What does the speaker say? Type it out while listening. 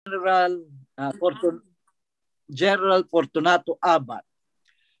General General Fortunato Abad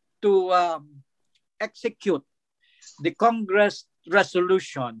to execute the Congress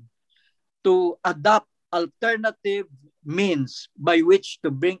resolution to adopt alternative means by which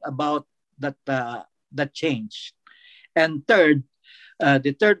to bring about that change. And third,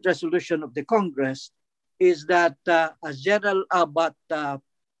 the third resolution of the Congress is that as General Abbott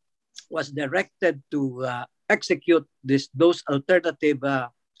was directed to execute those alternative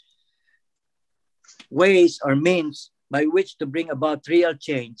ways or means by which to bring about real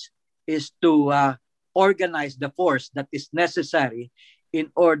change, is to organize the force that is necessary in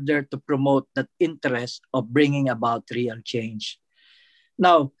order to promote that interest of bringing about real change.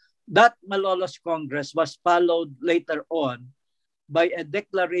 Now, that Malolos Congress was followed later on by a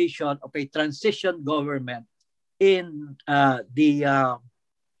declaration of a transition government in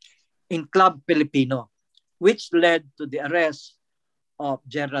in Club Filipino, which led to the arrest of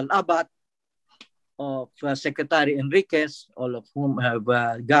General Abat, of Secretary Enriquez, all of whom have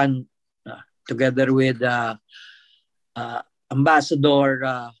gone together with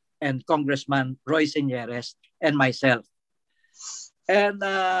Ambassador and Congressman Roy Señeres and myself. And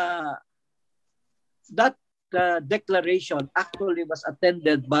that declaration actually was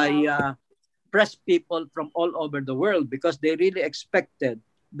attended by press people from all over the world, because they really expected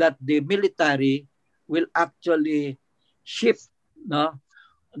that the military will actually shift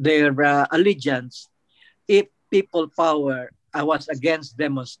their allegiance if people power was against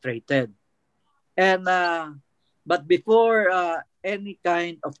demonstrated. And but before any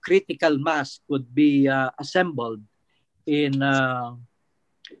kind of critical mass could be assembled in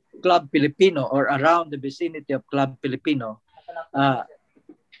Club Filipino or around the vicinity of Club Filipino,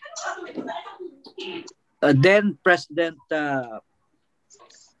 then President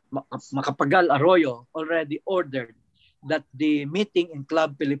Macapagal Arroyo already ordered that the meeting in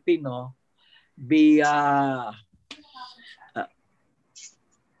Club Filipino be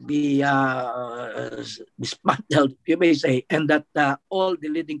dismantled, you may say, and that all the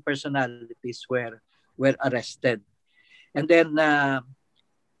leading personalities were arrested. And then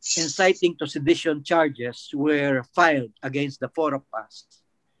inciting to sedition charges were filed against the four of us.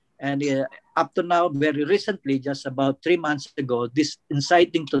 And up to now, very recently, just about 3 months ago, this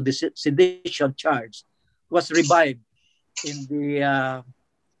inciting to the sedition charge was revived in the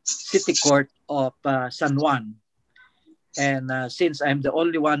city court of San Juan. And since I'm the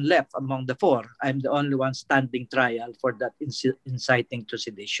only one left among the four, I'm the only one standing trial for that inciting to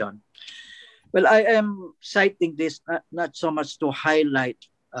sedition. Well, I am citing this not so much to highlight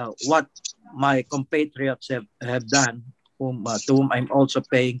what my compatriots have done, to whom I'm also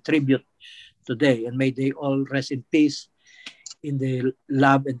paying tribute today, and may they all rest in peace in the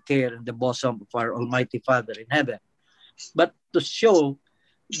love and care in the bosom of our Almighty Father in heaven. But to show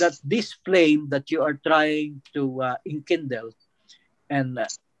that this flame that you are trying to enkindle and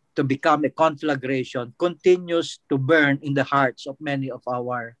to become a conflagration continues to burn in the hearts of many of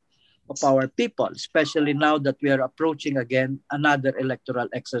our people, especially now that we are approaching again another electoral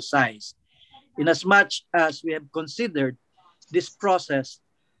exercise. Inasmuch as we have considered this process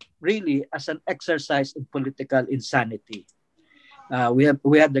really as an exercise in political insanity. We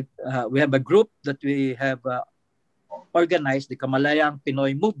have a group that we have organized, the Kamalayang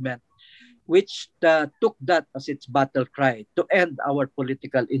Pinoy Movement, which took that as its battle cry to end our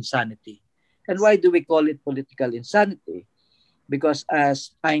political insanity. And why do we call it political insanity? Because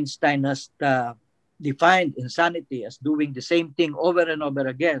as Einstein has defined insanity as doing the same thing over and over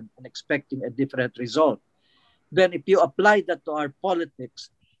again and expecting a different result, then if you apply that to our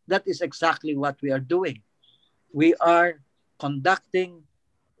politics, that is exactly what we are doing. We are conducting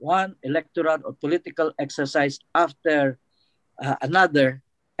one electoral or political exercise after another,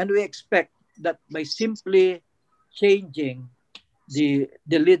 and we expect that by simply changing the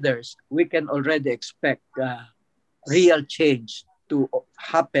leaders, we can already expect real change to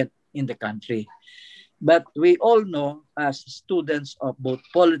happen in the country. But we all know, as students of both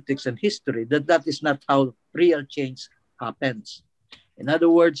politics and history, that that is not how real change happens. In other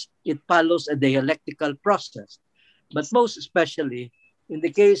words, it follows a dialectical process. But most especially, in the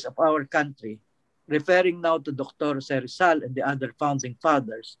case of our country, referring now to Dr. Rizal and the other founding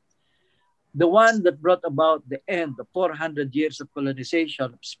fathers, the one that brought about the end of 400 years of colonization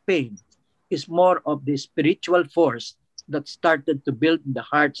of Spain is more of the spiritual force that started to build in the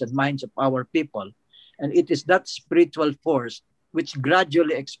hearts and minds of our people. And it is that spiritual force which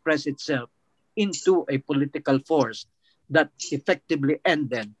gradually expressed itself into a political force that effectively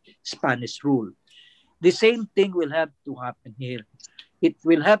ended Spanish rule. The same thing will have to happen here. It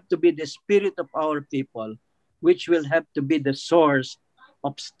will have to be the spirit of our people, which will have to be the source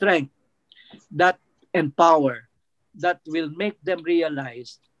of strength that empower, that will make them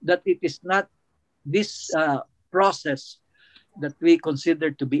realize that it is not this process that we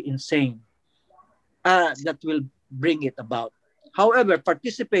consider to be insane that will bring it about. However,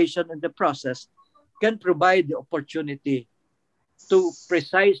 participation in the process can provide the opportunity to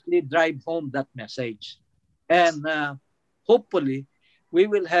precisely drive home that message. And hopefully, we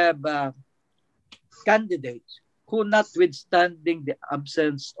will have candidates who, notwithstanding the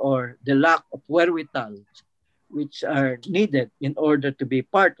absence or the lack of wherewithal which are needed in order to be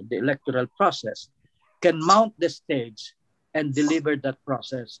part of the electoral process, can mount the stage and deliver that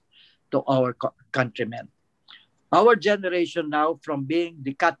process to our countrymen. Our generation now, from being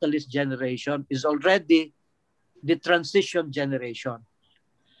the catalyst generation, is already the transition generation.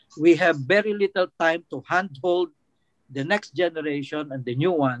 We have very little time to handhold the next generation and the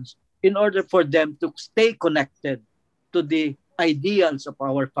new ones in order for them to stay connected to the ideals of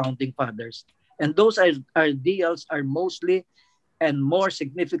our founding fathers. And those ideals are mostly and more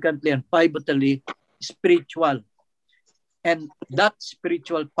significantly and pivotally spiritual. And that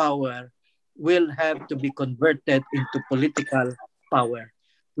spiritual power will have to be converted into political power.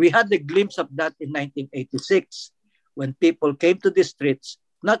 We had a glimpse of that in 1986 when people came to the streets,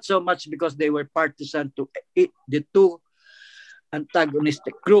 not so much because they were partisan to the two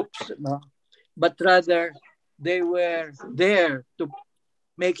antagonistic groups, no? But rather they were there to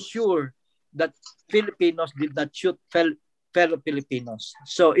make sure that Filipinos did not shoot fellow Filipinos.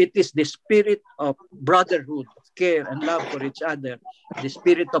 So it is the spirit of brotherhood, of care and love for each other, the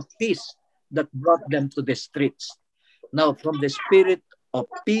spirit of peace that brought them to the streets. Now, from the spirit of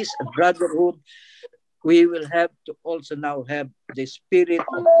peace and brotherhood, we will have to also now have the spirit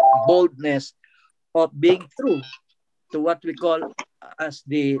of boldness of being true to what we call as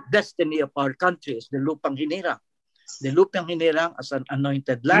the destiny of our country, as the Lupang Hinirang. The Lupang Hinirang as an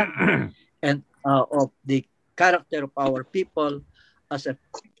anointed land and of the character of our people as a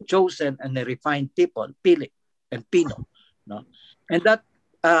chosen and a refined people, Pili and Pino. No? And that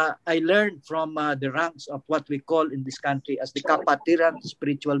I learned from the ranks of what we call in this country as the Kapatiran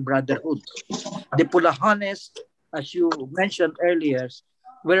Spiritual Brotherhood. The Pulahanes, as you mentioned earlier,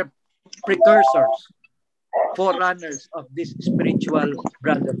 were precursors, forerunners of these spiritual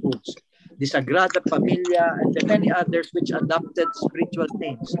brotherhoods. The Sagrada Familia and the many others which adopted spiritual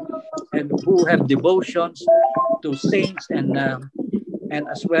things and who have devotions to saints and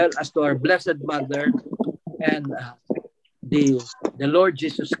as well as to our Blessed Mother and the Lord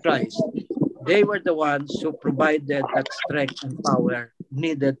Jesus Christ. They were the ones who provided that strength and power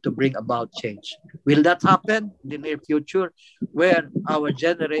needed to bring about change. Will that happen in the near future, where our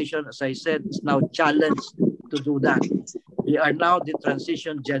generation, as I said, is now challenged to do that? We are now the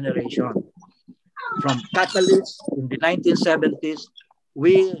transition generation. From catalysts in the 1970s,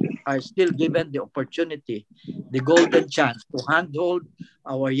 we are still given the opportunity, the golden chance to handhold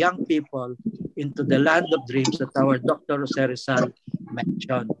our young people into the land of dreams that our Dr. Jose Rizal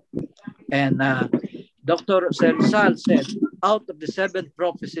mentioned. And Dr. Jose Rizal said, out of the 7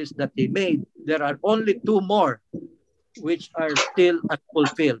 prophecies that he made, there are only 2 more which are still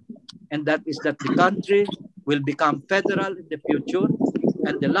unfulfilled. And that is that the country will become federal in the future.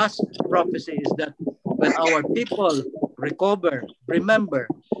 And the last prophecy is that when our people recover, remember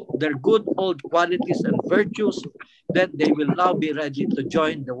their good old qualities and virtues, then they will now be ready to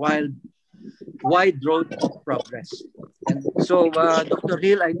join the wide road of progress. And so, Dr.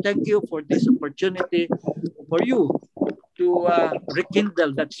 Hill, I thank you for this opportunity for you to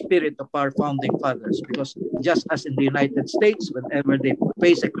rekindle that spirit of our founding fathers, because just as in the United States, whenever they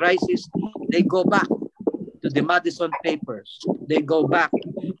face a crisis, they go back to the Madison Papers. They go back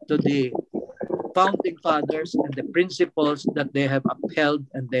to the founding fathers and the principles that they have upheld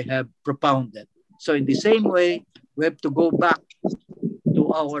and they have propounded. So in the same way, we have to go back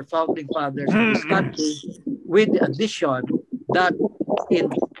to our founding fathers in this country with the addition that it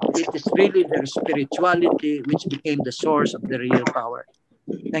is really their spirituality which became the source of the real power.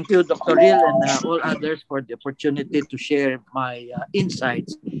 Thank you, Dr. Hill, and all others for the opportunity to share my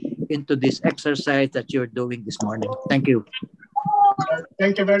insights into this exercise that you're doing this morning. Thank you.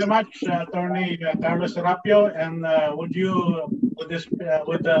 Thank you very much, Attorney Carlos Serapio. And would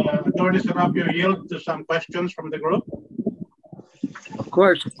Attorney Serapio yield to some questions from the group? Of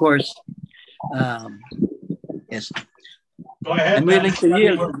course. Yes. Go ahead. I'm willing to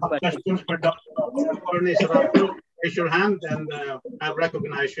yield. Questions for Attorney Serapio? Raise your hand and I'll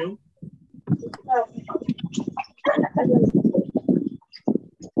recognize you.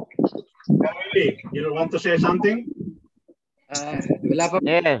 Emily, you want to say something? Yes.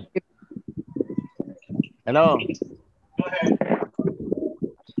 Hello. Go ahead.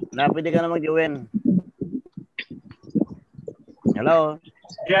 Pwede ka na mag-join. Hello?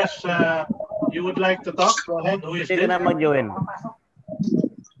 Yes, you would like to talk? Go ahead. Who is Pwede ka this? na mag-join.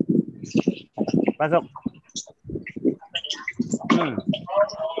 Pasok.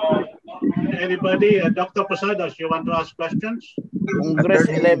 Anybody? Dr. Posadas, you want to ask questions? Congress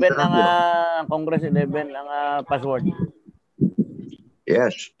Attorney 11 ang Serapio. Congress 11 ang password.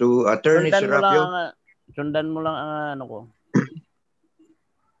 Yes, to Attorney Serapio. Sundan mo lang ang ano ko.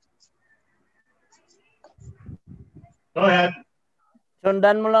 Go ahead.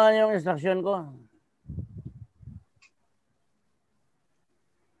 Sundan mo lang yung instruction ko.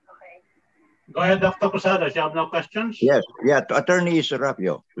 Go ahead, Dr. Posadas. You have no questions? Yes, yeah, to Attorney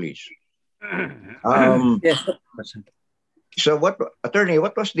Serapio, please. Yes. So Attorney,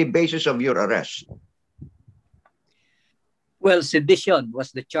 what was the basis of your arrest? Well, sedition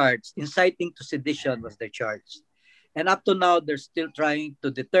was the charge. Inciting to sedition was the charge. And up to now, they're still trying to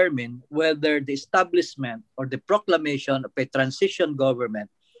determine whether the establishment or the proclamation of a transition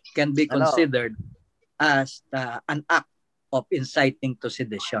government can be considered as an act of inciting to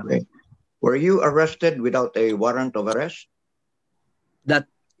sedition. Okay. Were you arrested without a warrant of arrest? That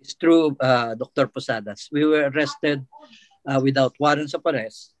is true, Dr. Posadas. We were arrested without warrants of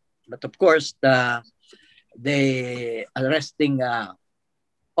arrest. But of course, the arresting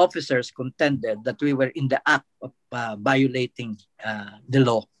officers contended that we were in the act of violating the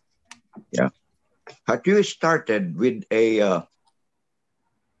law. Yeah. Had you started with a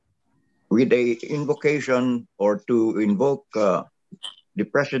invocation or to invoke the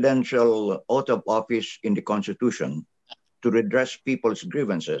presidential oath of office in the Constitution to redress people's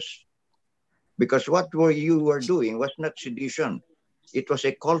grievances? Because what you were doing was not sedition. It was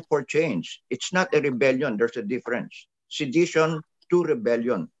a call for change. It's not a rebellion. There's a difference. Sedition to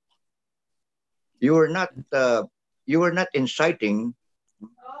rebellion. You were not inciting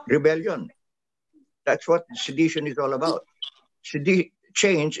rebellion. That's what sedition is all about.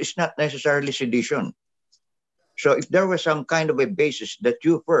 Change is not necessarily sedition. So if there was some kind of a basis that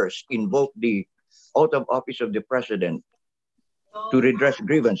you first invoked the oath of office of the president to redress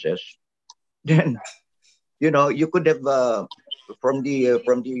grievances, then you could have from the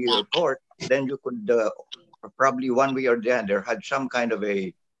court, then you could probably one way or the other had some kind of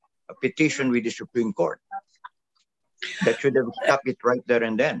a petition with the Supreme Court that should have stopped it right there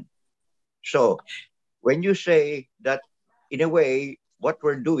and then. So when you say that, in a way, what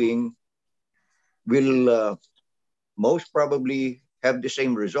we're doing will most probably have the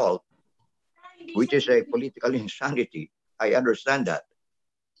same result, which is a political insanity, I understand that.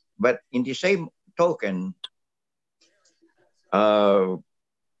 But in the same token, the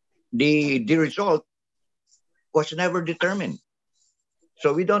result was never determined.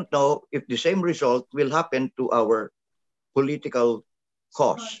 So we don't know if the same result will happen to our political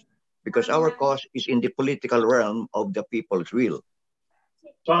cause, because our cause is in the political realm of the people's will.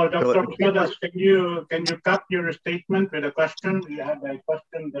 So, Dr. Posadas, can you cut your statement with a question? You had a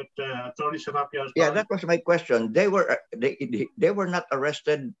question that Attorney Serapio has. Yeah, that was my question. They were not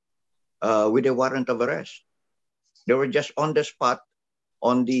arrested with a warrant of arrest. They were just on the spot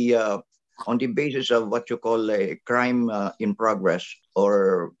on the basis of what you call a crime in progress,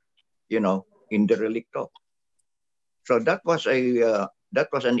 or in the relicto. So that was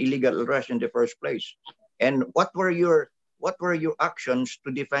an illegal arrest in the first place. And what were your actions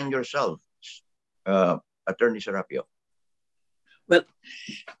to defend yourself, Attorney Serapio? Well,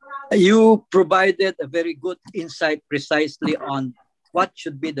 you provided a very good insight precisely on what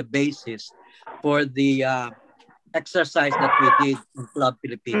should be the basis for the exercise that we did in Club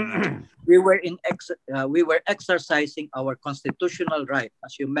Filipino. We were exercising our constitutional right,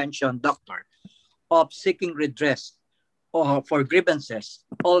 as you mentioned, Doctor, of seeking redress or for grievances,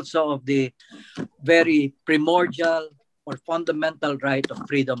 also of the very primordial or fundamental right of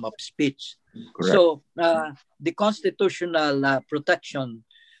freedom of speech. Correct. So the constitutional protection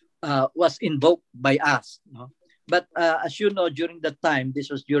was invoked by us. No? But as you know, this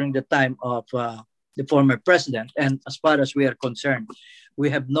was during the time of the former president. And as far as we are concerned, we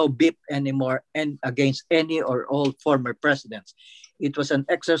have no beef anymore against any or all former presidents. It was an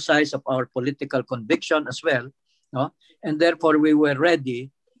exercise of our political conviction as well. No? And therefore, we were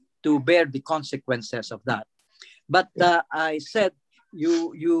ready to bear the consequences of that. But I said,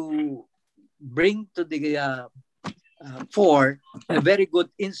 you bring to the fore a very good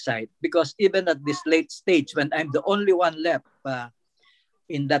insight, because even at this late stage, when I'm the only one left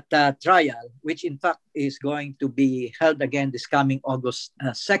in that trial, which in fact is going to be held again this coming August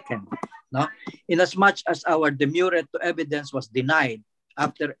 2nd, no? In as much as our demurrer to evidence was denied,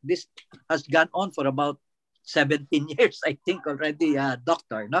 after this has gone on for about 17 years, I think already,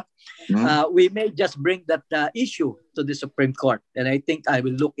 Doctor. No, Hmm? we may just bring that issue to the Supreme Court, and I think I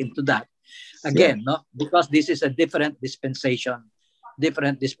will look into that Yeah. again. No, because this is a different dispensation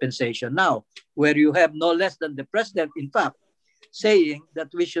now, where you have no less than the president, in fact, saying that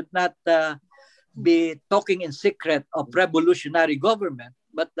we should not be talking in secret of revolutionary government,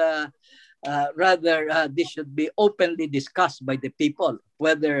 but rather this should be openly discussed by the people,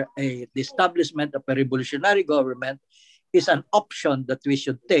 whether the establishment of a revolutionary government is an option that we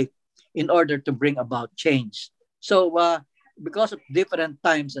should take in order to bring about change. So, because of different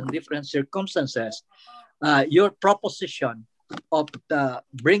times and different circumstances, your proposition of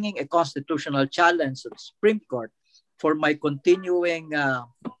bringing a constitutional challenge to the Supreme Court for my continuing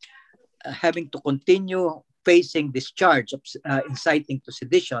having to continue facing this charge of inciting to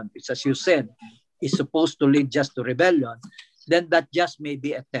sedition, which, as you said, is supposed to lead just to rebellion, then that just may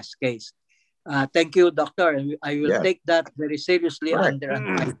be a test case. Thank you, Doctor. And I will Yeah. take that very seriously Correct. under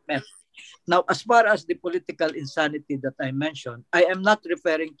advisement. Now, as far as the political insanity that I mentioned, I am not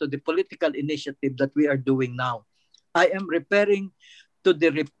referring to the political initiative that we are doing now. I am referring to the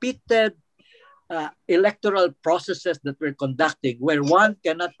repeated electoral processes that we're conducting, where one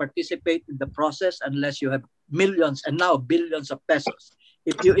cannot participate in the process unless you have millions and now billions of pesos.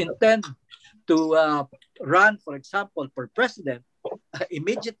 If you intend to run, for example, for president,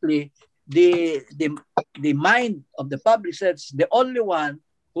 immediately the mind of the public says the only one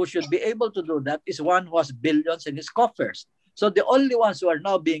who should be able to do that is one who has billions in his coffers. So the only ones who are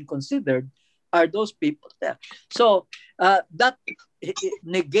now being considered are those people there. So that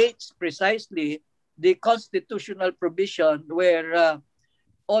negates precisely the constitutional provision where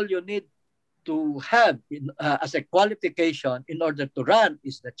all you need to have as a qualification in order to run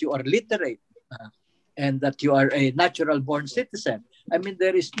is that you are literate and that you are a natural born citizen. I mean,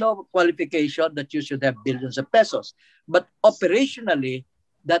 there is no qualification that you should have billions of pesos. But operationally,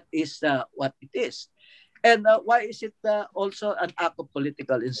 that is what it is. And why is it also an act of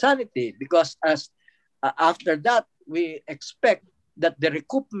political insanity? Because as after that, we expect that the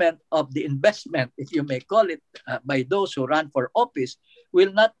recoupment of the investment, if you may call it, by those who run for office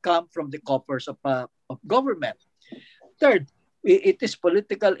will not come from the coffers of government. Third, it is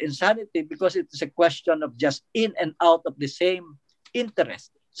political insanity because it is a question of just in and out of the same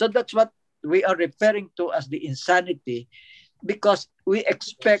interest. So that's what we are referring to as the insanity, because we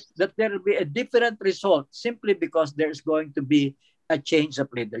expect that there will be a different result simply because there's going to be a change of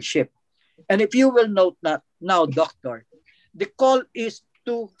leadership. And if you will note that now, Doctor, the call is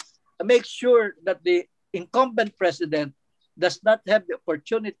to make sure that the incumbent president does not have the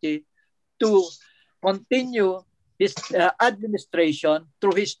opportunity to continue his administration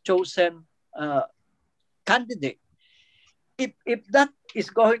through his chosen candidate. If that is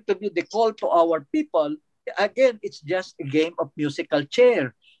going to be the call to our people, again, it's just a game of musical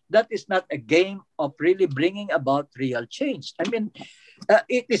chair. That is not a game of really bringing about real change. I mean,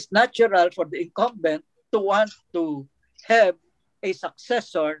 it is natural for the incumbent to want to have a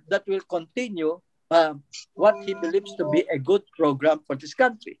successor that will continue what he believes to be a good program for this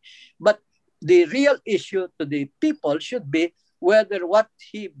country. But the real issue to the people should be whether what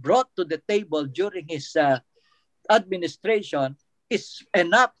he brought to the table during his administration is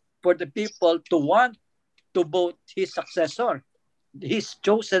enough for the people to want to vote his successor, his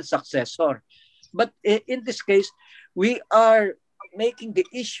chosen successor. But in this case, we are making the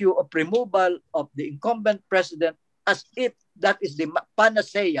issue of removal of the incumbent president as if that is the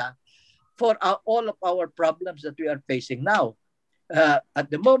panacea for all of our problems that we are facing now. At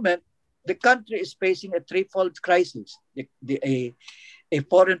the moment, the country is facing a threefold crisis: a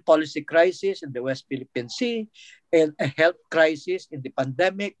foreign policy crisis in the West Philippine Sea, and a health crisis in the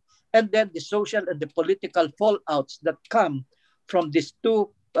pandemic, and then the social and the political fallouts that come from these two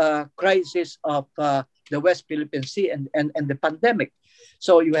crises of the West Philippine Sea and the pandemic.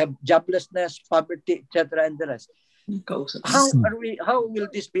 So you have joblessness, poverty, etc., and the rest. How will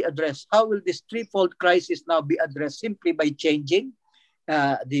this be addressed? How will this threefold crisis now be addressed? Simply by changing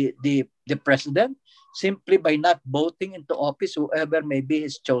the president, simply by not voting into office whoever may be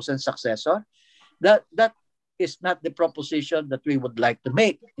his chosen successor? That is not the proposition that we would like to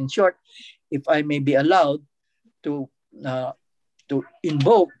make. In short, if I may be allowed to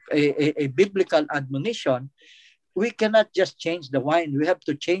invoke a biblical admonition, we cannot just change the wine. We have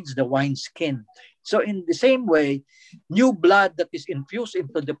to change the wine skin. So in the same way, new blood that is infused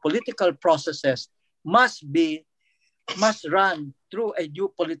into the political processes must run through a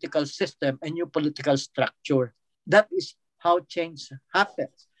new political system, a new political structure. That is how change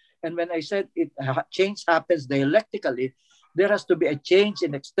happens. And when I said change happens dialectically, there has to be a change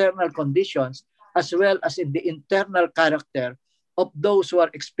in external conditions as well as in the internal character of those who are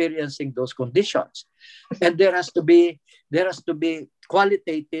experiencing those conditions. And there has to be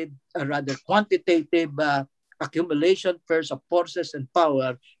qualitative, rather quantitative accumulation first of forces and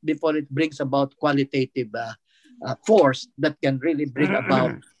power before it brings about qualitative force that can really bring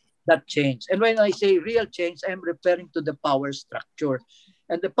about that change. And when I say real change, I'm referring to the power structure.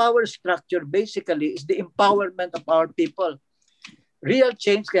 And the power structure basically is the empowerment of our people. Real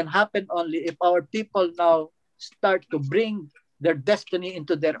change can happen only if our people now start to bring their destiny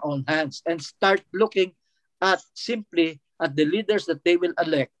into their own hands and start looking at simply at the leaders that they will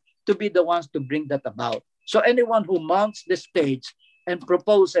elect to be the ones to bring that about. So anyone who mounts the stage and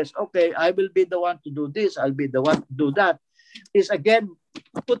proposes, okay, I will be the one to do this, I'll be the one to do that, is again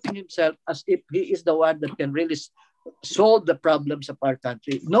putting himself as if he is the one that can really solve the problems of our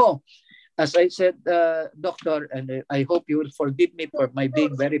country. No, as I said, Doctor, and I hope you will forgive me for my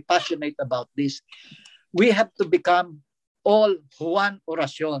being very passionate about this, we have to become all Juan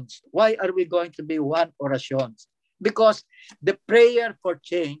Oraciones. Why are we going to be Juan Oraciones? Because the prayer for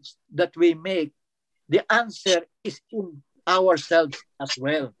change that we make, the answer is in ourselves as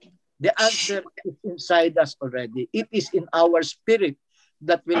well. The answer is inside us already. It is in our spirit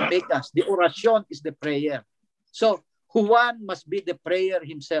that will make us. The oración is the prayer. So Juan must be the prayer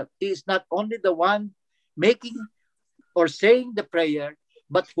himself. He is not only the one making or saying the prayer,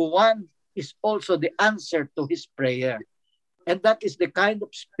 but Juan is also the answer to his prayer. And that is the kind of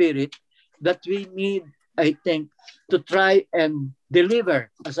spirit that we need, I think, to try and deliver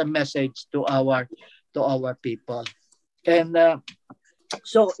as a message to our people. And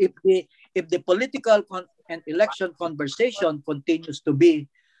so if the political and election conversation continues to be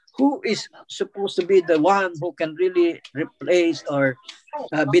who is supposed to be the one who can really replace or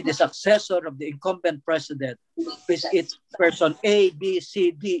be the successor of the incumbent president, is it person A, B,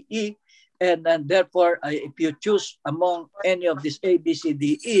 C, D, E, and therefore if you choose among any of these A, B, C,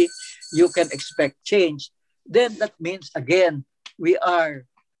 D, E, you can expect change. Then that means again we are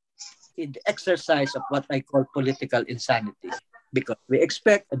in the exercise of what I call political insanity, because we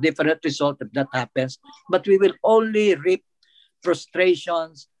expect a different result if that happens, but we will only reap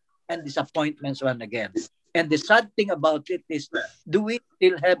frustrations and disappointments once again. And the sad thing about it is, do we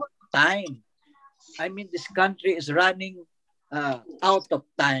still have time? I mean, this country is running out of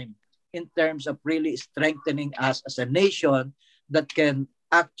time in terms of really strengthening us as a nation that can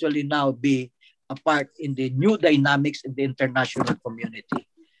actually now be a part in the new dynamics in the international community.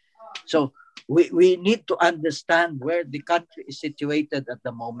 So we need to understand where the country is situated at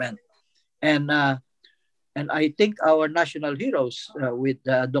the moment. And I think our national heroes with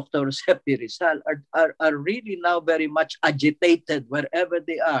Dr. Josepe Rizal are really now very much agitated wherever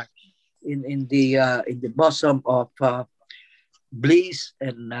they are in the bosom of bliss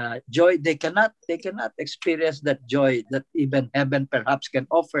and joy. They cannot experience that joy that even heaven perhaps can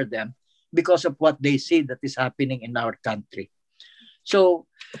offer them because of what they see that is happening in our country. So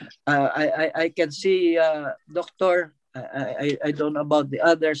I can see Doctor. I don't know about the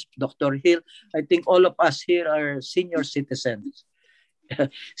others, Dr. Hill. I think all of us here are senior citizens.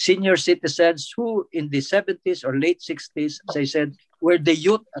 Senior citizens who in the 70s or late 60s, as I said, were the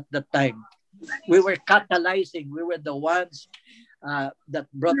youth at the time. We were catalyzing. We were the ones that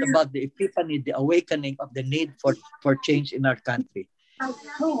brought about the epiphany, the awakening of the need for change in our country.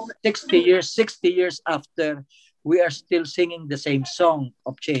 60 years after, we are still singing the same song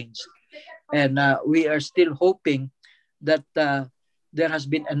of change. And we are still hoping that there has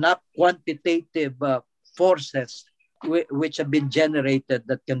been enough quantitative forces which have been generated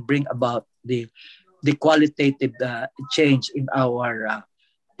that can bring about the qualitative change in our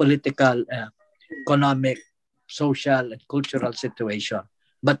political, economic, social, and cultural situation.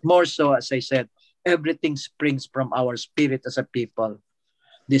 But more so, as I said, everything springs from our spirit as a people.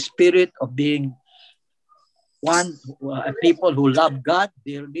 The spirit of being one, a people who love God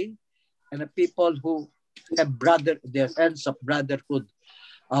dearly, and a people who have their sense of brotherhood,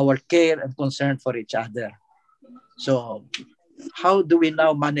 our care and concern for each other. So how do we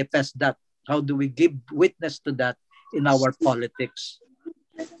now manifest that? How do we give witness to that in our politics?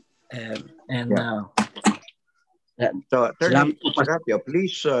 So, Attorney Serapio,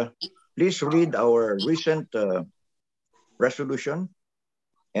 please read our recent resolution,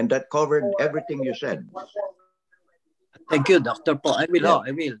 and that covered everything you said. Thank you, Dr. Paul. I will. Yeah.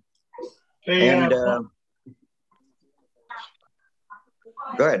 I will. And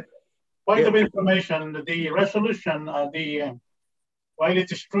go ahead. Point of information, the resolution, while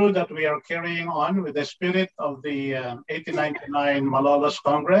it is true that we are carrying on with the spirit of the 1899 Malolos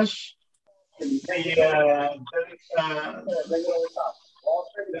Congress,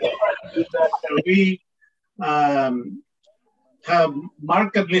 We have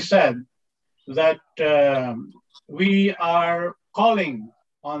markedly said that we are calling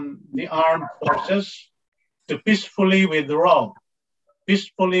on the armed forces to peacefully withdraw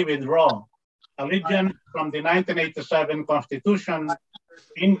allegiance from the 1987 Constitution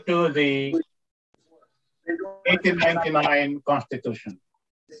into the 1899 Constitution.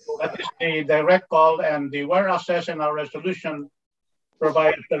 That is the direct call, and the whereas in our resolution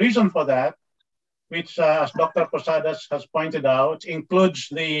provides the reason for that, which, as Dr. Posadas has pointed out, includes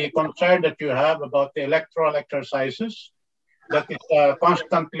the concern that you have about the electoral exercises, that is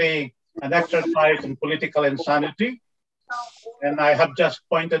constantly an exercise in political insanity. And I have just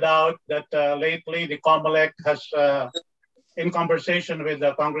pointed out that lately the COMELEC has, in conversation with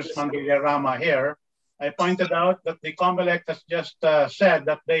Congressman Villarama here, I pointed out that the COMELEC has just said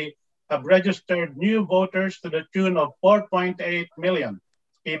that they have registered new voters to the tune of 4.8 million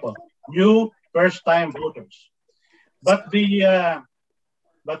people, new first-time voters. But the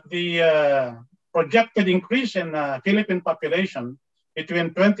projected increase in Philippine population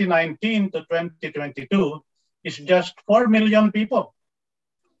between 2019 to 2022 is just 4 million people.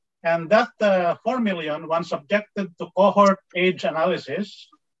 And that 4 million, when subjected to cohort age analysis,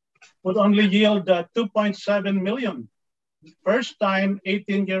 would only yield 2.7 million first-time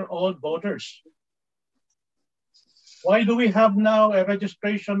 18-year-old voters. Why do we have now a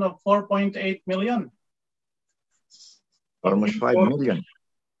registration of 4.8 million? Almost 5 million.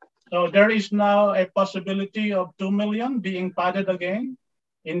 So there is now a possibility of 2 million being padded again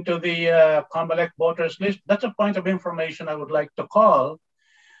into the COMELEC voters list. That's a point of information I would like to call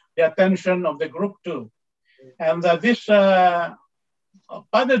the attention of the group to. And this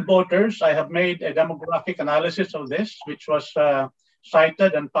padded voters, I have made a demographic analysis of this, which was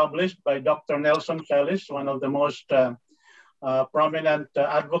cited and published by Dr. Nelson Celis, one of the most prominent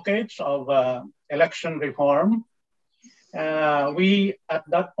advocates of election reform. We, at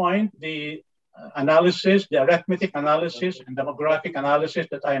that point, the analysis, the arithmetic analysis and demographic analysis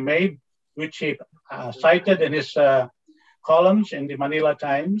that I made, which he cited in his columns in the Manila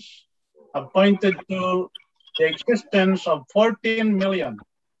Times, have pointed to the existence of 14 million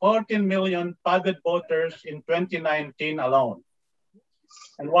padded voters in 2019 alone.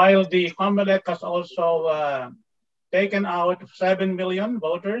 And while the COMELEC has also taken out 7 million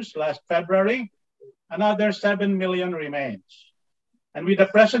voters last February, another 7 million remains. And with the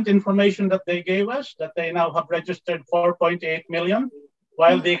present information that they gave us, that they now have registered 4.8 million,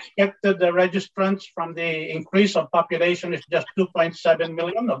 while the expected registrants from the increase of population is just 2.7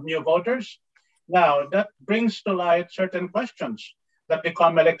 million of new voters. Now, that brings to light certain questions that the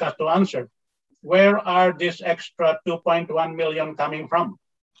COMELEC has to answer. Where are these extra 2.1 million coming from?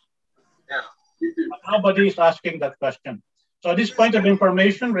 Nobody is asking that question. So this point of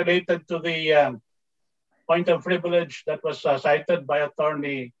information related to the point of privilege that was cited by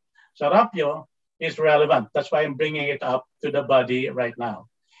Attorney Serapio is relevant. That's why I'm bringing it up to the body right now.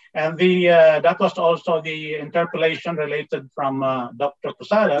 And that was also the interpellation related from Dr.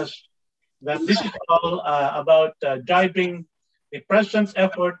 Posadas, that this is all about jibing the present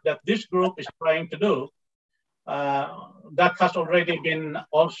effort that this group is trying to do. That has already been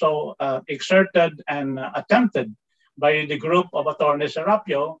also exerted and attempted by the group of Attorney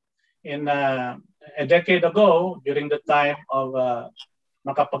Serapio in a decade ago during the time of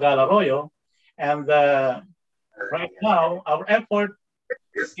Macapagal Arroyo. And right now, our effort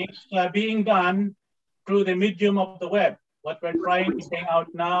is being done through the medium of the web. What we're trying to bring out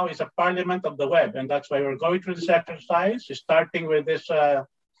now is a parliament of the web. And that's why we're going through this exercise, starting with this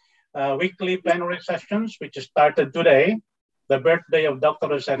weekly plenary sessions, which started today, the birthday of Dr.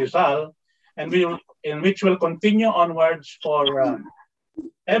 Jose Rizal, and in which will continue onwards for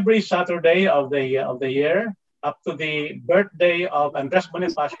every Saturday of the year up to the birthday of Andres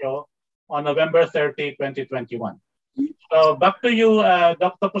Bonifacio on November 30, 2021. So back to you,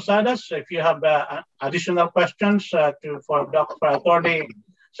 Dr. Posadas. If you have additional questions for Attorney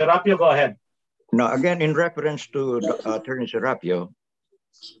Serapio, go ahead. Now, again, in reference to Attorney Serapio,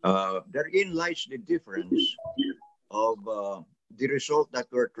 therein lies the difference of the result that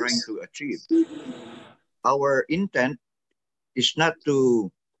we're trying to achieve. Our intent is not to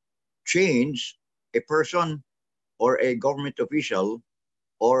change a person or a government official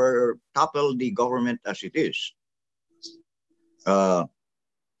or topple the government as it is.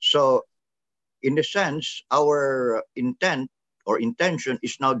 So in a sense, our intent or intention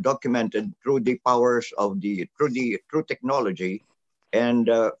is now documented through the powers of through technology and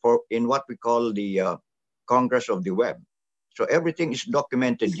in what we call the Congress of the Web. So everything is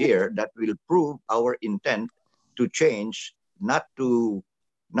documented here that will prove our intent to change not to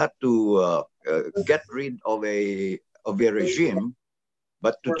get rid of a regime,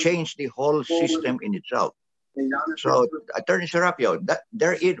 but to change the whole system in itself. So, Attorney Serapio, that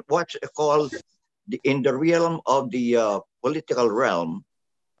there is what's called in the realm of the political realm,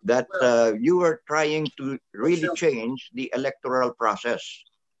 that you were trying to really change the electoral process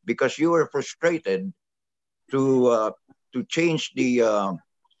because you were frustrated to change the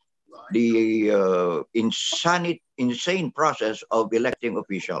insane process of electing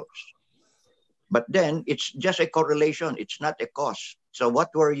officials. But then it's just a correlation; it's not a cause. So what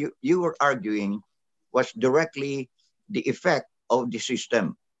were you were arguing was directly the effect of the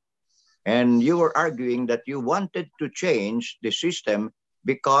system, and you were arguing that you wanted to change the system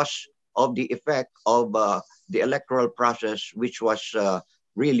because of the effect of the electoral process, which was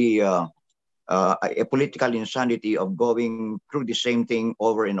really a political insanity of going through the same thing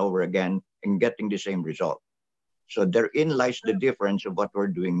over and over again and getting the same result. So therein lies the difference of what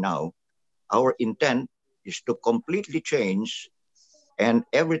we're doing now. Our intent is to completely change, and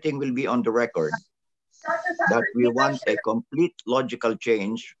everything will be on the record, that we want a complete logical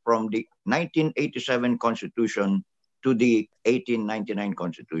change from the 1987 Constitution to the 1899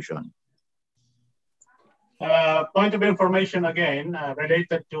 Constitution. Point of information again,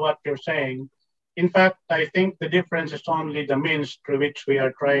 related to what you're saying. In fact, I think the difference is only the means through which we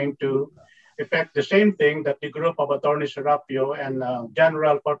are trying to effect the same thing that the group of Attorney Serapio and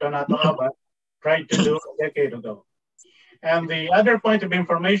General Fortunato Abad tried to do a decade ago. And the other point of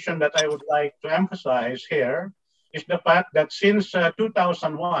information that I would like to emphasize here is the fact that since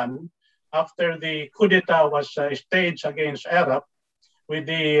 2001, after the coup d'etat was staged against Arab, with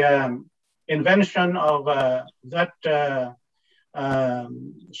the invention of that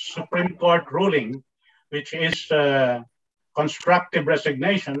Supreme Court ruling, which is constructive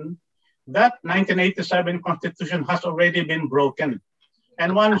resignation, that 1987 Constitution has already been broken.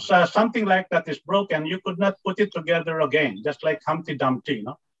 And once something like that is broken, you could not put it together again, just like Humpty Dumpty.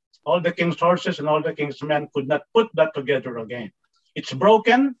 No? All the king's horses and all the king's men could not put that together again. It's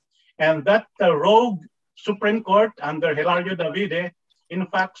broken, and that rogue Supreme Court under Hilario Davide, in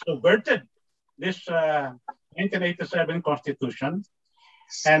fact, subverted this 1987 Constitution.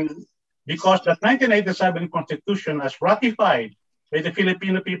 And because the 1987 Constitution, as ratified by the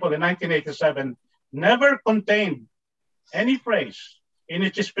Filipino people in 1987, never contained any phrase in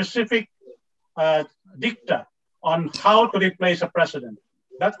its specific dicta on how to replace a president.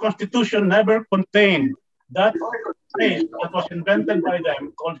 That Constitution never contained that phrase that was invented by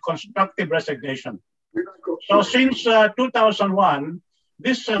them called constructive resignation. So since 2001,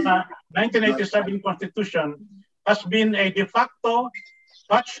 this 1987 Constitution has been a de facto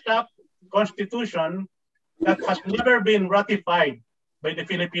patched up Constitution that has never been ratified by the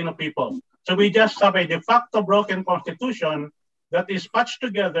Filipino people. So we just have a de facto broken Constitution that is patched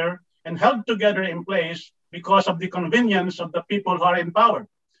together and held together in place because of the convenience of the people who are in power.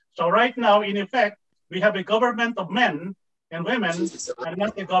 So right now, in effect, we have a government of men and women and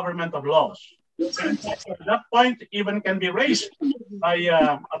not a government of laws. And that point even can be raised by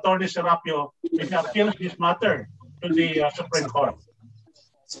Attorney Serapio if he appeals this matter to the Supreme Court.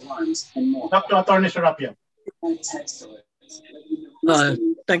 Dr. Attorney Serapio.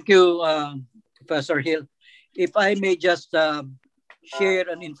 Thank you, Professor Hill. If I may just share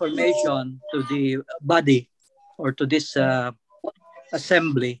an information to the body or to this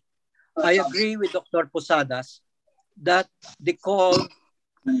assembly, I agree with Dr. Posadas that the call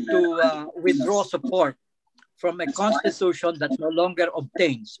to withdraw support from a constitution that no longer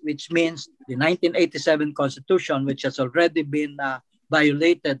obtains, which means the 1987 constitution, which has already been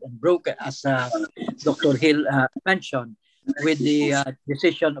violated and broken, as Dr. Hill mentioned, with the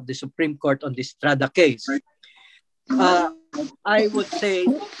decision of the Supreme Court on the Estrada case. I would say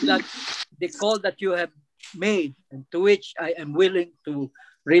that the call that you have made, and to which I am willing to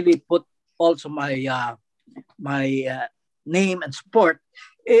really put also my name and support,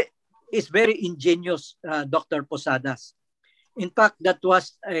 it is very ingenious, Dr. Posadas. In fact, that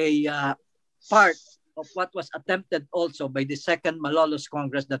was a part of what was attempted also by the second Malolos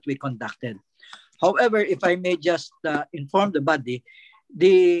Congress that we conducted. However, if I may just inform the body,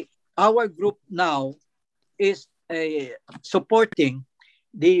 our group now is supporting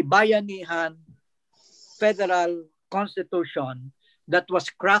the Bayanihan Federal Constitution that was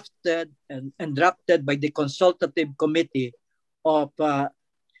crafted and drafted by the Consultative Committee of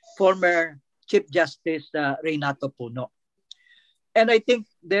former Chief Justice Reynato Puno. And I think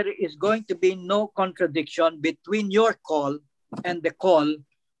there is going to be no contradiction between your call and the call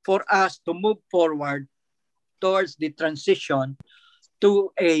for us to move forward towards the transition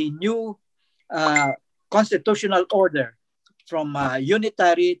to a new constitutional order from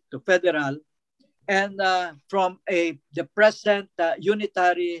unitary to federal, and from the present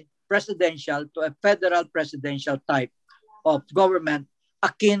unitary presidential to a federal presidential type of government,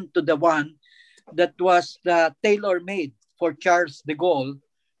 akin to the one that was tailor-made for Charles de Gaulle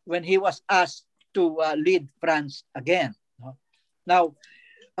when he was asked to lead France again. Now,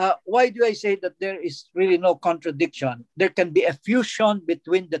 why do I say that there is really no contradiction? There can be a fusion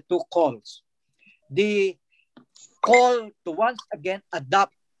between the two calls. The call to once again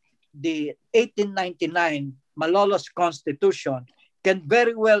adopt the 1899 Malolos Constitution can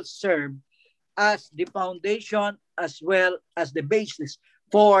very well serve as the foundation as well as the basis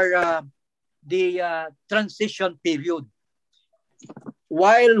for the transition period.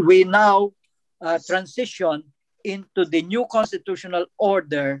 While we now transition into the new constitutional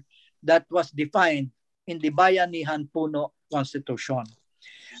order that was defined in the Bayanihan Puno Constitution.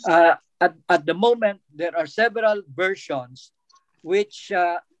 At the moment, there are several versions which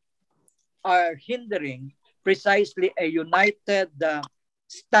are hindering precisely a united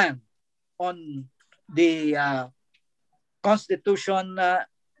stand on the constitution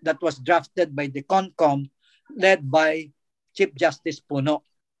that was drafted by the CONCOM led by Chief Justice Puno.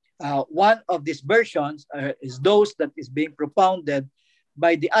 One of these versions is those that is being propounded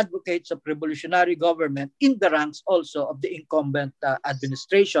by the advocates of revolutionary government in the ranks also of the incumbent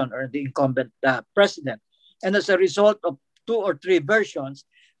administration or the incumbent president. And as a result of 2 or 3 versions,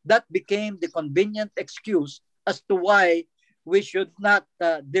 that became the convenient excuse as to why we should not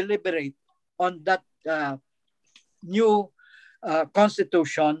deliberate on that new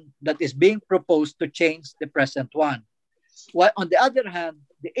constitution that is being proposed to change the present one. While on the other hand,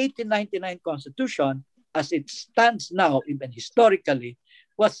 the 1899 Constitution, as it stands now, even historically,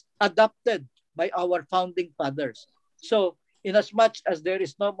 was adopted by our founding fathers. So, in as much as there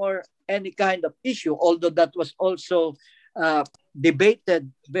is no more any kind of issue, although that was also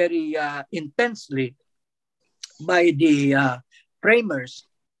debated very intensely by the framers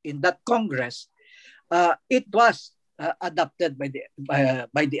in that Congress, it was adopted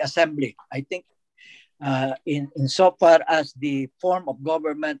by the Assembly. I think in so far as the form of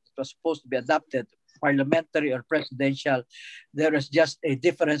government was supposed to be adopted, parliamentary or presidential, there is just a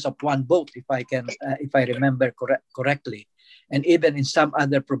difference of 1 vote, if I remember correctly. And even in some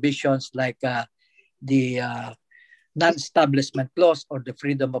other provisions like the non-establishment clause or the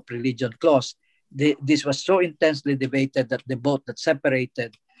freedom of religion clause, this was so intensely debated that the vote that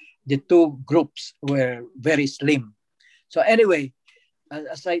separated the 2 groups were very slim. So anyway,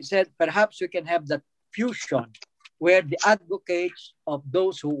 as I said, perhaps we can have that fusion where the advocates of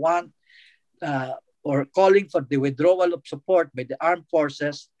those who want or calling for the withdrawal of support by the armed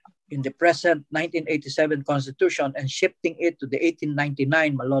forces in the present 1987 Constitution and shifting it to the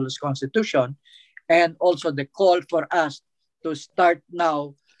 1899 Malolos Constitution, and also the call for us to start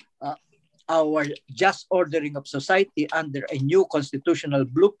now our just ordering of society under a new constitutional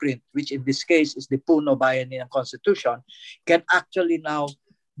blueprint, which in this case is the Puno Bayanihan Constitution, can actually now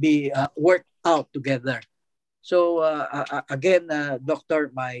be worked out together. So again, Doctor,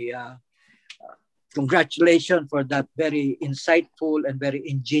 my congratulations for that very insightful and very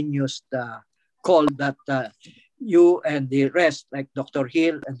ingenious call that you and the rest, like Dr.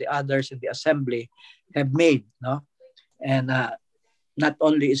 Hill and the others in the Assembly, have made. No? And not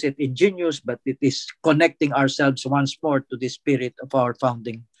only is it ingenious, but it is connecting ourselves once more to the spirit of our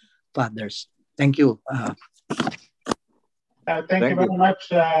founding fathers. Thank you. Thank you very much,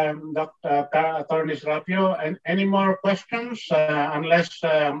 Dr. Attorney Serapio. And any more questions? Unless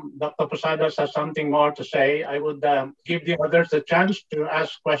Dr. Posadas has something more to say, I would give the others a chance to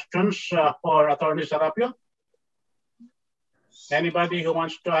ask questions for Attorney Serapio. Anybody who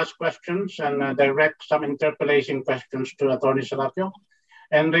wants to ask questions and direct some interpolation questions to Attorney Serapio?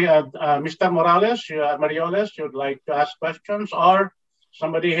 And Mr. Morales, Marioles, you'd like to ask questions? Or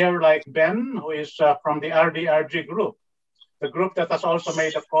somebody here like Ben, who is from the RDRG group, the group that has also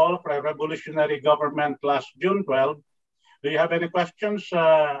made a call for a revolutionary government last June 12. Do you have any questions,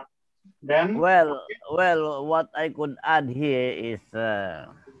 Ben? Well, what I could add here is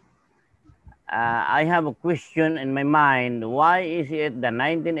I have a question in my mind. Why is it the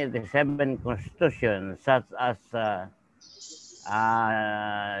 1987 Constitution, such as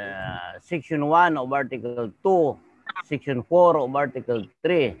Section 1 of Article 2, Section 4 of Article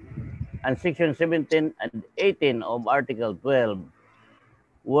 3, and Section 17 and 18 of Article 12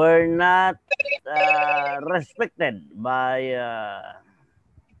 were not respected by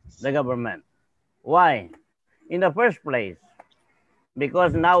the government? Why? In the first place,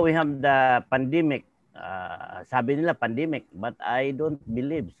 because now we have the pandemic. Sabi nila pandemic, but I don't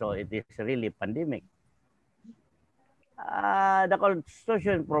believe so. It is really pandemic. The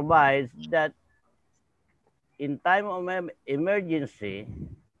Constitution provides that in time of emergency,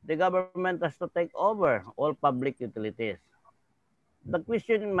 the government has to take over all public utilities. The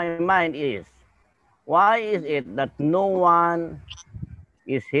question in my mind is, why is it that no one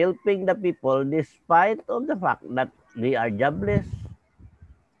is helping the people despite of the fact that they are jobless,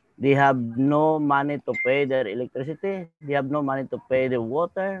 they have no money to pay their electricity, they have no money to pay their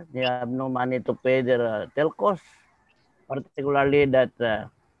water, they have no money to pay their telcos, particularly that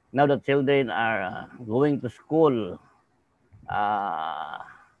now the children are going to school uh,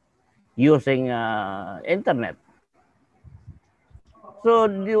 using internet. So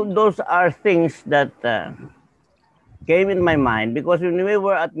those are things that came in my mind because when we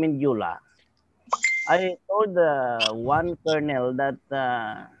were at Mindula, I told one colonel that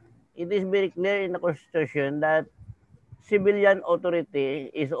it is very clear in the Constitution that civilian authority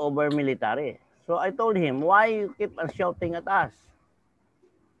is over military. So I told him, why you keep on shouting at us?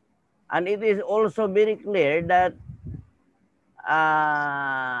 And it is also very clear that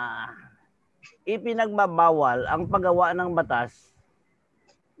ipinagbabawal ang paggawa ng batas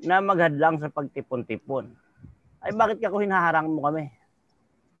na maghadlang sa pagtipon-tipon. Ay bakit ako hinaharang mo kami?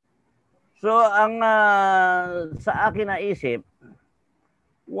 So ang sa akin naisip,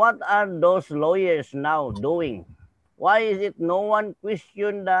 what are those lawyers now doing? Why is it no one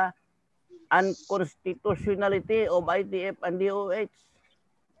question the unconstitutionality of ITF and DOH?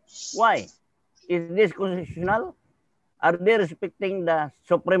 Why? Is this constitutional? Are they respecting the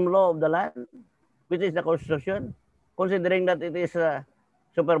supreme law of the land, which is the Constitution, considering that it is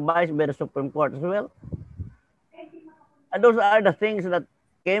supervised by the Supreme Court as well? And those are the things that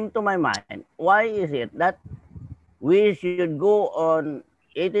came to my mind. Why is it that we should go on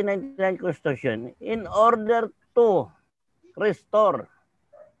 1899 Constitution in order to restore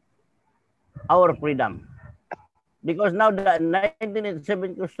our freedom? Because now the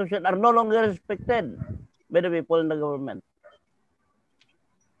 1987 Constitution are no longer respected by the people in the government.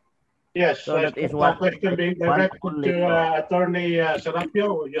 Yes, so that is one question being directed to Attorney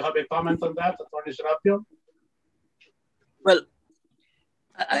Serapio. You have a comment on that, Attorney Serapio? Well,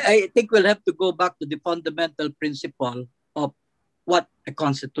 I think we'll have to go back to the fundamental principle of what a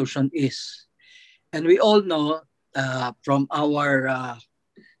constitution is. And we all know from our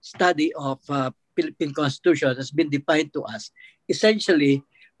study of Philippine Constitution has been defined to us. Essentially,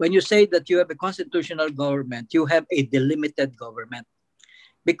 when you say that you have a constitutional government, you have a delimited government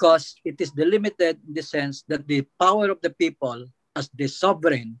because it is delimited in the sense that the power of the people as the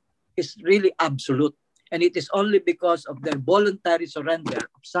sovereign is really absolute. And it is only because of their voluntary surrender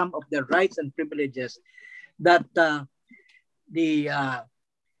of some of their rights and privileges that the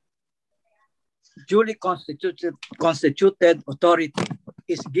duly constituted authority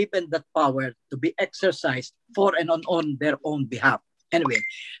is given that power to be exercised for and on their own behalf. Anyway,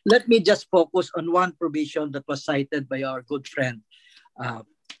 let me just focus on one provision that was cited by our good friend.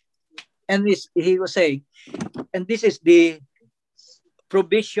 And he was saying, and this is the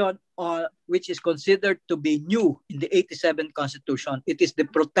provision which is considered to be new in the 87 Constitution. It is the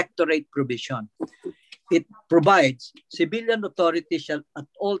protectorate provision. It provides civilian authority shall at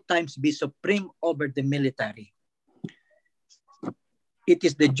all times be supreme over the military. It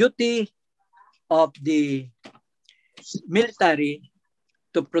is the duty of the military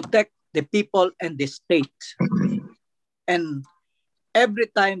to protect the people and the state. And every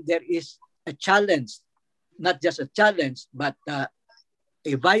time there is a challenge, not just a challenge, but a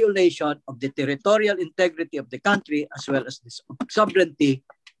violation of the territorial integrity of the country as well as the sovereignty,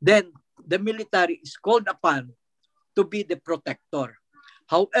 then the military is called upon to be the protector.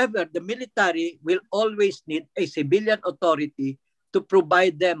 However, the military will always need a civilian authority to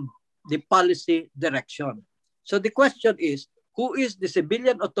provide them the policy direction. So the question is, who is the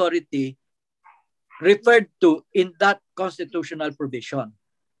civilian authority referred to in that constitutional provision?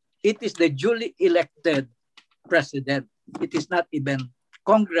 It is the duly elected president. It is not even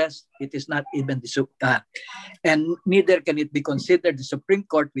Congress. It is not even the and neither can it be considered the Supreme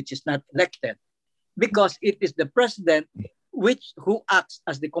Court, which is not elected, because it is the president who acts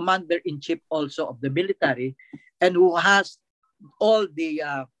as the commander-in-chief also of the military and who has all the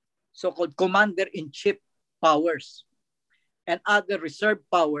so-called commander-in-chief powers and other reserve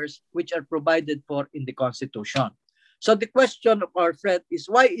powers which are provided for in the Constitution. So the question of our friend is,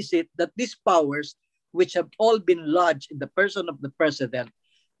 why is it that these powers, which have all been lodged in the person of the president,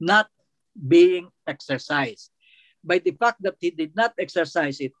 not being exercised? By the fact that he did not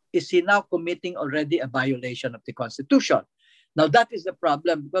exercise it, is he now committing already a violation of the Constitution? Now that is the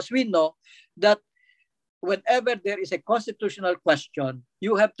problem, because we know that whenever there is a constitutional question,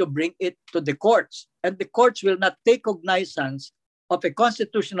 you have to bring it to the courts. and the courts will not take cognizance of a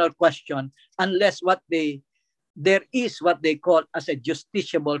constitutional question unless there is what they call as a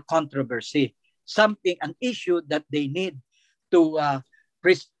justiciable controversy, something, an issue that they need to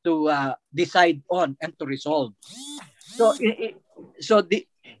decide on and to resolve. So,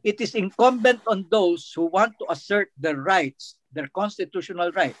 it is incumbent on those who want to assert their rights, their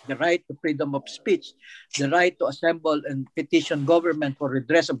constitutional right, the right to freedom of speech, the right to assemble and petition government for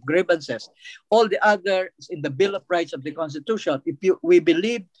redress of grievances, all the others in the Bill of Rights of the Constitution. If we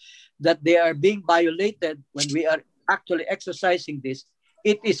believe that they are being violated when we are actually exercising this,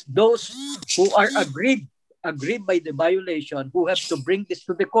 it is those who are aggrieved by the violation who have to bring this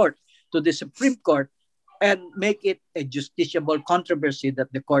to the court, to the Supreme Court, and make it a justiciable controversy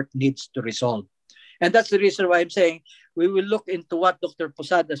that the court needs to resolve. And that's the reason why I'm saying we will look into what Dr.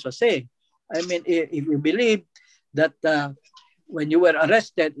 Posadas was saying. I mean, if you believe that when you were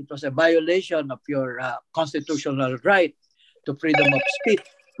arrested, it was a violation of your constitutional right to freedom of speech,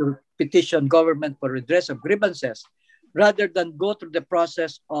 to petition government for redress of grievances, rather than go through the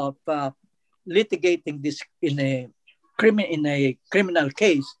process of litigating this in a criminal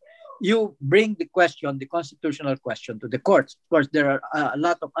case, you bring the constitutional question to the courts. Of course, there are a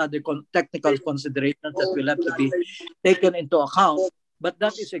lot of other technical considerations that will have to be taken into account, but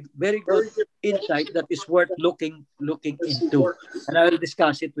that is a very good insight that is worth looking into. And I will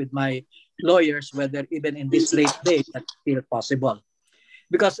discuss it with my lawyers, whether even in this late day that's still possible.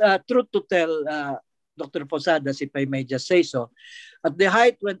 Because truth to tell, Dr. Posadas, if I may just say so, at the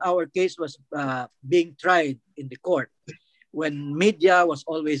height when our case was being tried in the court, when media was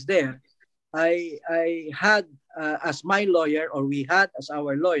always there, I had as my lawyer, or we had as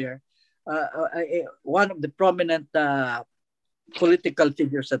our lawyer, one of the prominent political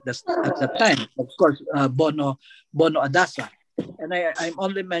figures at that time, of course, Bono Adasa. And I'm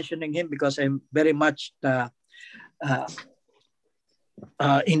only mentioning him because I'm very much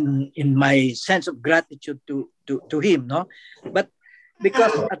in my sense of gratitude to him, no? But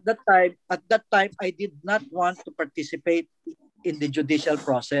because at that time I did not want to participate in the judicial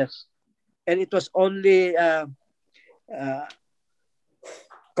process, and it was only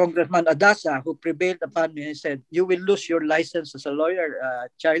Congressman Adasa who prevailed upon me and said, "You will lose your license as a lawyer,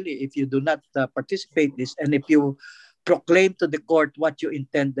 Charlie, if you do not participate this, and if you proclaim to the court what you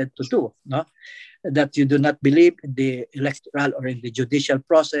intended to do, no, that you do not believe in the electoral or in the judicial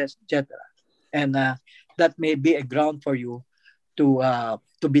process, etc. And that may be a ground for you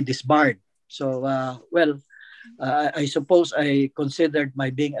to be disbarred." So, I suppose I considered my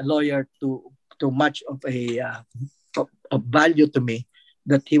being a lawyer too much of of value to me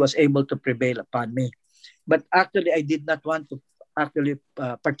that he was able to prevail upon me. But actually, I did not want to actually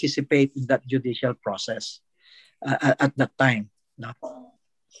participate in that judicial process at that time. No?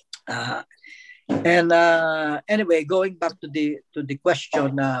 Anyway, going back to the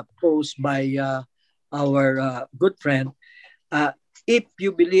question posed by our good friend, if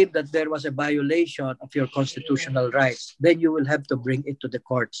you believe that there was a violation of your constitutional rights, then you will have to bring it to the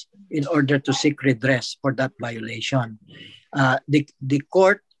courts in order to seek redress for that violation. The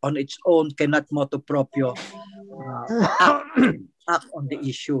court on its own cannot motu proprio act on the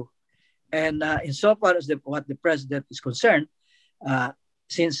issue. And insofar as what the president is concerned,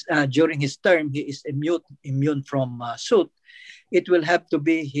 since during his term he is immune from suit, it will have to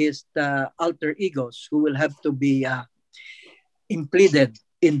be his alter egos who will have to be impleaded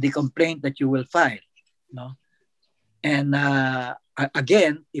in the complaint that you will file. No? And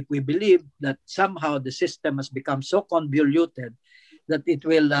again, if we believe that somehow the system has become so convoluted that it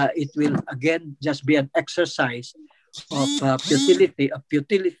will again just be an exercise of futility,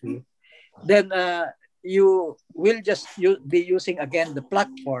 then you will just be using again the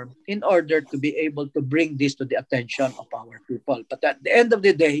platform in order to be able to bring this to the attention of our people. But at the end of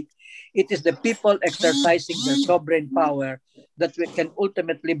the day, it is the people exercising their sovereign power that we can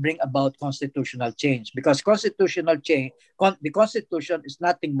ultimately bring about constitutional change. Because constitutional change, the Constitution is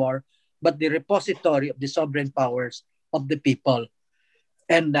nothing more but the repository of the sovereign powers of the people.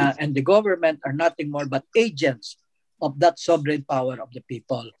 And the government are nothing more but agents of that sovereign power of the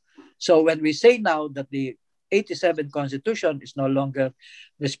people. So when we say now that the 87 Constitution is no longer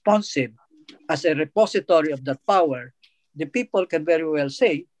responsive as a repository of that power, the people can very well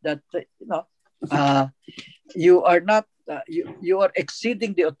say that you are not you are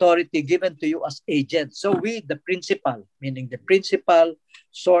exceeding the authority given to you as agents. So we, the principal, meaning the principal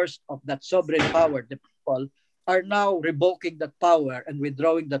source of that sovereign power, the people, are now revoking that power and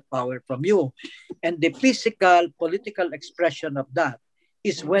withdrawing that power from you. And the physical political expression of that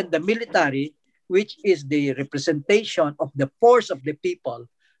is when the military, which is the representation of the force of the people,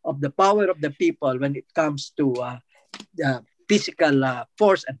 of the power of the people when it comes to physical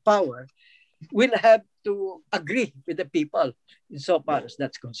force and power will have to agree with the people in so far as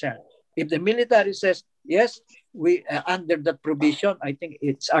that's concerned. If the military says, yes, we under that provision, I think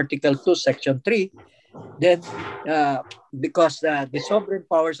it's Article 2, Section 3, then because the sovereign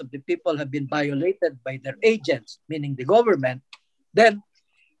powers of the people have been violated by their agents, meaning the government, then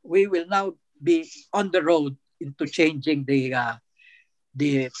we will now be on the road into changing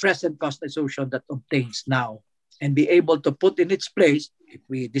the present constitution that obtains now and be able to put in its place, if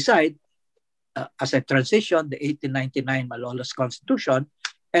we decide, as a transition, the 1899 Malolos Constitution,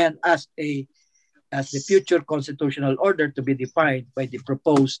 and as the future constitutional order to be defined by the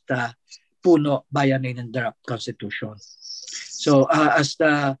proposed Puno Bayanindarap Constitution. So as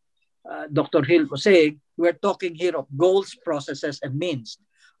Dr. Hill was saying, we're talking here of goals, processes, and means.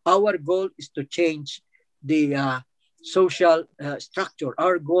 Our goal is to change the social structure.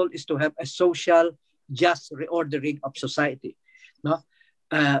 Our goal is to have a social just reordering of society, no?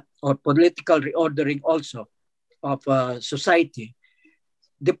 Or political reordering also of society.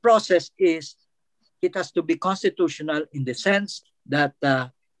 The process is, it has to be constitutional in the sense that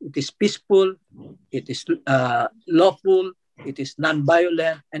it is peaceful, it is lawful, it is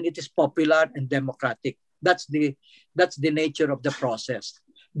non-violent, and it is popular and democratic. That's the nature of the process.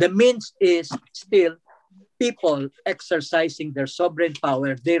 The means is still people exercising their sovereign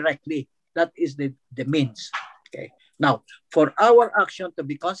power directly. That is the means. Okay. Now, for our action to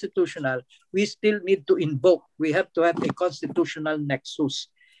be constitutional, we still need to invoke. We have to have a constitutional nexus,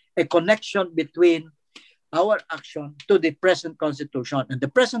 a connection between our action to the present constitution. And the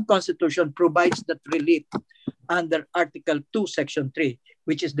present constitution provides that relief under Article 2, Section 3,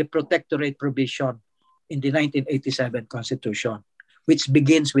 which is the protectorate provision in the 1987 Constitution, which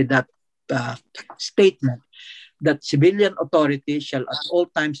begins with that statement that civilian authority shall at all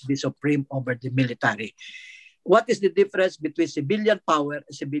times be supreme over the military. What is the difference between civilian power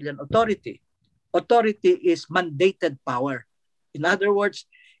and civilian authority? Authority is mandated power. In other words,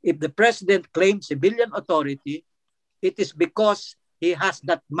 if the president claims civilian authority, it is because he has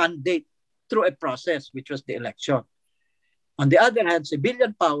that mandate through a process, which was the election. On the other hand,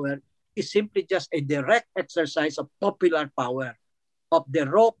 civilian power is simply just a direct exercise of popular power, of the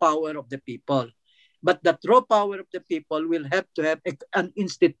raw power of the people. But that raw power of the people will have to have an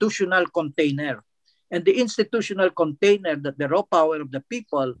institutional container. And the institutional container that the raw power of the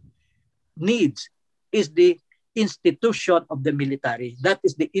people needs is the institution of the military. That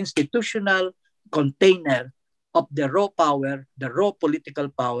is the institutional container of the raw power, the raw political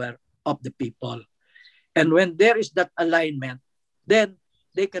power of the people. And when there is that alignment, then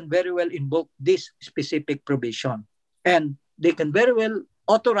they can very well invoke this specific provision. And they can very well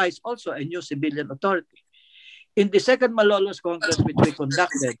authorize also a new civilian authority. In the second Malolos Congress, which we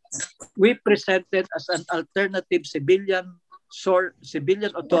conducted, we presented as an alternative civilian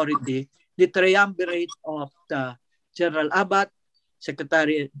authority the triumvirate of General Abat,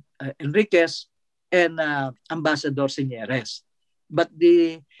 Secretary Enriquez, and Ambassador Señeres. But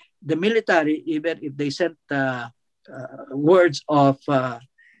the military, even if they sent words of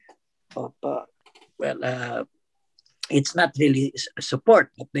it's not really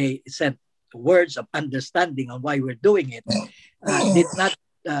support, but they sent words of understanding on why we're doing it, did not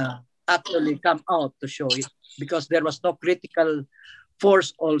actually come out to show it, because there was no critical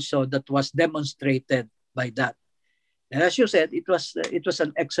force also that was demonstrated by that. And as you said, it was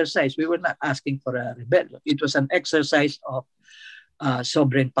an exercise. We were not asking for a rebellion. It was an exercise of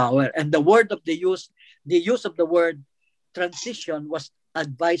sovereign power. And the use of the word transition was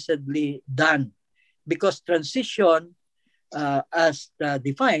advisedly done, because transition, as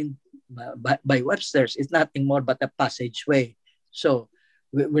defined by Webster's, is nothing more but a passageway. So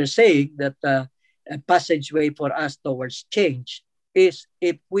we're saying that a passageway for us towards change is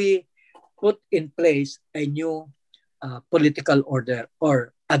if we put in place a new political order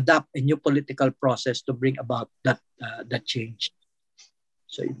or adopt a new political process to bring about that change.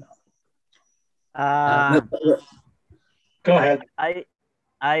 So, you know. Go ahead.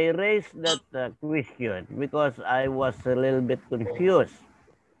 I raised that question because I was a little bit confused.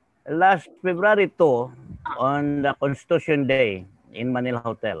 Last February 2, on the Constitution Day in Manila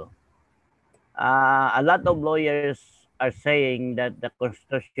Hotel, a lot of lawyers are saying that the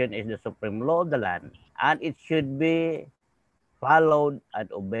Constitution is the supreme law of the land and it should be followed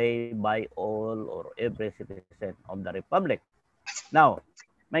and obeyed by all or every citizen of the Republic. Now,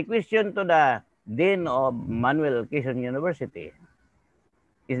 my question to the Dean of Manuel Quezon University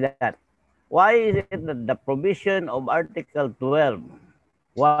is that why is it that the provision of Article 12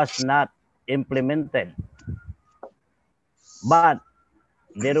 was not implemented, but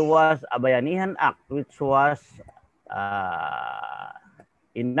there was a Bayanihan Act which was uh,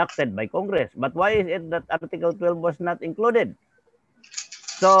 enacted by Congress. But why is it that Article 12 was not included?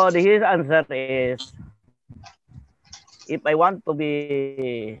 So his answer is, if I want to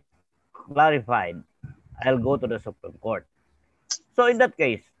be clarified, I'll go to the Supreme Court. So in that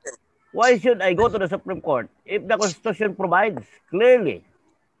case, why should I go to the Supreme Court if the Constitution provides clearly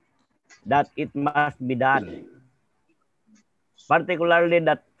that it must be done? Particularly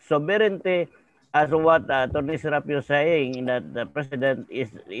that sovereignty, as what Attorney Serapio is saying, that the president is,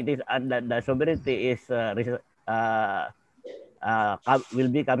 the sovereignty is will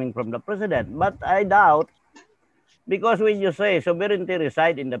be coming from the president. But I doubt, because when you say sovereignty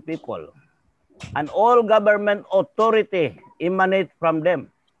resides in the people, and all government authority emanates from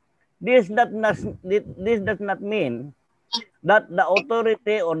them, this does not mean that the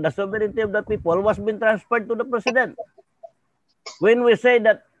authority or the sovereignty of the people was being transferred to the president. When we say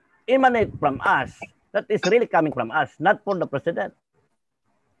that emanate from us, that is really coming from us, not from the president.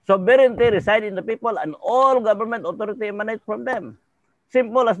 Sovereignty resides in the people and all government authority emanates from them.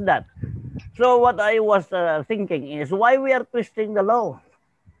 Simple as that. So what I was thinking is why we are twisting the law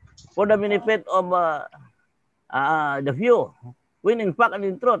for the benefit of the few, when in fact and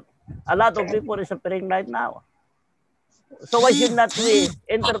in truth, a lot of people is suffering right now. So why should not we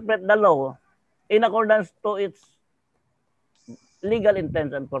interpret the law in accordance to its legal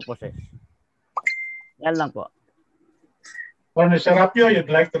intent and purposes? Yan lang po. Attorney Serapio, you'd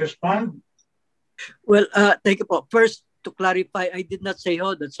like to respond? Well, thank you po. First, to clarify, I did not say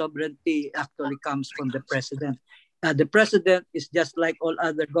that sovereignty actually comes from the president. The president is just like all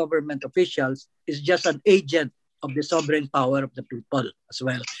other government officials, is just an agent of the sovereign power of the people as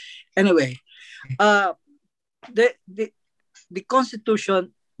well. Anyway, the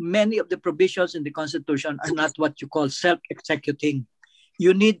Constitution, many of the provisions in the Constitution are not what you call self-executing.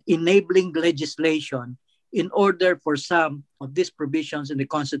 You need enabling legislation in order for some of these provisions in the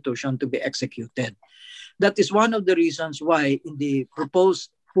Constitution to be executed. That is one of the reasons why in the proposed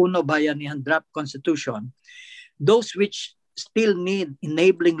Puno Bayanihan Draft Constitution, those which still need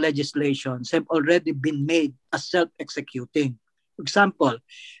enabling legislations have already been made as self-executing. For example,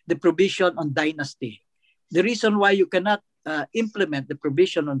 the provision on dynasty. The reason why you cannot implement the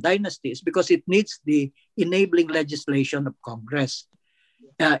provision on dynasty is because it needs the enabling legislation of Congress.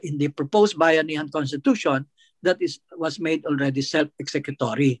 In the proposed Bayanihan Constitution, that was made already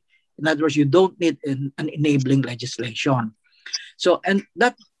self-executory. In other words, you don't need an enabling legislation. So, and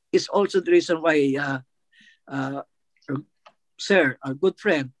that is also the reason why, sir, a good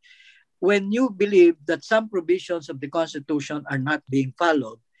friend, when you believe that some provisions of the Constitution are not being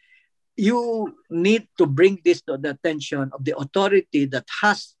followed, you need to bring this to the attention of the authority that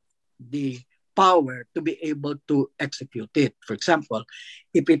has the power to be able to execute it. For example,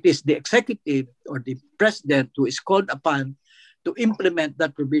 if it is the executive or the president who is called upon to implement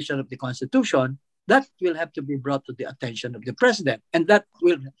that provision of the Constitution, that will have to be brought to the attention of the president, and that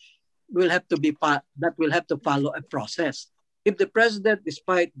will have to follow a process. If the president,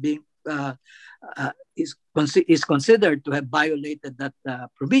 despite being is considered to have violated that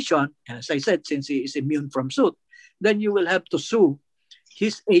provision, and as I said, since he is immune from suit, then you will have to sue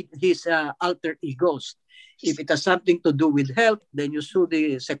his alter egos. If it has something to do with health, then you sue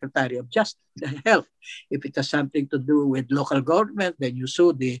the Secretary of Health. If it has something to do with local government, then you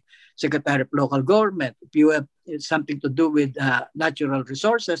sue the Secretary of Local Government. If you have something to do with natural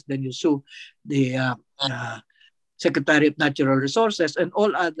resources, then you sue the Secretary of Natural Resources and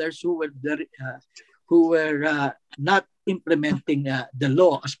all others who were not implementing the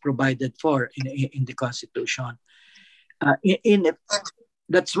law as provided for in the Constitution.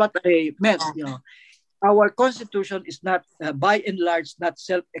 That's what I meant. You know, our Constitution is not, by and large, not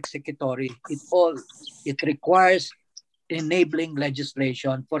self-executory. It requires enabling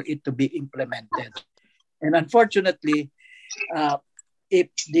legislation for it to be implemented. And unfortunately, if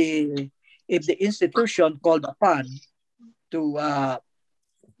the institution called upon to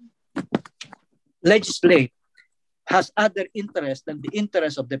legislate has other interests than the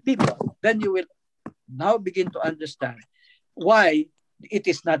interests of the people, then you will now begin to understand why it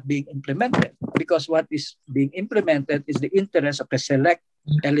is not being implemented. Because what is being implemented is the interest of a select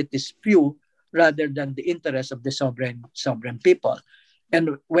elitist few rather than the interest of the sovereign people.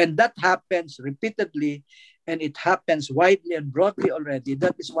 And when that happens repeatedly, and it happens widely and broadly already,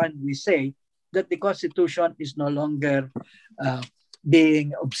 that is when we say that the Constitution is no longer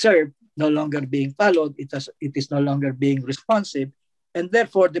being observed, no longer being followed, it is no longer being responsive, and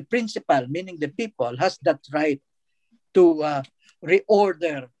therefore the principal, meaning the people, has that right to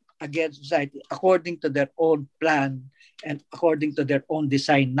reorder against society according to their own plan and according to their own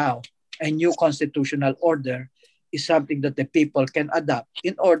design now. A new constitutional order is something that the people can adopt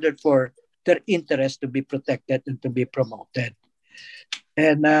in order for their interests to be protected and to be promoted.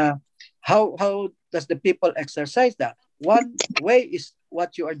 And how does the people exercise that? One way is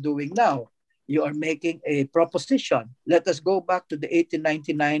what you are doing now. You are making a proposition. Let us go back to the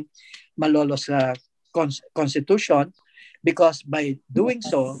 1899 Malolos Constitution, because by doing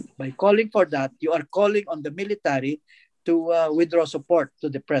so, by calling for that, you are calling on the military to withdraw support to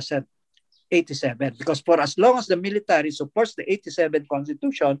the present 87. Because for as long as the military supports the 87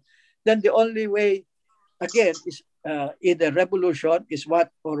 Constitution, then the only way, again, is either revolution is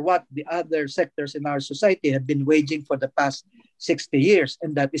what the other sectors in our society have been waging for the past 60 years,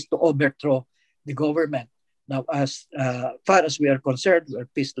 and that is to overthrow the government. Now, as far as we are concerned, we're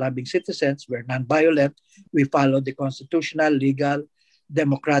peace-loving citizens, we're non-violent, we follow the constitutional, legal,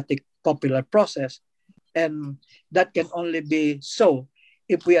 democratic, popular process, and that can only be so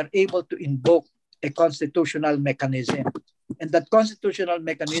if we are able to invoke a constitutional mechanism. And that constitutional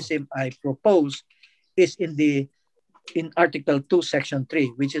mechanism I propose is in Article 2, Section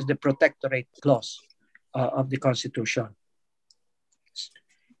 3, which is the protectorate clause of the Constitution.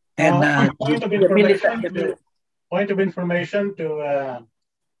 And point of information to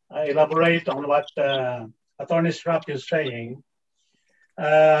elaborate on what Attorney Srap is saying.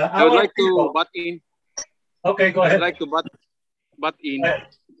 I would like to butt in. Okay, go ahead. I'd like to butt in.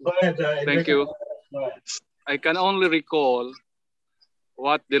 Go ahead. Thank you. I can only recall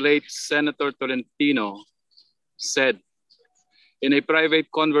what the late Senator Tolentino said in a private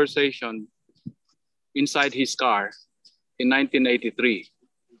conversation inside his car in 1983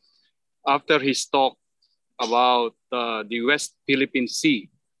 after his talk about the West Philippine Sea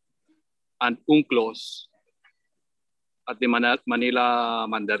and UNCLOS at the Manila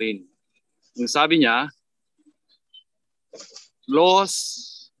Mandarin. Yung sabi niya,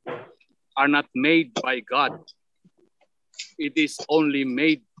 laws are not made by God. It is only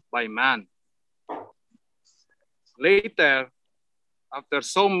made by man. Later, after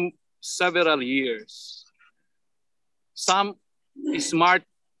several years, some smart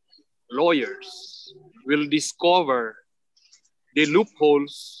lawyers will discover the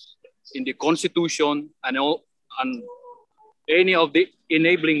loopholes in the Constitution and any of the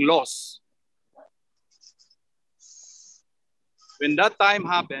enabling laws. When that time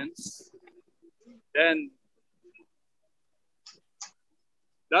happens, then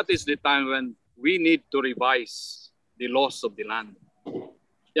that is the time when we need to revise the laws of the land.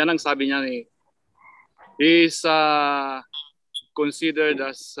 Yan ang sabi niya ni, he is considered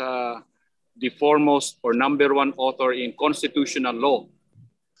as the foremost or number one author in constitutional law.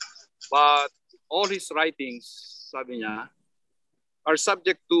 But all his writings, sabi niya, are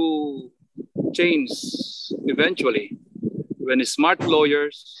subject to change eventually when smart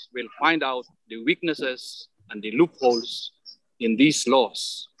lawyers will find out the weaknesses and the loopholes in these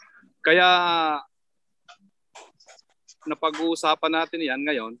laws. Kaya napag-uusapan natin yan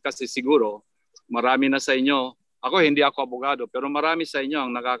ngayon kasi siguro marami na sa inyo, hindi ako abogado, pero marami sa inyo ang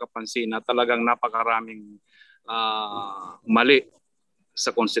nakakapansin na talagang napakaraming mali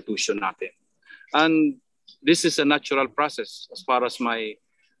sa Constitution natin. And this is a natural process as far as my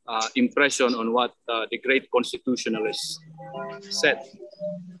impression on what the great constitutionalists said.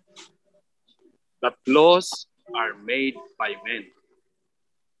 That laws are made by men.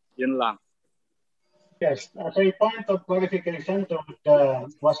 Yun lang. Yes, as a point of clarification to what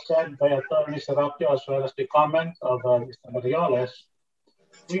was said by Attorney Serapio as well as the comment of Mr. Marioles,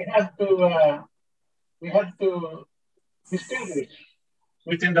 we have to distinguish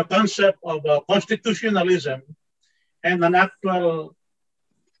within the concept of constitutionalism and an actual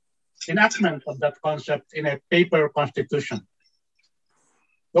enactment of that concept in a paper constitution.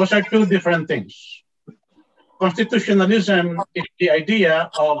 Those are two different things. Constitutionalism is the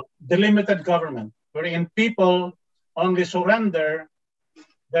idea of delimited government, wherein people only surrender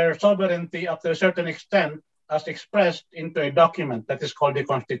their sovereignty up to a certain extent as expressed into a document that is called the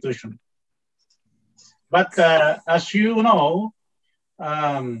Constitution. But as you know,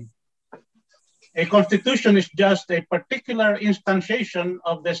 a constitution is just a particular instantiation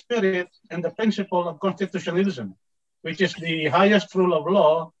of the spirit and the principle of constitutionalism, which is the highest rule of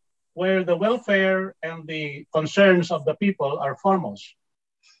law, where the welfare and the concerns of the people are foremost,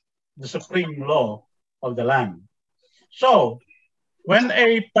 the supreme law of the land. So, when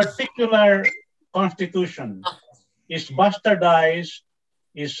a particular constitution is bastardized,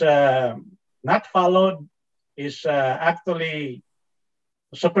 is not followed, is actually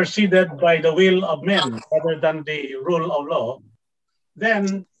superseded by the will of men rather than the rule of law,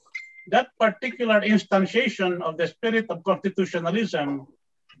 then that particular instantiation of the spirit of constitutionalism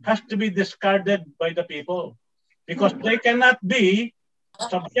has to be discarded by the people, because they cannot be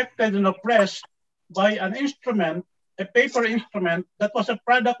subjected and oppressed by an instrument, a paper instrument that was a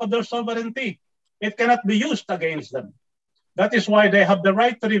product of their sovereignty. It cannot be used against them. That is why they have the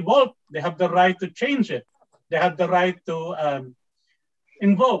right to revolt. They have the right to change it. They have the right to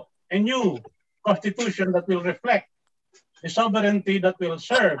invoke a new constitution that will reflect the sovereignty that will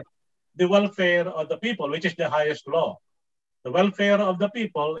serve the welfare of the people, which is the highest law. The welfare of the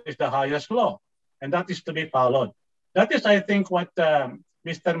people is the highest law, and that is to be followed. That is, I think, what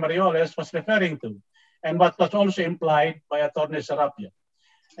Mr. Marioles was referring to, and what was also implied by Attorney Serapio.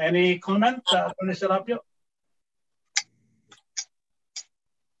 Any comment, Attorney Serapio?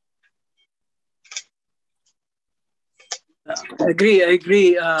 I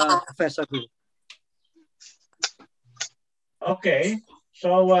agree, Professor Gu. Okay.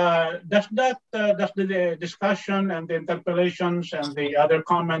 So does the discussion and the interpellations and the other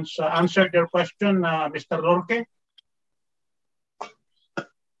comments answer your question, Mr. Lorque?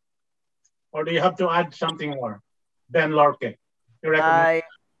 Or do you have to add something more? Ben Lorque, you recommend?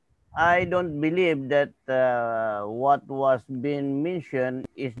 I don't believe that what was being mentioned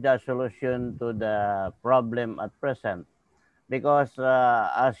is the solution to the problem at present. Because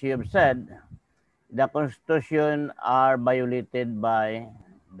as you have said, the Constitution are violated by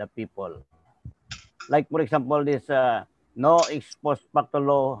the people. Like, for example, this no ex post facto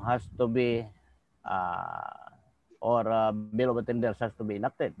law has to be, or bill of attendance has to be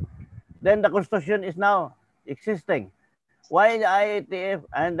enacted. Then the Constitution is now existing. Why the IATF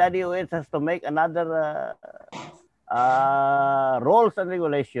and the DOH has to make another rules and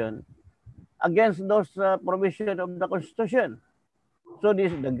regulation against those provisions of the Constitution? So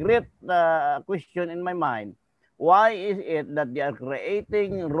this is the great question in my mind. Why is it that they are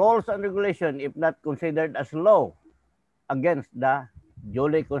creating rules and regulation if not considered as law against the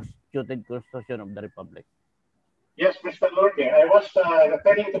duly constituted Constitution of the Republic? Yes, Mr. Lorque, I was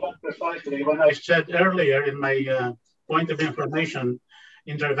referring to that precisely when I said earlier in my point of information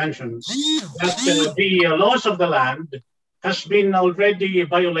intervention that the laws of the land has been already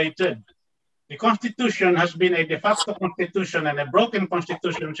violated. The Constitution has been a de facto constitution and a broken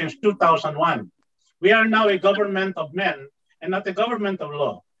constitution since 2001. We are now a government of men and not a government of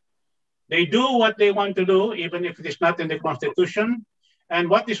law. They do what they want to do, even if it is not in the Constitution. And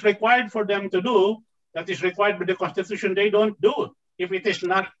what is required for them to do, that is required by the Constitution, they don't do if it is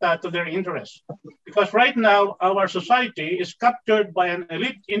not to their interest. Because right now, our society is captured by an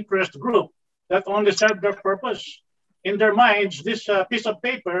elite interest group that only serve their purpose. In their minds, this piece of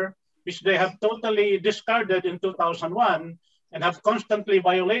paper, which they have totally discarded in 2001 and have constantly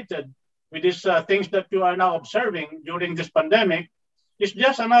violated with these things that you are now observing during this pandemic, is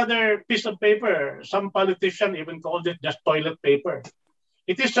just another piece of paper. Some politician even called it just toilet paper.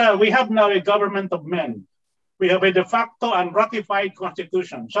 It is, we have now a government of men. We have a de facto and ratified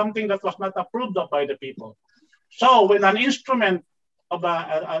constitution, something that was not approved of by the people. So when an instrument of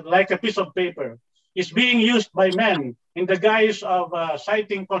like a piece of paper is being used by men in the guise of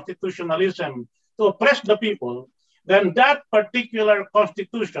citing constitutionalism to oppress the people, then that particular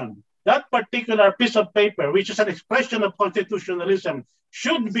constitution, that particular piece of paper, which is an expression of constitutionalism,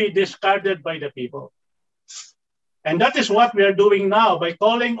 should be discarded by the people. And that is what we are doing now by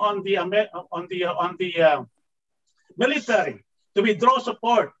calling on the military to withdraw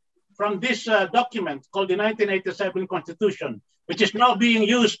support from this document called the 1987 Constitution, which is now being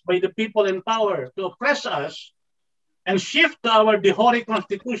used by the people in power to oppress us, and shift to our Dihori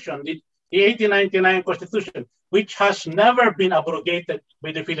Constitution, the 1899 Constitution, which has never been abrogated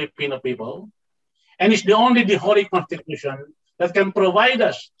by the Filipino people, and is the only Dihori Constitution that can provide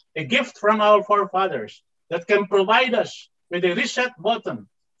us a gift from our forefathers, that can provide us with a reset button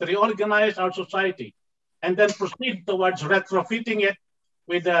to reorganize our society, and then proceed towards retrofitting it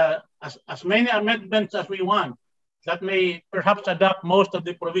with as many amendments as we want that may perhaps adopt most of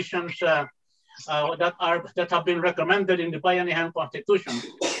the provisions that have been recommended in the Bayanihan Constitution.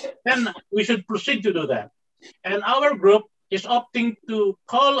 Then we should proceed to do that. And our group is opting to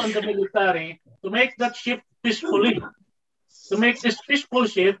call on the military to make that shift peacefully, to make this peaceful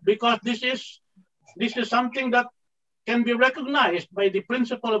shift, because this is something that can be recognized by the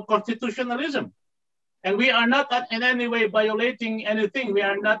principle of constitutionalism. And we are not in any way violating anything. We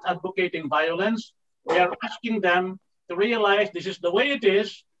are not advocating violence. We are asking them to realize this is the way it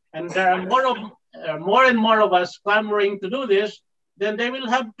is, and there are more and more of us clamoring to do this. Then they will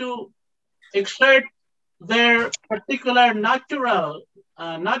have to exert their particular natural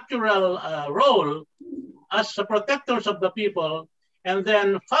role as protectors of the people and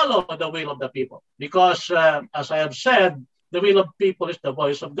then follow the will of the people. Because as I have said, the will of people is the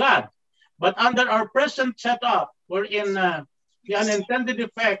voice of God. But under our present setup, wherein the unintended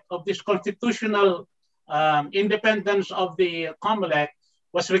effect of this constitutional independence of the COMELEC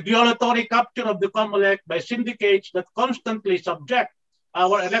was regulatory capture of the COMELEC by syndicates that constantly subject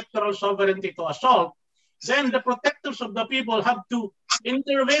our electoral sovereignty to assault, then the protectors of the people have to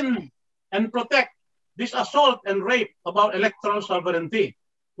intervene and protect this assault and rape of our electoral sovereignty,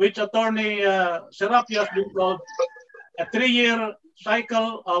 which Attorney Serapio has been told a 3-year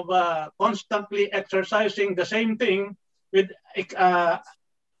cycle of constantly exercising the same thing with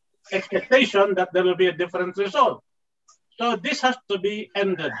expectation that there will be a different result. So this has to be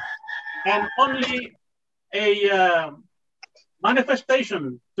ended. And only a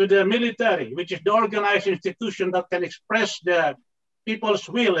manifestation to the military, which is the organized institution that can express the people's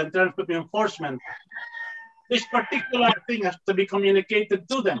will in terms of enforcement, this particular thing has to be communicated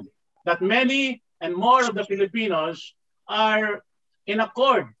to them, that many and more of the Filipinos are in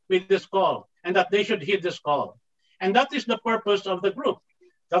accord with this call and that they should heed this call. And that is the purpose of the group.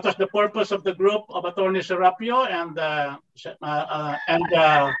 That was the purpose of the group of Attorney Serapio and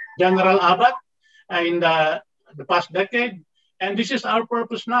General Abat in the past decade. And this is our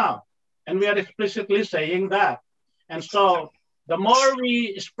purpose now. And we are explicitly saying that. And so the more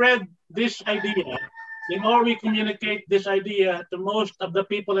we spread this idea, the more we communicate this idea to most of the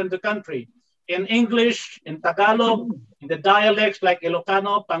people in the country, in English, in Tagalog, in the dialects like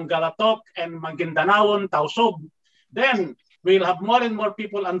Ilocano, Pangalatok, and Magindanaon, Tausug, then we'll have more and more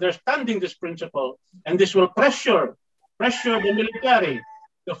people understanding this principle, and this will pressure the military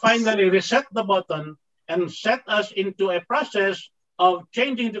to finally reset the button and set us into a process of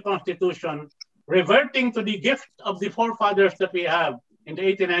changing the Constitution, reverting to the gift of the forefathers that we have in the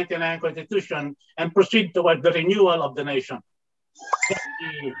 1899 Constitution, and proceed toward the renewal of the nation. That's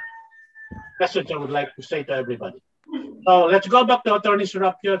the message I would like to say to everybody. So let's go back to Attorney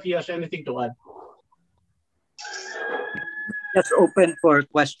Serapio if he has anything to add. Just open for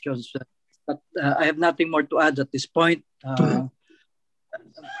questions, but I have nothing more to add at this point,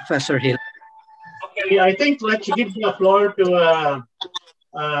 Professor Hill. Okay, I think let's give the floor to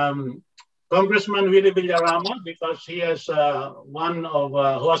Congressman Willie Villarama, because he is one of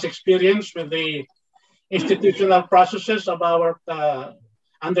who has experience with the institutional processes of our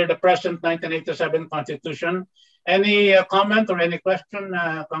under the present 1987 Constitution. Any comment or any question,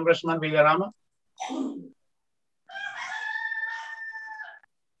 Congressman Villarama?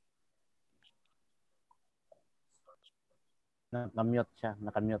 Nakamute siya,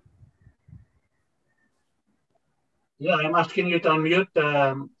 nakamute. Yeah, I'm asking you to unmute.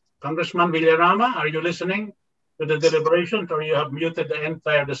 Congressman Villarama, are you listening to the deliberations, or you have muted the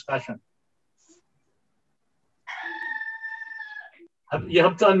entire discussion? You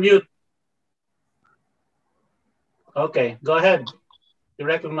have to unmute. Okay, go ahead. You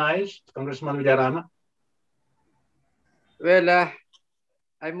recognize Congressman Villarama? Well,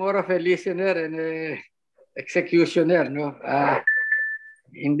 I'm more of a listener and a executioner, no?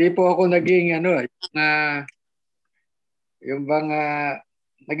 Hindi po ako naging yung bang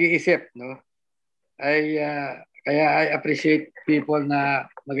nag-iisip, no? Kaya I appreciate people na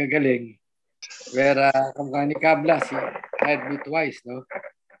magagaling. Where kamukha ni Cablas, he had me twice, no?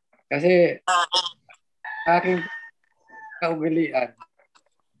 Kasi aking kaugalian.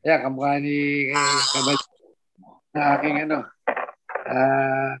 Kaya kamukha ni Cablas na aking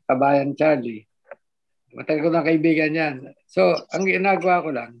kabayan Charlie. Matagal ko na kaibigan yan. So, ang ginagawa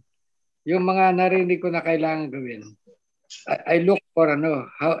ko lang, yung mga narinig ko na kailangan gawin, I look for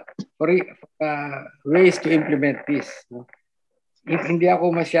ways to implement this. No? Hindi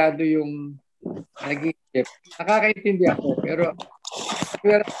ako masyado yung nag-iisip. Nakakaintindi ako, pero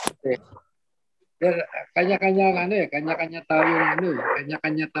kanya-kanya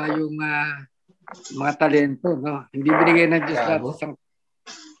tayong mga talento, no? Hindi binigay ng Diyos lahat isang.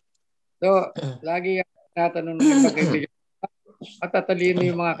 So, lagi natanong ng mga kaibigan, matatalino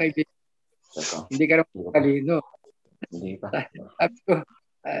yung mga kaibigan. Hindi ka naman matalino. Sabi ko,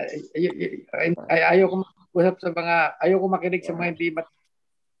 ayoko makinig sa mga hindi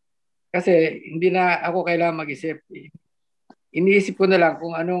kasi hindi na ako kailangan mag-isip. Iniisip ko na lang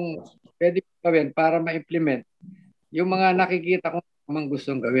kung anong pwede gawin para ma-implement yung mga nakikita kong mga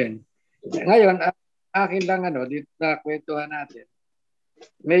gustong gawin. Ngayon, akin lang dito na kwentuhan natin.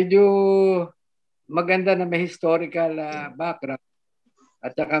 Medyo maganda na may historical background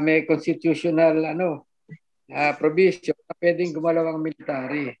at saka may constitutional provision na pwedeng gumalaw ang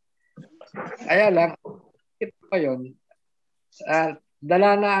military. Kaya lang, ito pa yun,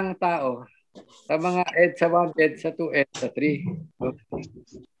 dala na ang tao sa mga EDSA 1, EDSA 2, EDSA 3. No?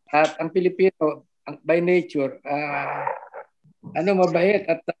 At ang Pilipino, by nature, mabait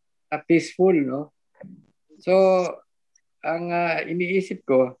at peaceful, no? So, ang iniisip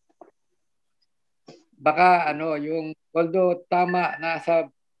ko, baka yung although tama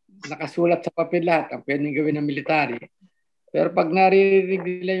nakasulat sa papel lahat ang pwedeng gawin ng military. Pero pag naririnig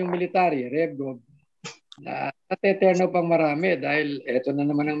nila yung military, RevGov, nateterno pang marami dahil eto na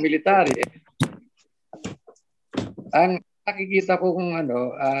naman ang military. Ang nakikita ko kung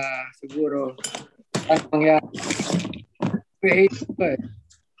siguro ang mangyari, create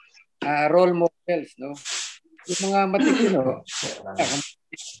role models, no? Yung mga matitino,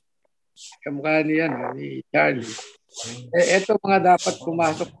 kamukha niya, ni Charlie. Ito mga dapat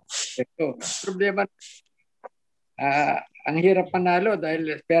pumasok. Ito. Problema, ang hirap panalo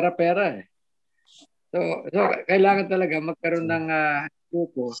dahil pera-pera eh. So kailangan talaga magkaroon ng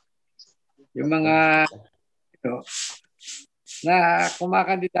grupo. Yung mga na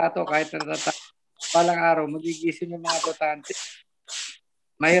kumakandidato kahit palang araw, magigising yung mga botante.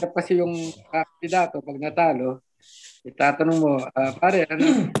 Mahirap kasi yung kandidato pag natalo, itatanong mo, pare,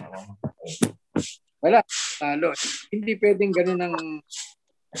 wala, talo. Hindi pwedeng ganun ang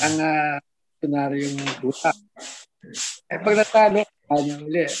senaryong buta. Pag natalo,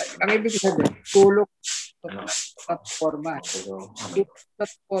 uli. Ang ibig sabihin, tulog platforma.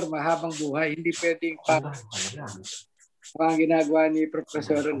 Platforma habang buhay. Hindi pwedeng mga ginagawa ni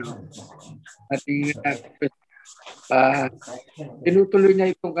Professor ating tinutuloy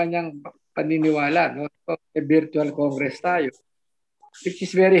niya itong kanyang paniniwala. No? So, virtual congress tayo. Which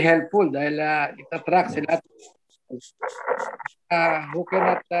is very helpful dahil it attracts a lot who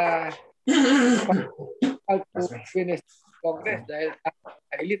cannot to finish congress dahil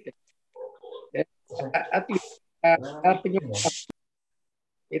elite. At least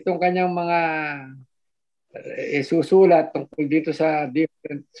itong kanyang mga susulat tungkol dito sa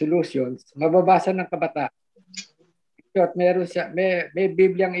different solutions, mababasa ng kabataan. Meron siya, may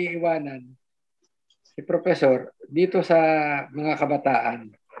Bibliang iiwanan si Professor dito sa mga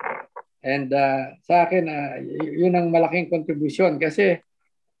kabataan. And sa akin, yun ang malaking kontribusyon kasi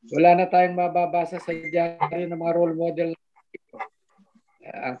wala na tayong mababasa sa diaryo ng mga role model.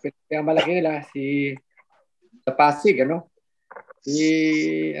 Ang malaki nila, si sa Pasig, si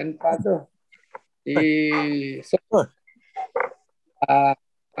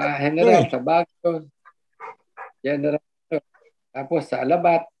General sa Baguio, General, tapos sa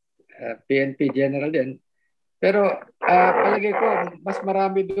Alabat, PNP General din. Pero palagay ko, mas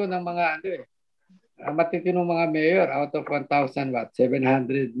marami doon ang mga matitinong mga mayor out of 700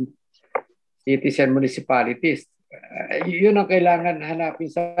 cities and municipalities. Yun ang kailangan hanapin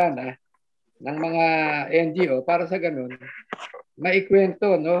sana ng mga NGO para sa ganun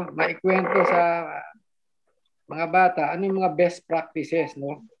maikwento sa mga bata ano yung mga best practices,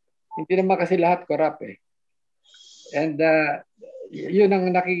 no? Hindi naman kasi lahat corrupt eh. And yun ang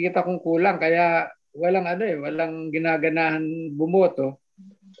nakikita kong kulang kaya walang ginaganahan bumoto.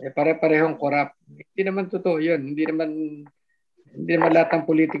 Pare-parehong corrupt. Hindi naman totoo yun. Hindi naman lahat ng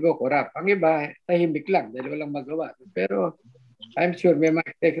politiko corrupt. Ang iba, tahimik lang dahil walang magawa. Pero I'm sure may mga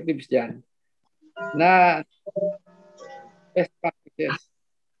executives dyan na best practices.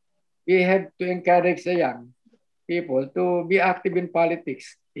 We have to encourage the young people to be active in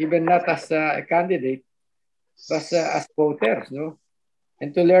politics, even not as a candidate, but as voters, no?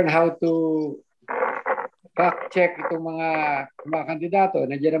 And to learn how to fact-check itong mga kandidato.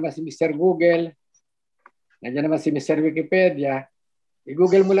 Nandiyan naman si Mr. Google, nandiyan naman si Mr. Wikipedia.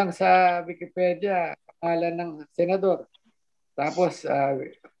 I-Google mo lang sa Wikipedia, pangalan ng senador. Tapos,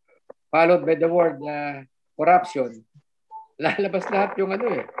 followed by the word corruption. Lalabas lahat yung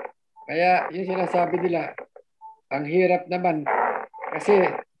Kaya yung sinasabi nila, ang hirap naman kasi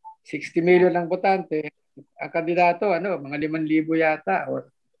 60 million ang botante. Ang kandidato, mga 5,000 yata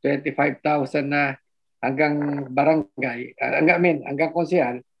or 25,000 na hanggang barangay, hanggang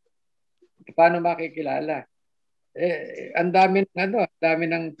konsehal. Paano makikilala? Ang dami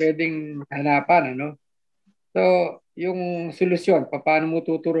ng pwedeng hanapan, So, yung solusyon, paano mo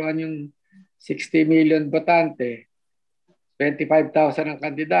tuturuan yung 60 million botante, 25,000 ang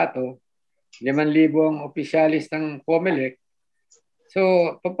kandidato, 5,000 ang opisyalis ng COMELEC.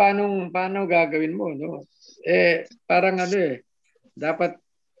 So, paano gagawin mo, no? Parang dapat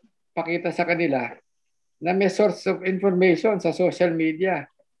pakita sa kanila na may source of information sa social media.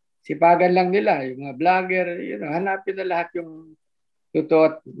 Sipagan lang nila, yung mga vlogger, hanapin na lahat yung totoo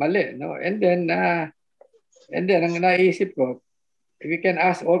at mali, no? And then ang naisip ko, we can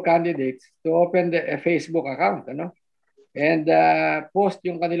ask all candidates to open a Facebook account, and post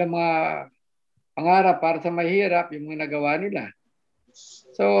yung kanilang mga pangarap para sa mahirap yung mga nagawa nila.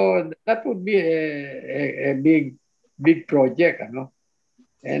 So that would be a big project, ano.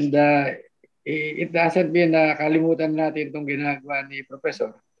 And it doesn't mean na kalimutan natin itong ginagawa ni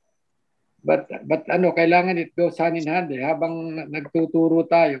Professor. But ano, kailangan it goes hand in hand. Habang nagtuturo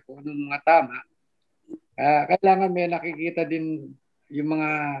tayo kung anong mga tama, kailangan may nakikita din yung mga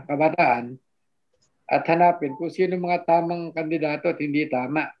kabataan at hanapin kung sino mga tamang kandidato at hindi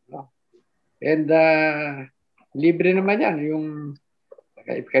tama. No? And libre naman yan. Yung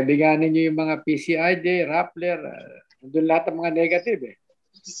kaibiganin nyo yung mga PCIJ, Rappler, doon lahat ng mga negative eh.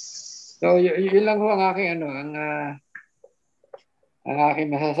 So yun lang ho ang aking ang aking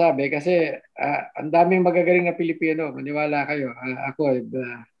masasabi kasi ang daming magagaling na Pilipino, maniwala kayo. Ako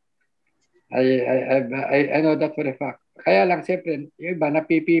I know that for a fact. Kaya lang siyempre yung iba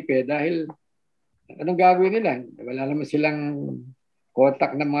napipipi dahil anong gagawin nila? Wala naman silang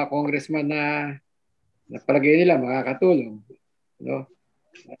contact ng mga congressman na palagay nila makakatulong, no?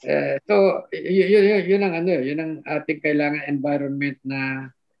 So yun ang yun ang ating kailangan environment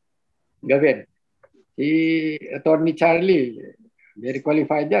na gawin. Si Attorney Charlie, very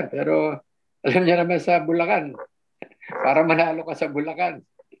qualified yan, pero alam niya naman sa Bulacan, para manalo ka sa Bulacan,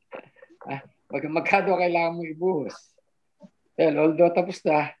 magkano kailangan mo ibuhos? Well, although tapos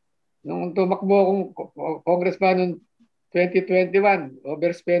na, nung tumakbo akong congressman noong 2021,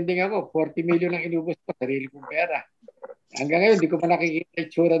 overspending ako, 40 million ang inubos ko, sarili kong pera. Hanggang ngayon, di ko pa nakikita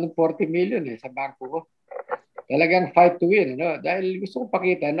itsura ng 40 million sa bangko ko. Talagang fight to win, no? Dahil gusto kong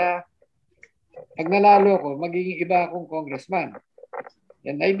pakita na pag nanalo ko, magiging iba akong congressman.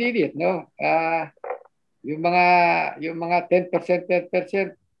 And I did it, no? Yung mga 10%,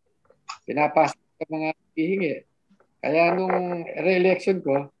 pinapasok sa mga hihingi. Kaya nung re-election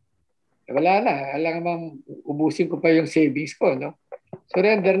ko, wala na. Alam naman, ubusin ko pa yung savings ko, no?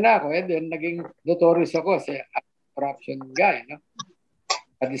 Surrender na ako. And then, naging notorious ako sa corruption guy, no?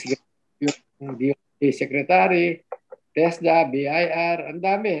 At least, yung DOJ secretary, TESDA, BIR, ang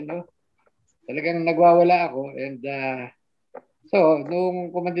dami, no? Talagang nagwawala ako. And so, nung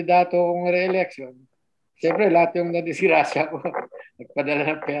kumandidato akong re-election, siyempre lahat yung nadisgrasya ko, nagpadala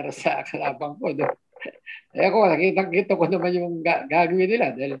ng pera sa kalabang ko. No? Ako, nakita ko naman yung gagawin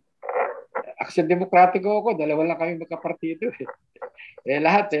nila. Dahil Action Demokratiko ako, dalawa lang kami magkapartido.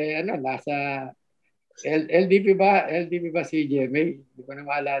 Lahat, nasa LDP ba si GMA? Hindi ko na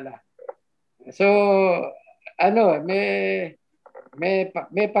maalala. So,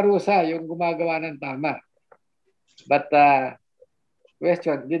 may parusa yung gumagawa ng tama. But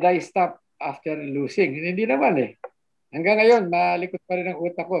question, did I stop after losing? Hindi naman eh. Hanggang ngayon, malikot pa rin ang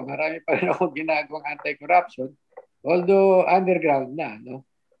utak ko. Marami pa rin ako ginagawang anti-corruption. Although underground na, no?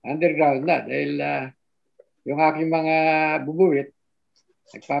 Underground na dahil yung aking mga bubuwit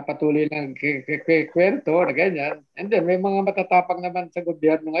nagpapatuloy ng kwento na ganyan. And then may mga matatapang naman sa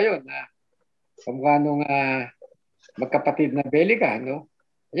gobyerno ngayon na kamukha nung magkapatid na Belica, no?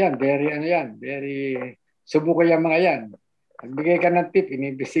 Ayan, very subuko yung mga yan. Nagbigay ka ng tip,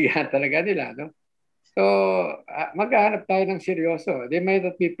 inimbestigahan talaga nila, no? So, maghahanap tayo ng seryoso. They might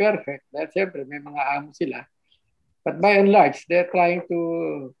not be perfect dahil siyempre may mga amo sila. But by and large, they're trying to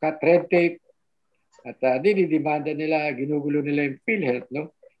cut red tape at dinidemanda nila, ginugulo nila yung PhilHealth,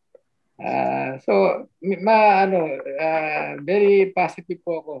 no? So, very positive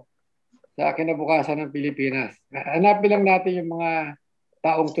po ako sa kinabukasan ng Pilipinas. Hanapin lang natin yung mga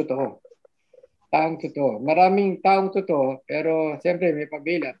taong totoo. Taong totoo. Maraming taong totoo, pero siyempre may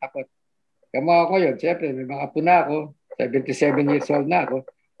pabila, takot. Kama ako yun, siyempre may mga apo na ako, 77 years old na ako,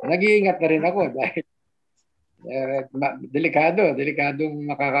 nag-iingat na rin ako dahil delikadong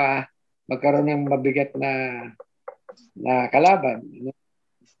magkaroon ng mabigat na kalaban.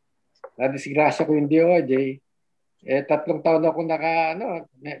 Na-disgrasya ko yung DOJ, 3 taon ako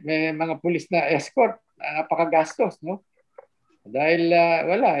may mga pulis na escort, napakagastos, no? Dahil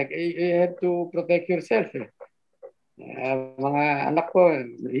wala, you have to protect yourself. Mga anak ko,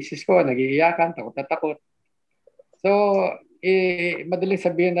 isis ko, nag-iiyakan, takot na takot. So, madaling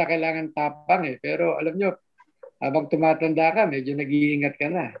sabihin na kailangan tapang pero alam nyo, habang tumatanda ka, medyo nag-iingat ka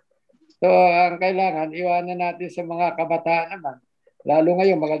na. So, ang kailangan, iwanan natin sa mga kabataan naman. Lalo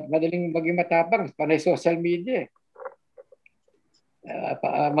ngayon, madaling maging matapang, panay social media.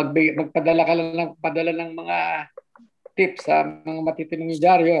 Magpadala ka lang ng mga tips sa mga matitinong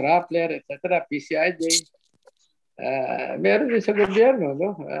dyaryo, Rappler, etc., PCIJ. Meron din sa gobyerno,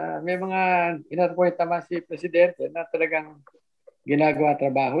 no? May mga inappoint naman si Presidente na talagang ginagawa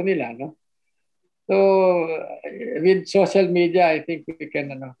trabaho nila, no? So, with social media, I think we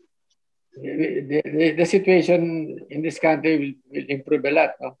can, the situation in this country will improve a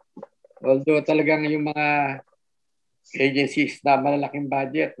lot, no? Although talagang yung mga agencies na malalaking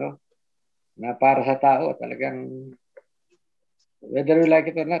budget, no, na para sa tao, talagang whether you like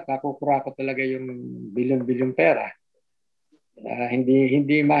it or not, nakukura ko talaga yung bilyon-bilyon pera.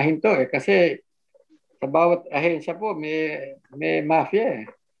 Hindi mahinto eh, kasi sa bawat ahensya po may mafia eh.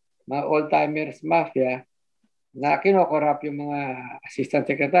 Mga old-timers mafia na kinokorap yung mga assistant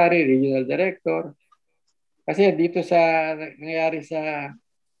secretary, regional director. Kasi dito sa nangyayari sa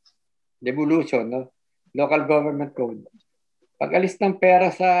devolution, no, local government code, pag-alis ng pera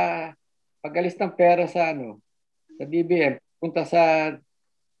sa sa DBM punta sa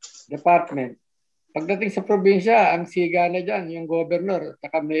department, pagdating sa probinsya, ang siga na diyan yung governor at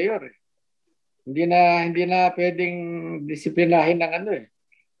mayor eh. Hindi na pwedeng disiplinahin ng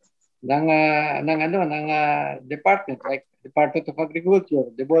department like Department of Agriculture.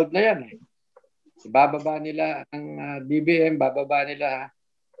 Devolved na yan eh. Bababa nila ang DBM, bababa nila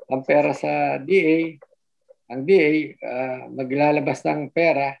ang pera sa DA. Ang DA maglalabas ng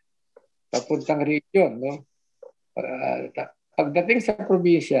pera papuntang region, no? Pagdating sa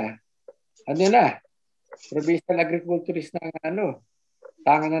probinsya, provincial agriculturist ng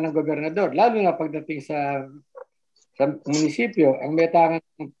tangan na ng gobernador. Lalo na pagdating sa munisipyo, ang may tangan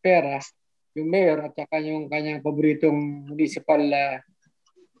ng pera, yung mayor at saka yung kanyang paboritong municipal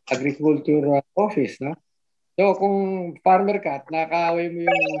agriculture office, no? So kung farmer ka at nakaaway mo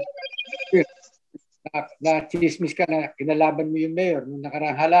yung na chismis ka na kinalaban mo yung mayor nung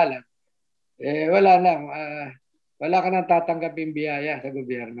nakarang halalan, wala ka nang tatanggapin biyaya sa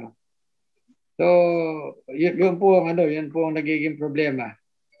gobyerno. So, yun po ang nagiging problema.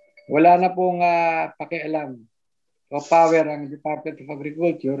 Wala na pong pakialam o power ang Department of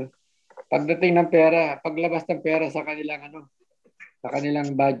Agriculture pagdating ng pera, paglabas ng pera sa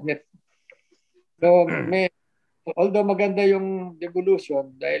kanilang budget. So, although maganda yung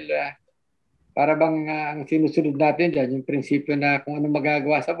devolution dahil para bang ang sinusunod natin dyan, yung prinsipyo na kung ano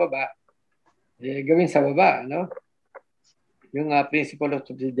magagawa sa baba, gawin sa baba, no? Yung principle of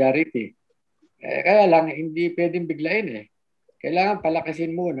subsidiarity. Kaya lang, hindi pwedeng biglain eh. Kailangan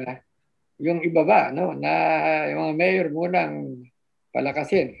palakasin muna yung ibaba, no? Na yung mga mayor munang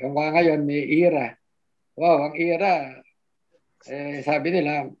palakasin. Yung mga ngayon, may IRA. Wow, ang IRA, sabi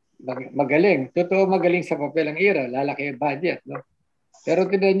nila, magaling. Totoo magaling sa papel ang IRA, lalaki ang budget, no? Pero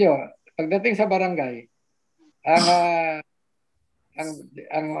tignan nyo, pagdating sa barangay,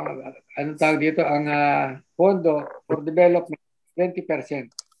 anong tawag dito, ang pondo for development, 20%.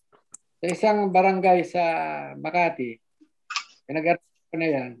 Sa isang barangay sa Makati, pinag-aralan na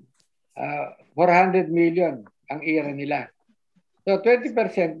yan, 400 million ang IRA nila. So 20%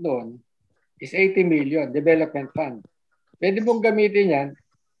 doon is 80 million development fund. Pwede mong gamitin yan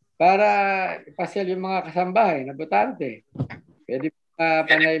para ipasyal yung mga kasambahay na botante. Pwede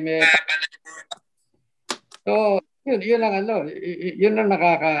panay may... So, yun ang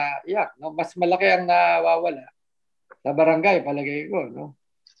nakakaiyak. No? Mas malaki ang nawawala sa barangay, palagay ko. No?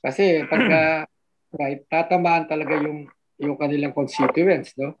 Kasi pagka tatamaan talaga yung kanilang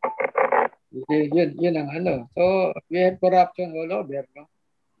constituents. No? Yun ang So, we have corruption all over. No?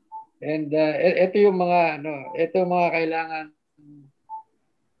 And ito yung mga kailangan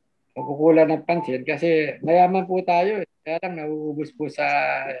pagkukulan ng pansin kasi mayaman po tayo. Kaya lang nauubos po sa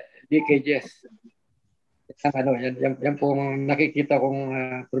leakages. Yan pong nakikita kong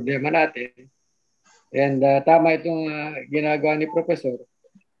problema natin. And tama itong ginagawa ni Professor.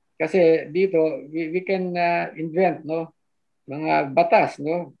 Kasi dito we can invent mga batas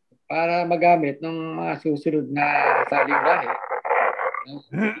para magamit ng mga susunod na salinglahe.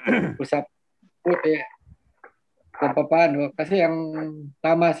 Usap puti kung paano kasi ang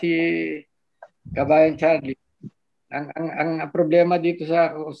tama si Kabayan Charlie. Ang problema dito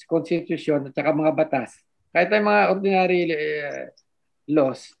sa konstitusyon at saka mga batas, kahit ay mga ordinary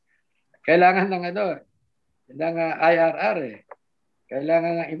laws, kailangan ng IRR eh.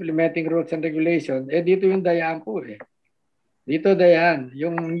 Kailangan ng implementing rules and regulations. Dito yung dayaan po eh. Dito dayaan.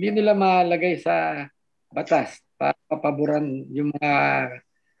 Yung hindi nila malagay sa batas para papaboran yung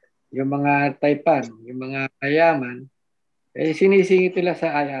mga taipan, yung mga mayaman, sinisingit nila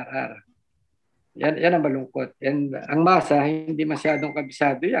sa IRR. Yan ang malungkot. And ang masa, hindi masyadong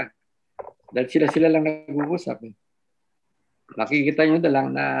kabisado yan. Dahil sila lang nag-uusap eh. Makikita nyo na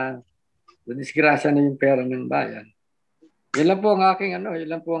lang na disgrasya na yung pera ng bayan. Yan lang po ang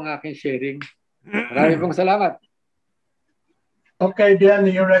aking sharing. Maraming pong salamat. Okay, Ben,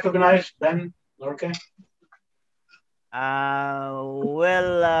 you recognize Ben Lorque?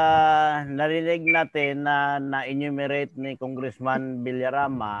 narinig natin na na-enumerate ni Congressman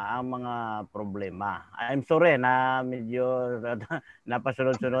Villarama ang mga problema. I'm sorry na medyo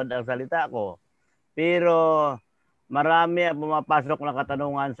napasunod-sunod ang salita ko. Pero marami ang pumapasok na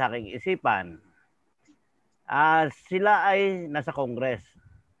katanungan sa aking isipan. Sila ay nasa Congress.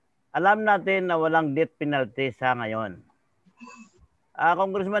 Alam natin na walang death penalty sa ngayon.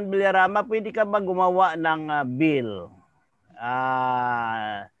 Congressman Villarama, pwede ka ba gumawa ng bill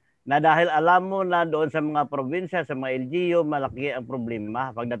na dahil alam mo na doon sa mga probinsya, sa mga LGU, malaki ang problema.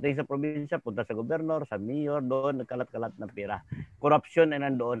 Pagdating sa probinsya, punta sa gobernador, sa mayor, doon nagkalat-kalat ng pera. Corruption ay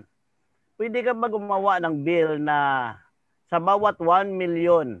nandoon. Pwede ka ba gumawa ng bill na sa bawat 1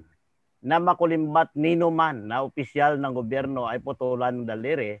 million na makulimbat nino man na opisyal ng gobyerno ay putulan ng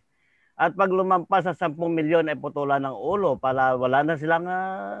daliri, at pag lumampas sa 10 milyon ay putulan ng ulo para wala na silang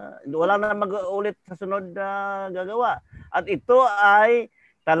wala na mag-ulit sa sunod na gagawa. At ito ay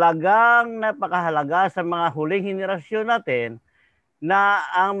talagang napakahalaga sa mga huling henerasyon natin, na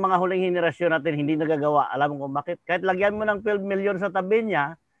ang mga huling henerasyon natin hindi nagagawa. Alam mo kung bakit? Kahit lagyan mo ng 12 milyon sa tabi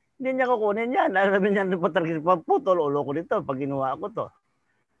niya, hindi niya kukunin yan. Sabi niya, putol ulo ko dito pag ginawa ko to.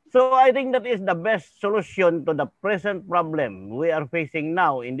 So I think that is the best solution to the present problem we are facing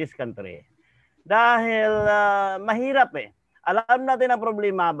now in this country. Dahil mahirap eh. Alam natin ang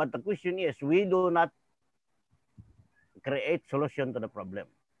problema, but the question is, we do not create solution to the problem.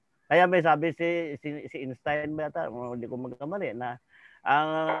 Kaya may sabi si Einstein ba yata, hindi ko magkamali, na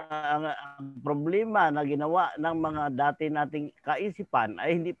ang problema na ginawa ng mga dati nating kaisipan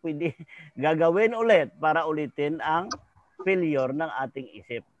ay hindi pwede gagawin ulit para ulitin ang failure ng ating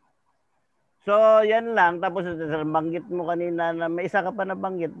isip. So, yan lang. Tapos, banggit mo kanina na may isa ka pa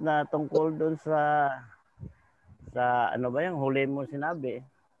nabanggit na tungkol doon sa ano ba yung huli mo sinabi.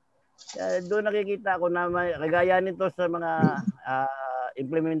 Doon nakikita ko na kagaya nito sa mga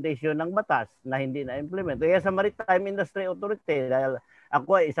implementation ng batas na hindi na-implement. Kaya sa Maritime Industry Authority, dahil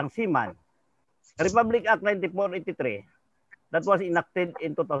ako ay isang seaman, Republic Act 9483, that was enacted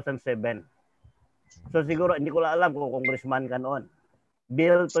in 2007. So siguro, hindi ko lang alam kung congressman ka noon.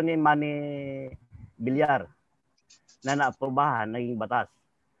 Bill to ni Manny Villar na naaprubahan, naging batas.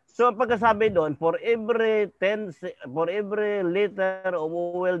 So pagkasabi doon, for every liter of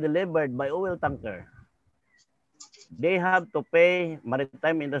oil delivered by oil tanker, they have to pay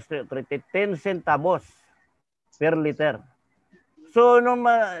Maritime Industry Authority 10 centavos per liter. So nung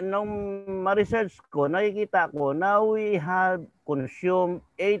ma-research ko, nakikita ko na we have consumed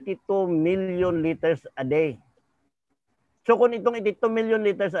 82 million liters a day. So kung itong 82 million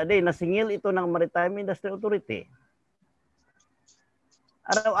liters a day, nasingil ito ng Maritime Industry Authority,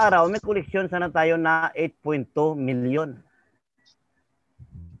 araw-araw may koleksyon sana tayo na 8.2 million.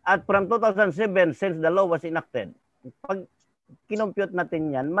 At from 2007, since the law was enacted, pag kinompute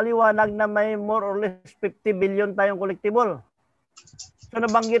natin yan, maliwanag na may more or less 50 billion tayong collectible. So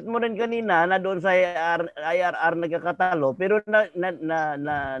nabanggit mo rin kanina na doon sa IRR nagkakatalo, pero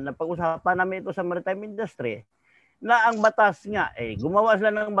napag-usapan namin ito sa maritime industry, na ang batas nga, gumawa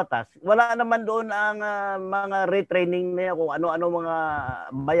sila ng batas. Wala naman doon ang mga retraining na kung ano-ano mga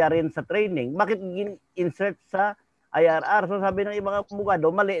bayarin sa training. Bakit insert sa IRR? So sabi ng ibang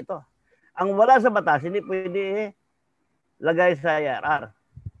abogado, mali ito. Ang wala sa batas, hindi pwede lagay sa IRR.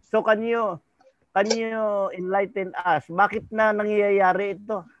 So can you enlighten us? Bakit na nangyayari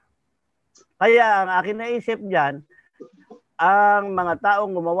ito? Kaya ang akin naisip dyan, ang mga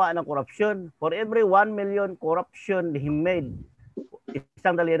taong gumawa ng korupsyon, for every 1 million corruption he made,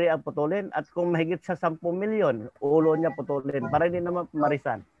 isang daliri ang putulin, at kung mahigit sa 10 million, ulo niya putulin para hindi naman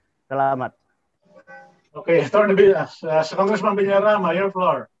pumarisan. Salamat. Okay, sa Congressman Villarama, your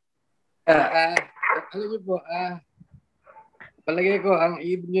floor. Alam niyo po, palagay ko, ang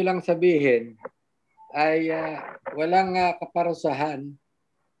ibig niyo lang sabihin ay walang kaparusahan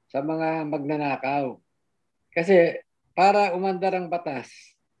sa mga magnanakaw. Kasi para umandar ang batas,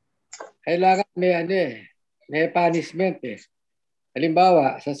 kailangan may punishment eh.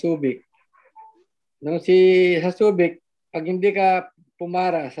 Halimbawa, sa Subic. Sa Subic, pag hindi ka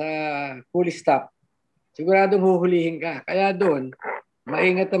pumara sa full stop, siguradong huhulihin ka. Kaya doon,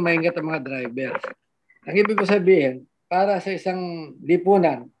 maingat ang mga driver. Ang ibig ko sabihin, para sa isang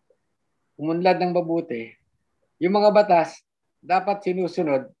lipunan, umunlad ng mabuti, yung mga batas dapat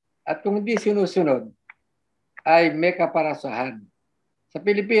sinusunod, at kung hindi sinusunod, ay may kaparasahan. Sa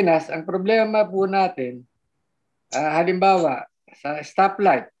Pilipinas, ang problema po natin, halimbawa, sa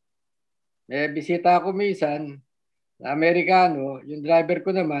stoplight, may bisita ako minsan, na Amerikano, yung driver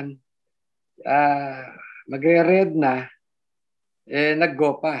ko naman, magre-red na,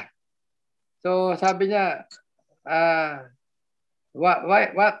 nag-go pa. So sabi niya,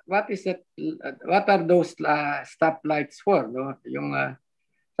 what is that? What are those stoplights for? No, yung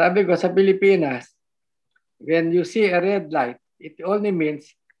sabi ko sa Pilipinas, when you see a red light, it only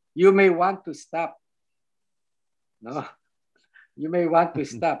means you may want to stop. No, you may want to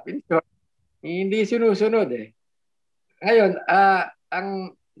stop. In short, hindi sinusunod eh. Ngayon,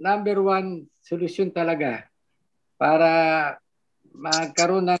 ang number one solusyon talaga para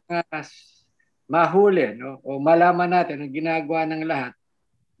magkaroon ng mahuli, no, o malaman natin ang ginagawa ng lahat,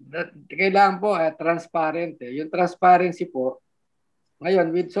 kailangan po transparent. Yung transparency po,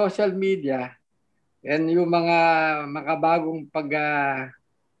 ngayon with social media and yung mga makabagong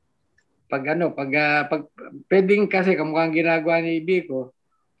pwedeng kasi kamukhang ginagawa ni Biko,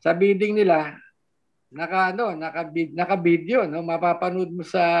 sa bidding nila, naka-video, no? Mapapanood mo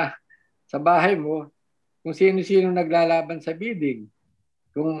sa bahay mo kung sino-sino naglalaban sa bidding,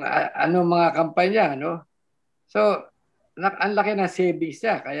 kung ano mga kampanya, no? So, ang laki na savings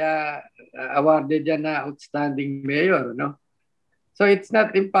siya, kaya awarded yan na outstanding mayor, no? So, it's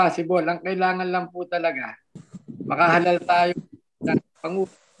not impossible. Ang kailangan lang po talaga, makahalal tayo ng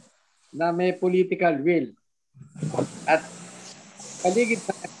Pangulo na may political will. At paligid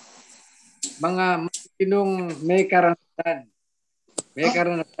sa mga matinong may karanasan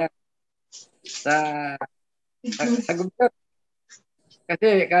sa gobyerno.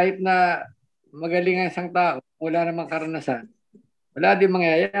 Kasi kahit na magaling ang isang tao, wala namang karanasan, wala din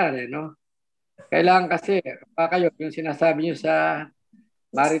mangyayari, no? Kailangan kasi, kayo, yung sinasabi nyo sa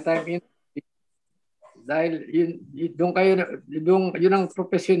maritime industry, dahil yun ang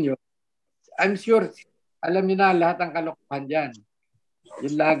profesyon nyo, I'm sure, alam niyo na lahat ang kalokohan dyan.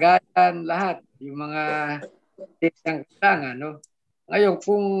 Yung lagayan, lahat, yung mga ang kailangan, no? Ngayon,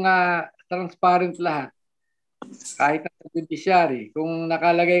 kung transparent lahat, kahit sa judiciary, kung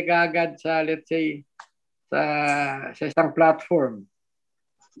nakalagay ka agad sa, let's say, sa isang platform,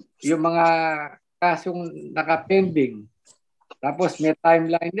 yung mga kasong nakapending, tapos may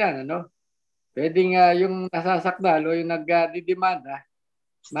timeline yan, ano? Pwedeng yung nasasakdal o yung nagdidemanda,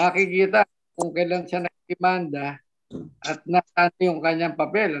 makikita kung kailan siya nagdemanda at nasaan yung kanyang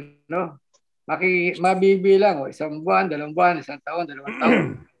papel, ano? Mabibilang, isang buwan, 2 buwan, 1 taon, 2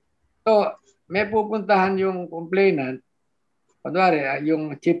 taon. So, may pupuntahan yung complainant, kunwari,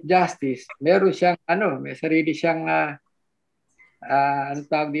 yung Chief Justice, meron siyang, may sarili siyang, ano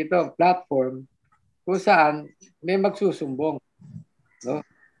tawag dito, platform, kung saan may magsusumbong, no?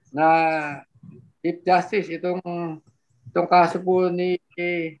 Na Chief Justice, itong kaso po ni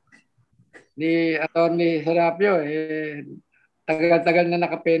Atty. Serapio, tagal-tagal na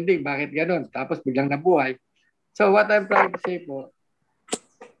nakapending, bakit ganun? Tapos biglang nabuhay. So what I'm trying to say po,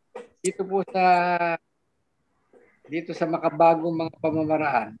 dito sa makabagong mga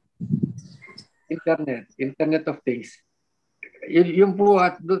pamamaraan, Internet of Things, yun po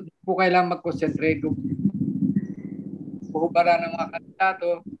at doon po kailangan mag-concentrate kung puhubaran ng mga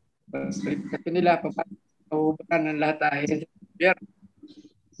kandidato, kasi nila, puhubaran ng lahat ahensya ng gobyerno.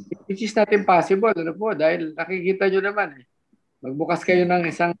 Which is not impossible, ano po, dahil nakikita nyo naman magbukas kayo ng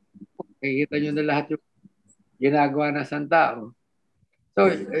isang, nakikita nyo na lahat yung ginagawa ng isang tao. So,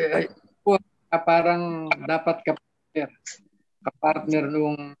 parang dapat kapartner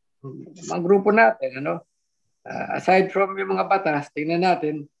nung mga grupo natin, ano? Aside from yung mga batas, tingnan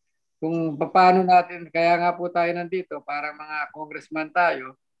natin kung paano natin, kaya nga po tayo nandito, para mga congressman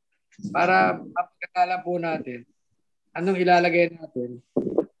tayo, para mapagkakala po natin anong ilalagay natin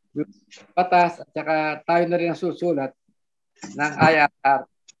yung batas at saka tayo na rin ang susulat ng IRR.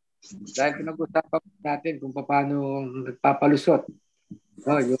 Dahil pinag-usapan natin kung paano nagpapalusot,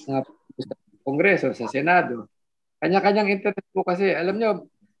 no, yung mga Kongreso, sa Senado. Kanya-kanyang interest po kasi. Alam nyo,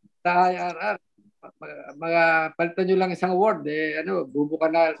 sa IRR, palitan nyo lang isang word,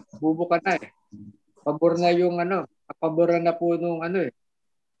 bubuka na Pabor na yung pabor na po nung ng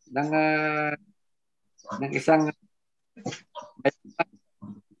isang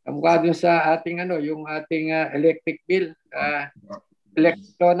kamukha dun sa ating yung ating electric bill,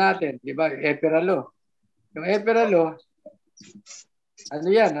 electric law natin, di ba? EPERA law. Yung EPERA law,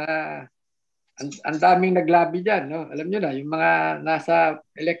 yan, ang daming naglabi dyan, no? Alam nyo na, yung mga nasa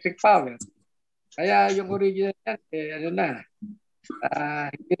electric power. Kaya yung original yan,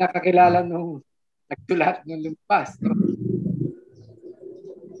 hindi nakakilala nung nagsulat nung lumpas, no?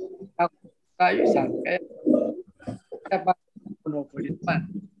 Tayo siya, kaya monopoly naman.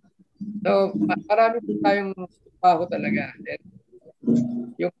 So, marami po tayong trabaho talaga. And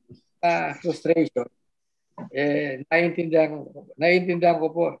yung frustration, naiintindihan ko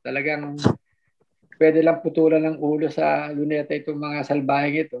po, talagang pwede lang putulan ng ulo sa luneta itong mga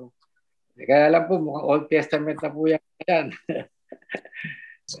salbahing ito. Kaya lang po, mukhang Old Testament na po yan.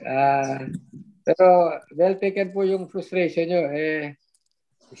 Pero well taken po yung frustration nyo.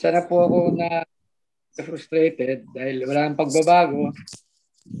 Isa na po ako na frustrated dahil wala nang pagbabago.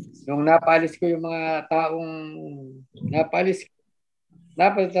 Nung napalis ko yung mga taong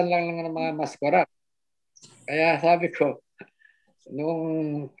napalitan lang ng mga maskara. Kaya sabi ko,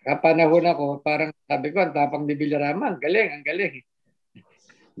 nung kapanahon ako, parang sabi ko, ang tapang ni Villarama, ang galing.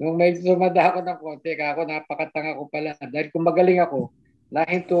 Nung may sumada ako ng konti, ako napakatanga ko pala. Dahil kung magaling ako,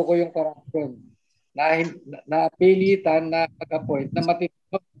 nahinto ko yung corruption. Napilitan na pag-appoint na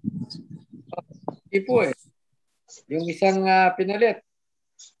matitino. Hindi po eh. Yung isang pinalit,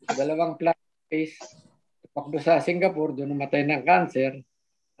 2 case, tumakbo sa Singapore, doon namatay ng cancer,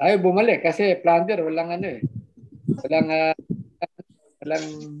 ayaw bumalik kasi plunder, walang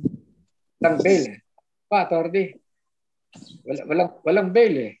bail eh. Attorney. Walang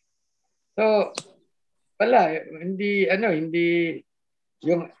bail eh. So, hindi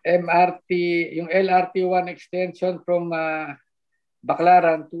yung MRT, yung LRT1 extension from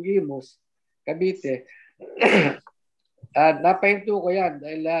Baclaran to Imus, Cavite. Napahinto ko yan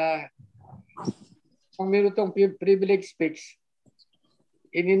dahil kung meron itong privilege speaks,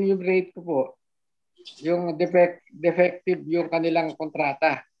 in-enumerate ko po yung defective yung kanilang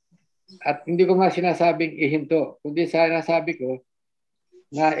kontrata. At hindi ko nga sinasabing ihinto, kundi sinasabi ko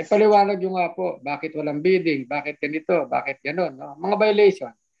na ipaliwanag yung nga po bakit walang bidding, bakit ganito, bakit gano'n. No? Mga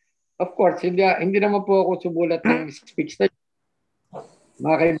violation. Of course, hindi naman po ako sumulat ng speech na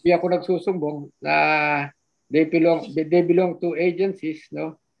mga kaibigan ko nagsusumbong na they belong to agencies,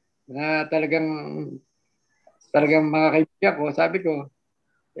 no? Na talagang mga kaibigan ko, sabi ko,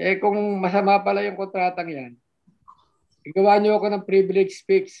 kung masama pala yung kontratang yan, igawa niyo ako ng privilege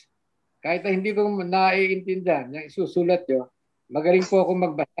speech. Kahit na hindi ko naiintindihan, yung isusulat nyo, magaling po ako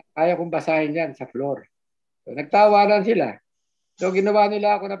magbasa, kaya kong basahin yan sa floor. So, nagtawanan sila. So, ginawa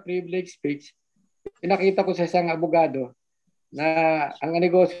nila ako ng privilege speech. Pinakita ko sa isang abogado na ang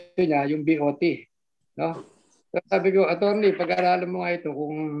negosyo niya, yung BOT. No? So, sabi ko, attorney, pag-aralan mo nga ito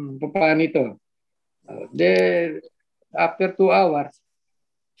kung paano ito. Then, after 2 hours,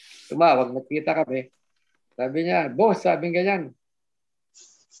 tumawag, nagkita kami. Sabi niya, boss, sabi ganyan,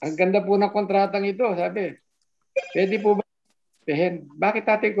 ang ganda po ng kontratang ito, sabi. Pwede po ba kokopehin? Bakit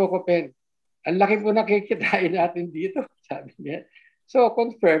natin kokopehin? Ang laki po nakikitain natin dito, sabi niya. So,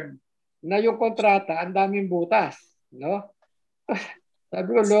 confirm na yung kontrata, ang daming butas. No? Sabi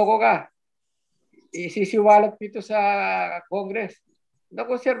ko, loko ka. Isisiwalat dito sa Congress.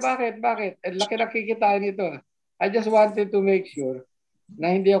 Naku, sir, bakit? Ang laki nakikitain ito. I just wanted to make sure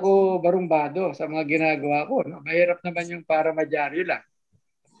na hindi ako barumbado sa mga ginagawa ko. No? Mahirap naman yung para madyaryo lang.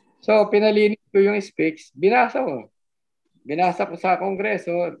 So, pinalinis ko yung speech, binasa ko sa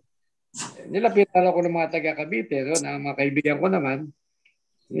Kongreso, nilapitan ako ng mga taga-Cavite, no, na mga kaibigan ko naman.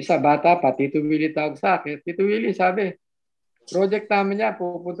 Isa bata pa, Tito Willie tawag sa akin. Tito Willie, sabi, project namin niya,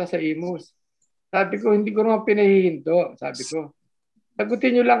 pupunta sa Imus. Sabi ko, hindi ko naman pinahihinto. Sabi ko,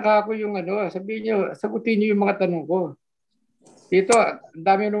 sagutin niyo lang ako yung sabihin niyo, sagutin niyo yung mga tanong ko. Tito, ang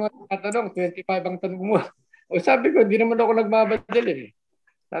dami nung mga tanong, 25 ang tanong mo. O sabi ko, hindi naman ako nagmabadali eh.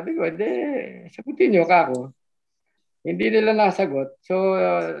 Sabi ko, sagutin niyo ako. Hindi nila nasagot. So,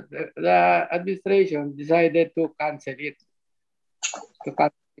 the administration decided to cancel it.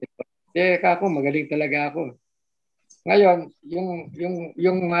 Kako, magaling talaga ako. Ngayon,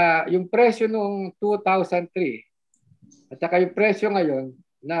 yung presyo noong 2003 at saka yung presyo ngayon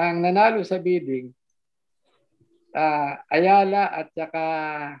na ang nanalo sa bidding, Ayala at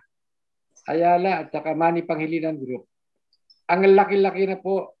saka Manny Pangilinan Group, ang laki-laki na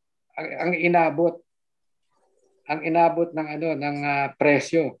po ang inabot ng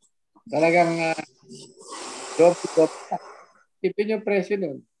presyo. Talagang tipin yung presyo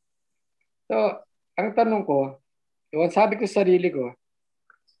nun. So, ang tanong ko, yung sabi ko sa sarili ko,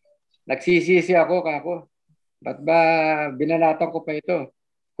 nagsisisi ako, kako. Ba't ba binanatan ko pa ito?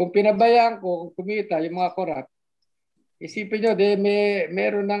 Kung pinabayaan ko, kung kumita yung mga korap, isipin nyo,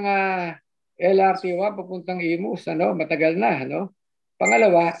 meron ng LRT1 papuntang Imus, matagal na,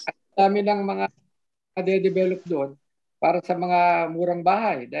 Pangalawa, dami ng mga de-develop doon para sa mga murang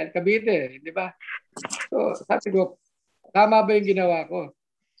bahay dahil Cavite, di ba? So, sabi ko, tama ba yung ginawa ko?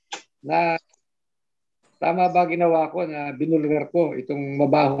 Na binulgar ko itong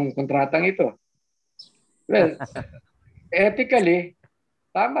mabahong kontratang ito? Well, ethically,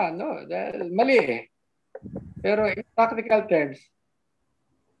 tama, no? Dahil mali eh. Pero in practical terms,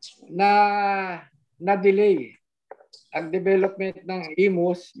 na-delay ang development ng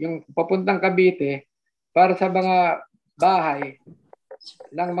Imus, yung papuntang Cavite, para sa mga bahay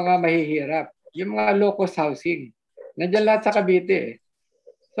ng mga mahihirap. Yung mga low-cost housing. Nandiyan lahat sa Cavite eh.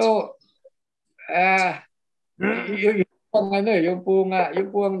 So, yung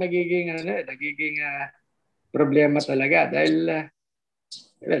po ang nagiging problema talaga dahil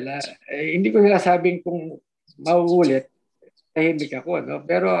hindi ko sinasabing kung mauulit tahimik ako, no?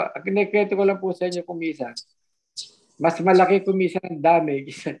 Pero ang kinikreto ko lang po sa inyo kumisan, mas malaki kumisan ang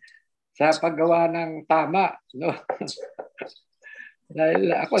damage sa paggawa ng tama, no?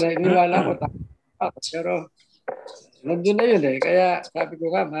 Dahil ako naniniwala ko tama, pero nandun na yun eh. Kaya sabi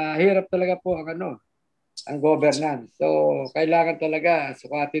ko nga, mahirap talaga po ang governance. So, kailangan talaga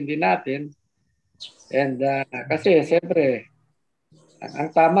sukatin din natin. And kasi siyempre,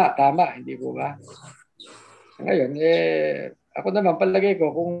 ang tama, hindi po ba? Ngayon, ako naman, palagay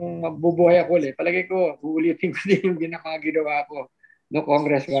ko, kung mabubuhay ako ulit, palagay ko, uulitin ko din yung ginawa ko no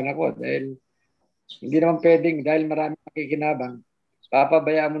congressman ako. Dahil hindi naman pwedeng, dahil marami makikinabang,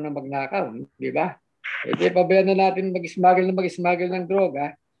 papabayaan mo na magnakaw, di ba? Pabayaan na natin mag-smuggle ng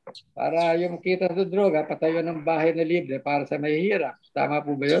droga para yung kita sa droga, patayo ng bahay na libre para sa mahihirap. Tama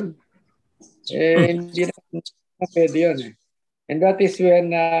po ba yun? Hindi na pwede yun eh. And that is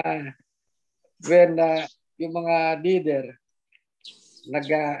when yung mga leader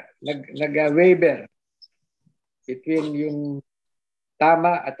nag-waiver between yung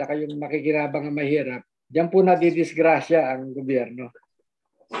tama at saka yung makikinabang ang mahirap. Diyan po nadidisgrasya ang gobyerno.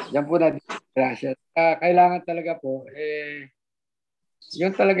 Diyan po nadidisgrasya. Kailangan talaga po,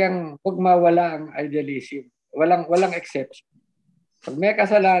 yung talagang huwag mawala ang idealism. Walang exception. Pag may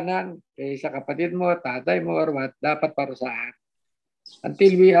kasalanan, sa kapatid mo, tatay mo, or what, dapat parusahan.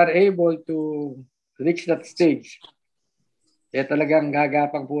 Until we are able to reach that stage, talagang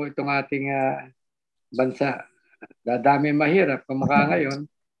gagapang po itong ating bansa. Dadami mahirap. Kamukha ngayon,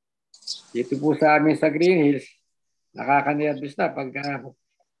 dito po sa amin sa Green Hills, nakakanervous na pag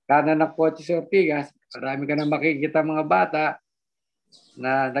kanan ng kotse sa Ortigas, marami ka na makikita mga bata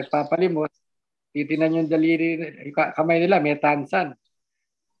na nagpapalimot, titinan yung daliri, kamay nila, may tansan.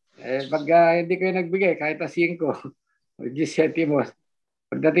 Pag hindi kayo nagbigay, kahit na 5 o 10 centimos,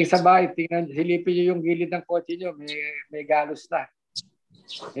 pagdating sa bahay, silipin nyo yung gilid ng kotse nyo, may galos na.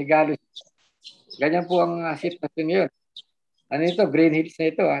 May galos. Ganyan po ang sitwasyon ngayon. Ano ito? Green Hills na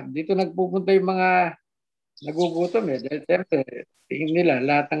ito. Dito nagpupunta yung mga nagugutom eh. Dahil siyempre, tingin nila,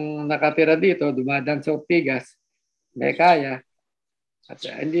 lahat ng nakatira dito, dumadaan sa Ortigas, may kaya. At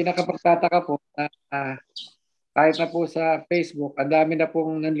hindi nakapagtataka po na kahit na po sa Facebook, ang dami na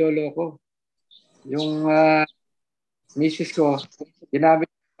pong nanloloko. Yung misis ko, ginamit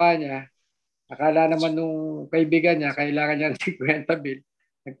pa niya, akala naman nung kaibigan niya, kailangan niya ng 50 bill.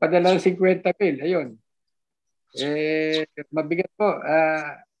 Nagpadala ng 50 bill, ayun. Mabigat po.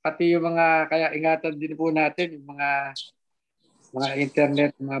 Pati yung kaya ingatan din po natin, yung mga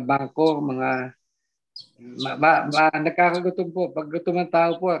internet, mga bangko, nagkakagutom po. Pag gutom ang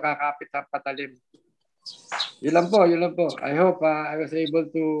tao po, kakapit ang patalim. Yun lang po. I hope I was able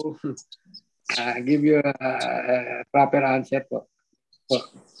to give you a proper answer po.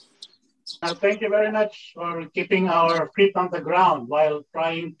 Thank you very much for keeping our feet on the ground while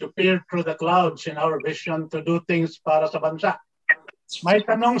trying to peer through the clouds in our vision to do things para sa bansa. May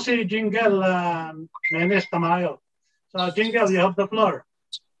tanong si Jingle Menes Tamayo. So Jingle, you have the floor.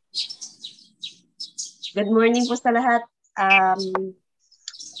 Good morning po sa lahat.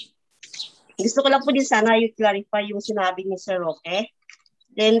 Gusto ko lang po din sana i-clarify yung sinabi ni Sir Roque.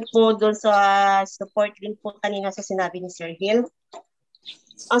 Then po doon sa support din po kanina sa sinabi ni Sir Hill.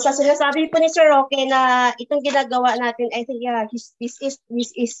 Ang sa sinasabi po ni Sir Roque na itong ginagawa natin, I think this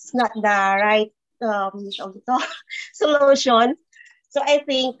is not the right solution. So I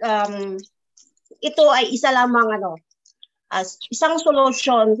think ito ay isa lamang as isang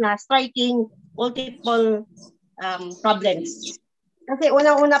solution na striking multiple problems. Kasi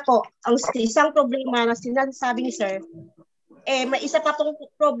unang-una po, ang isang problema na sinasabi ni Sir, may isa pa pong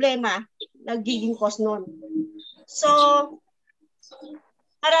problema nagiging cause nun. So,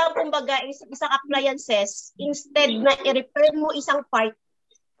 para kumbaga isang appliances, instead na i-repair mo isang part,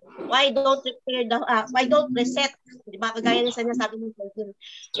 why don't reset? Di ba? Kagaya na sinasabi ng Sir,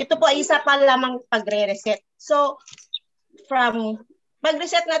 ito po ay isa pa lamang pagre-reset. So, from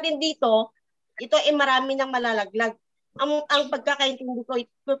pag-reset natin dito, ito ay marami ng malalaglag. Ang pagkakaintindi ko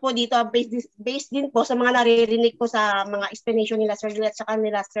ito po dito, based din po sa mga naririnig ko sa mga explanation nila Sir Juliet sa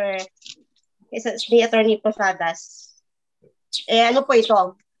kanila Sir ni Attorney Posadas. Ano po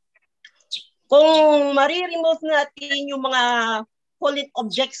ito? Kung maririmove natin yung mga solid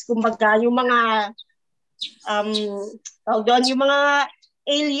objects, kumbaga, yung mga yung mga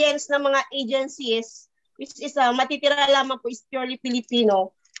aliens na mga agencies, which is matitira lamang po is purely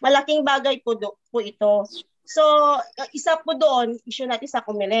Filipino, malaking bagay po ito. So, isa po doon, issue natin sa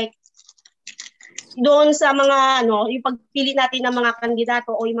COMELEC. Doon sa mga, yung pagpili natin ng mga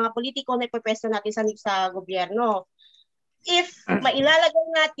kandidato o yung mga politiko na ipapwesto natin sa gobyerno. If mailalagay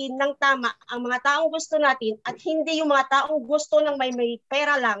natin ng tama ang mga taong gusto natin at hindi yung mga taong gusto ng may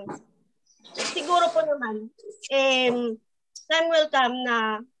pera lang, siguro po naman, time will come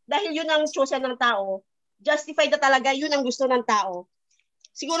na dahil yun ang chosen ng tao, justified na talaga yun ang gusto ng tao.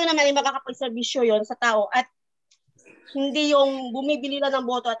 Siguro naman ay makakapagservisyo yun sa tao at hindi yung bumibili lang ng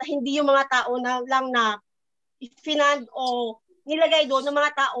boto at hindi yung mga tao na lang na finand o nilagay doon ng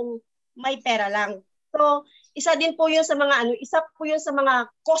mga taong may pera lang. So, isa din po yun sa mga isa po yun sa mga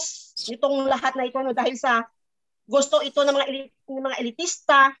cost nitong lahat na ito dahil sa gusto ito ng mga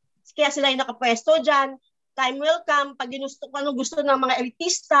elitista, kaya sila yung nakapwesto diyan. Time will come pag gusto ng mga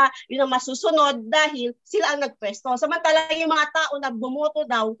elitista, yun ang masusunod dahil sila ang nagpwesto. Samantala yung mga tao na bumoto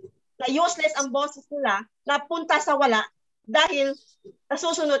daw na useless ang boses nila, napunta sa wala dahil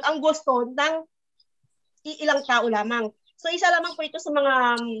nasusunod ang gusto ng ilang tao lamang. So isa lamang po ito sa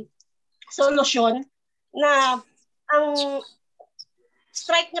mga solusyon na ang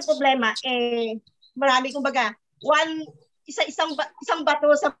strike na problema marami, kumbaga isang bato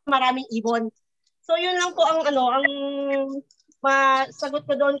sa maraming ibon. So yun lang po ang masagot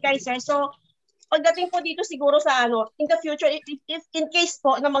ko doon kay sir. So pagdating po dito siguro sa in the future, if in case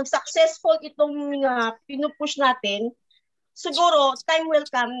po na mag-successful itong pinupush natin, siguro time will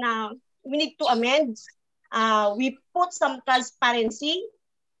come na we need to amend. We put some transparency.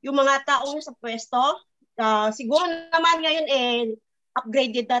 Yung mga taong sa pwesto, siguro naman ngayon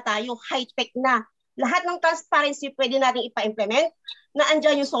upgraded na tayo, high-tech na. Lahat ng transparency pwede natin ipa-implement na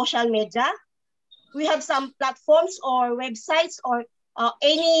andyan yung social media. We have some platforms or websites or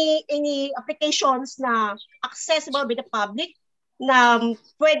any applications na accessible by the public na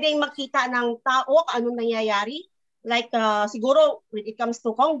pwedeng makita ng tao kung anong nangyayari. Like siguro when it comes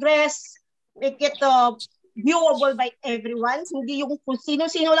to Congress, make it viewable by everyone. Hindi yung kung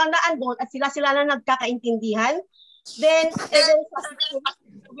sino-sino lang na andon at sila lang nagkakaintindihan. Then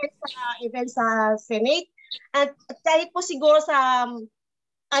even sa Senate at kahit po siguro sa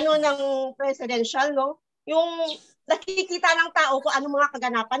ng presidential, yung nakikita ng tao kung anong mga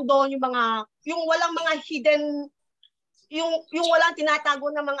kaganapan doon, yung walang mga hidden, yung walang tinatago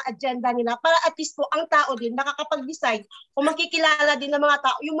ng mga agenda nila para at least po ang tao din nakakapag-decide o makikilala din ng mga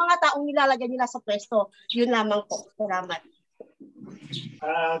tao, yung mga taong nilalagay nila sa pwesto. Yun lamang po. Salamat.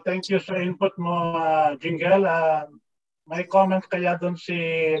 Thank you sa input mo, Jingle. May comment kaya doon si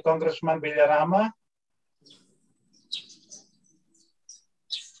Congressman Villarama?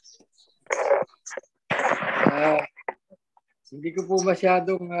 Hindi ko po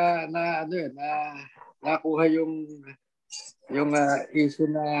masyadong nakuha yung issue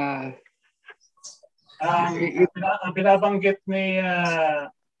na ang binabanggit ni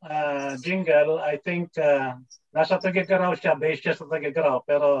Jingle, I think nasa Tuguegarao siya, based siya sa Tuguegarao,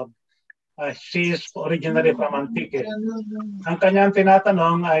 pero she is originally from Antique. Ang kanyang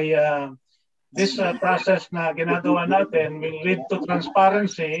tinatanong ay this process na ginagawa natin will lead to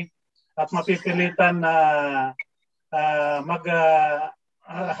transparency at mapipilitan na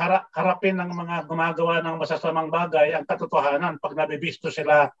harapin ng mga gumagawa ng masasamang bagay ang katotohanan pag nabibisto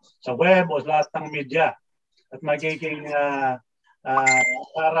sila sa web o lahat ng media. At magiging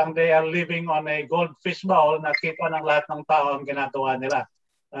parang they are living on a goldfish bowl, nakita ng lahat ng tao ang ginagawa nila.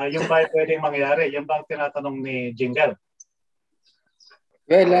 Yung ba pwedeng mangyari? Yung ba ang tinatanong ni Jingle?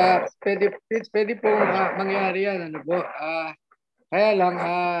 Well, pwede po mangyari yan. Kaya lang,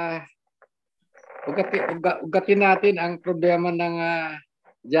 ugatin natin ang problema ng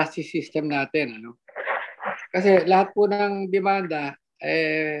justice system natin. Kasi lahat po ng demanda,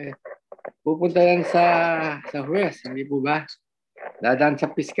 pupunta yan sa huwes, hindi po ba? Dadaan sa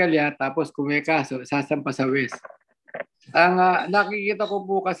piskalya, tapos kung may kaso, sasampa sa huwes. Ang nakikita ko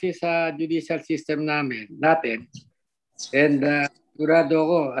po kasi sa judicial system natin, and sigurado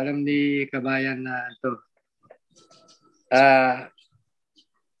ko, alam ni kabayan na ito,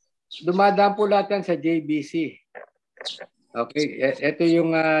 dumadaan po lahat yan sa JBC. Okay, ito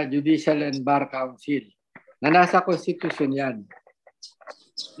yung Judicial and Bar Council na nasa Constitution yan.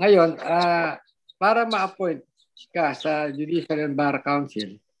 Ngayon, para ma-appoint ka sa Judicial and Bar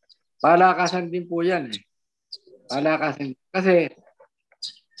Council, palakasan din po yan. Palakasan. Kasi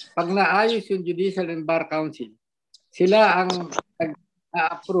pag naayos yung Judicial and Bar Council, sila ang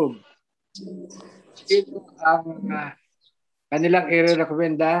nag-approve. Ito ang kanilang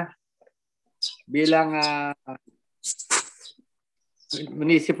i-recommenda bilang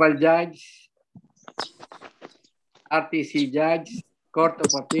municipal judge, RTC judge, Court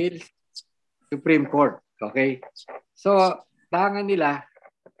of Appeals, Supreme Court. Okay? So, tangan nila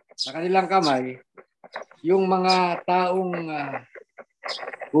sa kanilang kamay yung mga taong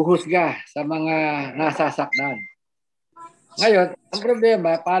huhusga sa mga nasasaktan. Ngayon, ang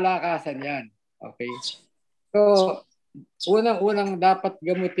problema, palakasan yan. Okay? So, unang-unang dapat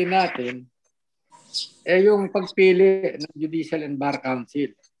gamutin natin yung pagpili ng Judicial and Bar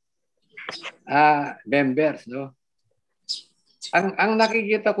Council members, no? Ang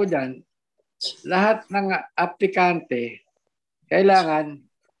nakikita ko diyan, lahat ng aplikante kailangan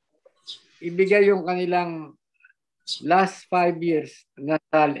ibigay yung kanilang last 5 years na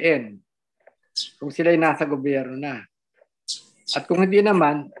salin kung sila'y nasa gobyerno na. At kung hindi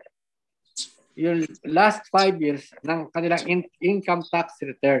naman, yung last 5 years ng kanilang income tax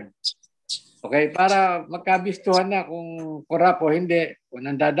return. Okay, para magkabistuhan na kung korap o hindi, kung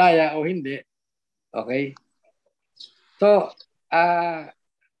nandadaya o hindi. Okay? So,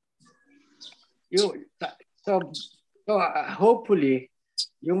 hopefully,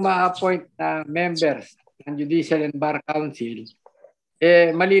 yung ma-appoint na members ng Judicial and Bar Council,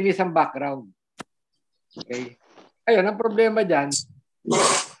 malinis ang background. Okay? Ayun, ang problema dyan,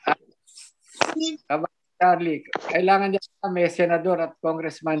 Charlie, kailangan dyan may senador at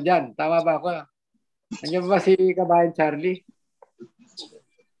congressman dyan. Tama ba ako? Nandiyan ba si Kabayan Charlie?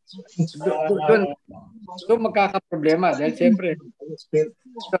 Doon magkakaproblema dahil siyempre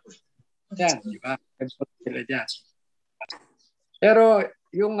yan, di ba? Sila dyan. Pero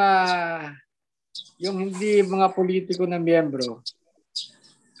yung hindi mga politiko na miyembro,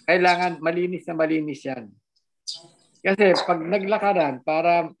 kailangan malinis na malinis yan. Kasi pag naglakaran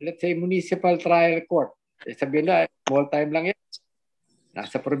para, let's say, municipal trial court, sabihin na, small time lang yan.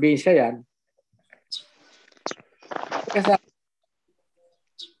 Nasa probinsya yan. Kasi,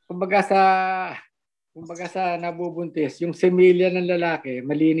 kumbaga sa nabubuntis, yung semilya ng lalaki,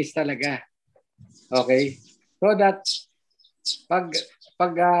 malinis talaga. Okay? So that, pag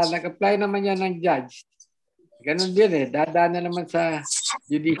nag-apply naman yan ng judge, ganun din dadaan na naman sa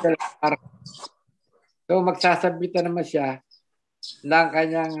judicial arc. So magsasabita naman siya ng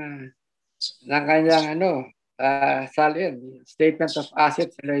kanyang salin, statement of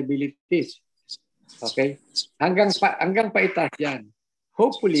assets and liabilities. Okay? Hanggang paitaas yan.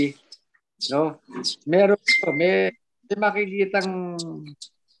 Hopefully, no, may makikitang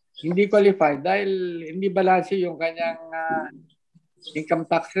hindi qualified dahil hindi balanse yung kanyang income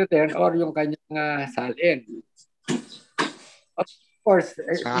tax return or yung kanyang salin. Of course,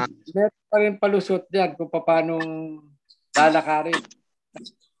 meron pa rin palusot diyan kung paano lalakarin.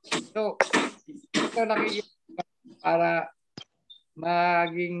 So, ito nakikita para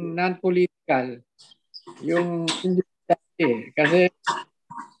maging non-political yung kasi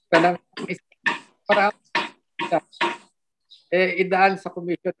para idaan sa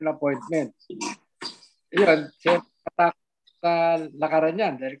commission ng appointment. Yun, patak sa lakaran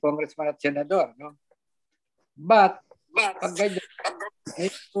yan dahil congressman at senador, no? But pag ganyan,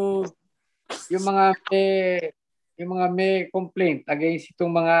 yung mga may complaint against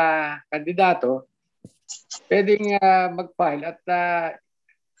itong mga kandidato, pwedeng mag-file at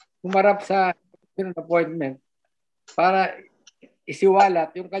humarap sa appointment para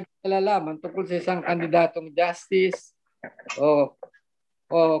isiwalat yung kanyang nalalaman tungkol sa isang kandidatong justice o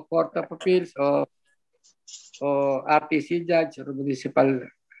Court of Appeals o RTC judge or municipal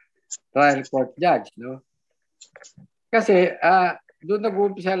trial court judge, no? Kasi doon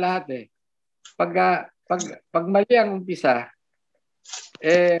nag-uumpisa lahat Pag mali ang umpisa,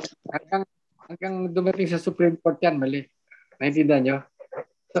 hanggang dumating sa Supreme Court yan, mali. Naintindihan nyo?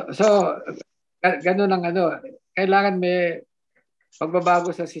 So ganun ang kailangan may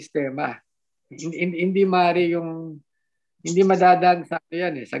pagbabago sa sistema. Hindi mari yung hindi madadaan sa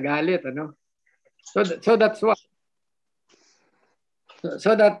sa galit, ano? So that's why.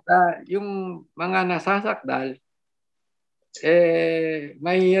 So that yung mga nasasakdal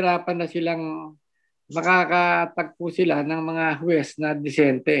mahihirapan na silang makakatagpo sila ng mga huwes na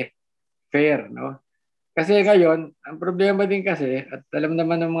disente, fair, no? Kasi ngayon, ang problema din kasi, at alam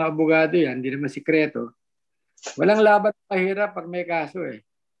naman ng mga abogado yan, hindi naman sikreto, walang laban mahirap pag may kaso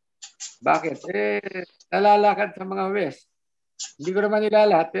Bakit? Nalalakad sa mga huwes. Hindi ko naman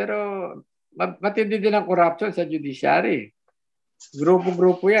nilalahat, pero matindi din ang corruption sa judiciary.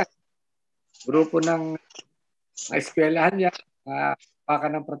 Grupo-grupo yan. Grupo ng eskwelahan yan, paka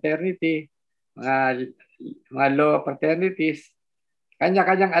ng fraternity, mga law fraternities,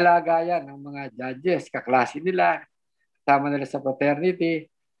 kanya-kanyang alaga yan ng mga judges, kaklase nila, kasama nila sa fraternity.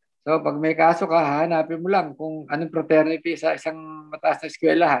 So pag may kaso ka, hanapin mo lang kung anong fraternity sa isang mataas na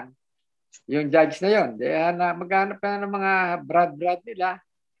eskwelahan, yung judge na yon. Maghanap ka ng mga brad nila.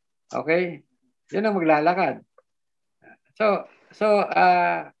 Okay? Yun ang maglalakad. So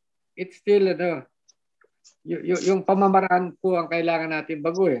it's still yung pamamaraan po ang kailangan natin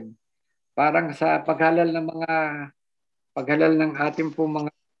baguhin. Parang sa paghalal ng ating po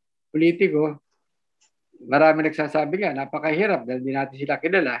mga politiko, marami nagsasabi nga, napakahirap dahil di natin sila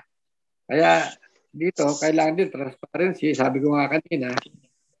kilala. Kaya dito, kailangan din transparency. Sabi ko nga kanina,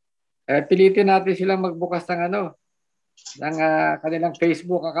 pilitin natin silang magbukas ng kanilang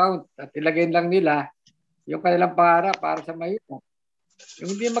Facebook account at ilagay lang nila yung kanilang pangarap para sa mahirap. Yung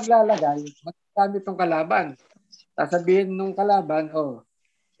hindi maglalagay, magkakamit itong kalaban. Sasabihin nung kalaban,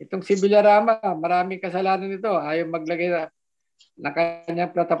 itong si Villarama, maraming kasalanan nito. Ayaw maglagay ng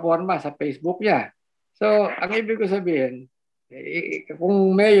kanyang plataforma sa Facebook niya. So, ang ibig ko sabihin,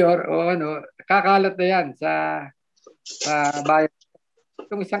 kung mayor kakalat na yan sa bayan.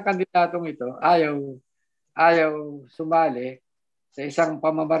 Itong isang kandidatong ito, ayaw sumali sa isang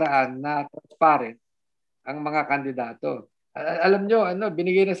pamamaraan na transparent ang mga kandidato. Alam nyo,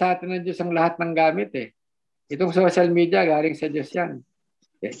 binigay na sa atin ng Diyos ang lahat ng gamit eh. Itong social media, galing sa Diyos yan.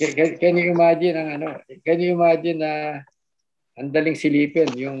 Can you imagine na ang daling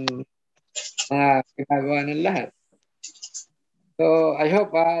silipin yung mga ginagawa ng lahat. So, I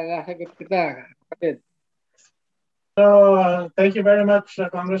hope nasagot kita, kapatid. So, thank you very much,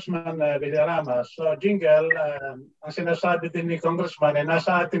 Congressman Villarama. So, Jingle, ang sinasabi din ni Congressman,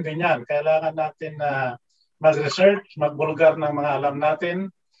 nasa atin din yan. Kailangan natin mag-research, magbulgar ng mga alam natin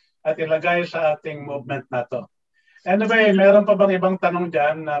at ilagay sa ating movement na to. Anyway, meron pa bang ibang tanong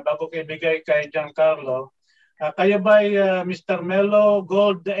dyan bago ko ibigay kay Giancarlo? Kayo ba Mr. Melo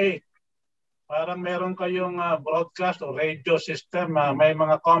Gold 8? Parang meron kayong broadcast o radio system. May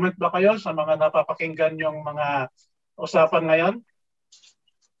mga comment ba kayo sa mga napapakinggan yung mga usapan ngayon?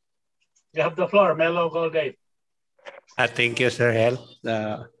 You have the floor, Melo Gold 8. Thank you, Sir Hel.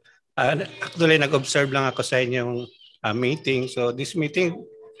 Actually, nag-observe lang ako sa inyong meeting. So this meeting,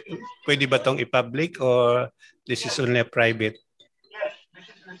 pwede ba itong i-public or this is only a private? Yes,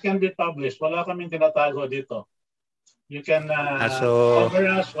 this can be published. Wala kaming tinatago dito. You can cover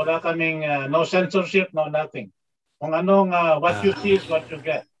us. Wala kaming no censorship, no nothing. Kung anong what you see is what you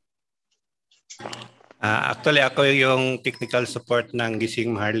get. Actually, ako yung technical support ng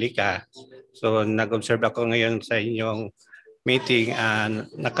Gising Maharlika. So nag-observe ako ngayon sa inyong meeting.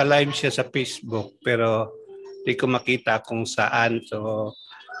 Naka-live siya sa Facebook pero di ko makita kung saan. So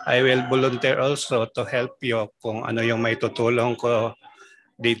I will volunteer also to help you kung ano yung may tutulong ko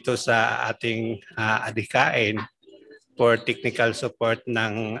dito sa ating adhikain for technical support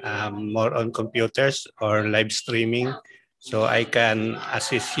ng more on computers or live streaming. So I can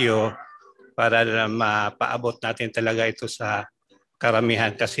assist you para mapaabot natin talaga ito sa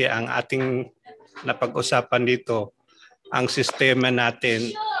karamihan. Kasi ang ating napag-usapan dito, ang sistema natin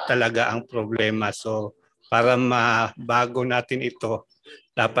talaga ang problema. So para mabago natin ito,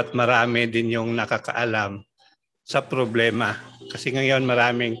 dapat marami din yung nakakaalam sa problema. Kasi ngayon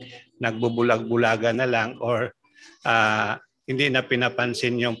maraming nagbubulag-bulaga na lang or hindi na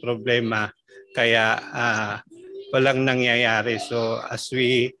pinapansin yung problema. Kaya walang nangyayari. So as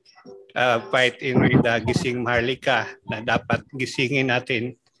we fight in with Gising Maharlika, na dapat gisingin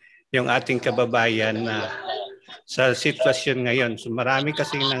natin yung ating kababayan na sa sitwasyon ngayon. So marami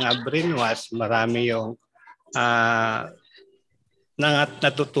kasing brainwash, marami yung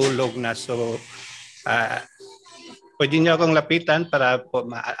natutulog na. So pwede niyo akong lapitan para po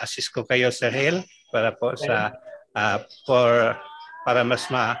ma-assist ko kayo sa HEL para po sa para mas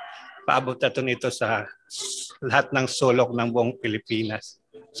paabot natin ito sa lahat ng sulok ng buong Pilipinas.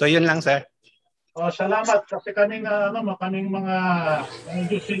 So yun lang, sir. Salamat kasi kaming mga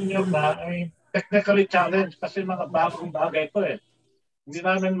senior na ay technically challenged kasi mga bagong bagay ito eh. Hindi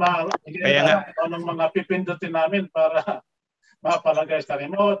namin anong mga pipindutin namin para mapalagay sa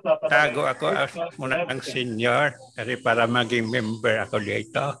remote. Tago ako muna ng senior kasi para maging member ako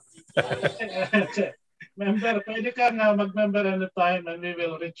dito. Member, pwede ka nga mag-member anytime and we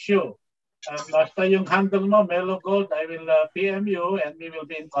will reach you. Basta yung handle mo, Melo Gold, I will PM you and we will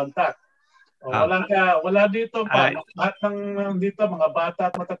be in contact. Wala dito pa. Lahat ng dito, mga bata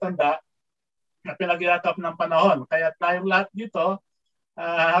at matatanda, na pinagyakap ng panahon. Kaya tayong lahat dito,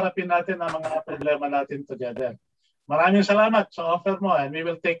 harapin natin ang mga problema natin together. Maraming salamat sa offer mo and we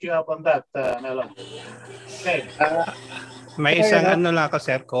will take you up on that, Melo. Okay. May isang lang ako,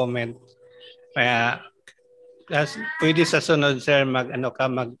 sir, comment. Pwede sa sunod, sir,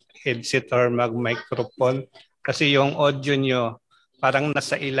 mag-headset or mag-microphone kasi yung audio nyo parang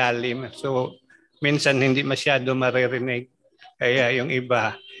nasa ilalim. So, minsan hindi masyado maririnig. Kaya yung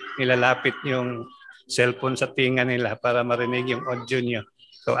iba, nilalapit yung cellphone sa tinga nila para marinig yung audio nyo.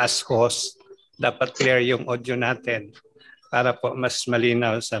 So, as host, dapat clear yung audio natin para po mas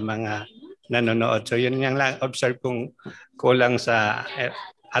malinaw sa mga nanonood. So yun yung lang observe kung kulang sa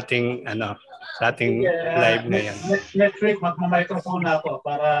ating sa ating live ngayon. Next week, magmamicrophone na ako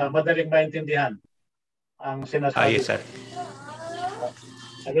para madaling maintindihan ang sinasabi. Yes, sir.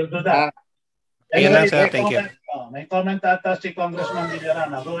 I will do that. Ayun lang, sir. Thank you. May comment ata si Congressman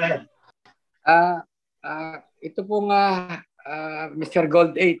Villarana. Go ahead. Ito po nga, Mr.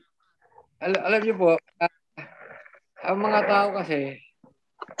 Gold 8. Alam niyo po, ang mga tao kasi,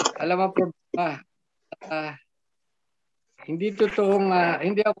 alam ang problema, hindi totoong,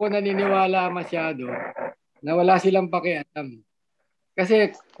 hindi ako naniniwala masyado na wala silang pakialam.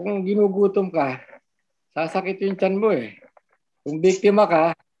 Kasi kung ginugutom ka, sasakit yung tiyan mo eh. Kung biktima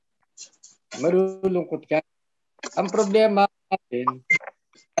ka, malulungkot ka. Ang problema natin,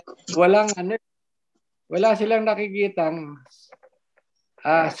 wala silang nakikitang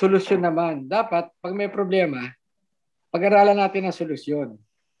solusyon naman. Dapat, pag may problema, pag-aralan natin ang solusyon.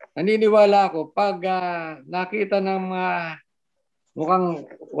 Naniniwala ako, pag nakita ng mukhang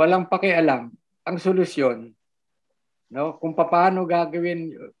walang pakialam, ang solusyon, no, kung paano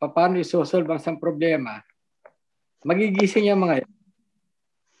gagawin, paano isosolve ang isang problema, magigising yung mga yun.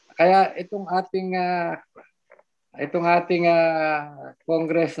 Kaya itong ating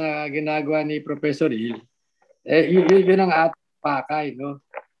Congress na ginagawa ni Professor Hill, yun ang ating pakay, no?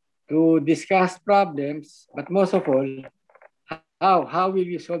 To discuss problems, but most of all, how will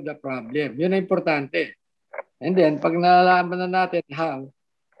you solve the problem? Yun ang importante. And then, pag nalaman na natin how,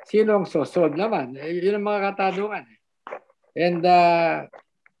 sino ang sosolve naman? Yun ang mga katanungan. And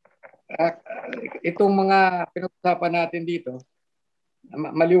itong mga pinag-usapan natin dito,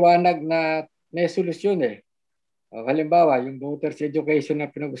 maliwanag na may solusyon eh. Halimbawa, yung voters education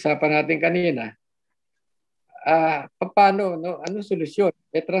na pinag-usapan natin kanina, paano, no? Anong solusyon?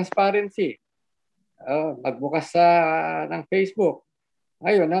 Transparency. Magbukas ng Facebook.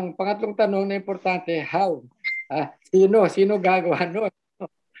 Ngayon, ang pangatlong tanong na importante, how? Sino gagawa nun?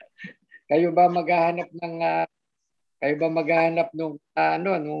 Kayo ba maghahanap nung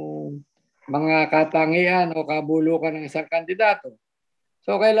mga katangian o kabulukan ng isang kandidato?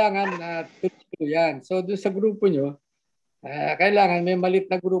 So kailangan tuloy yan. So doon sa grupo nyo, kailangan may malit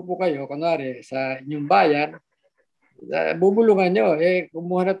na grupo kayo, kunwari sa inyong bayan, bubulungan nyo.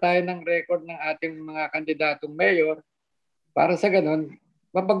 Kumuha na tayo ng record ng ating mga kandidatong mayor para sa ganun,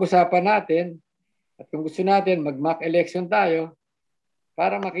 mapag-usapan natin at kung gusto natin, mag-mock election tayo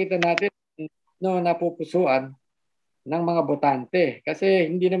para makita natin napupusuan ng mga botante. Kasi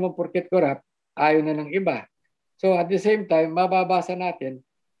hindi naman porket corrupt, ayaw na ng iba. So at the same time, mababasa natin,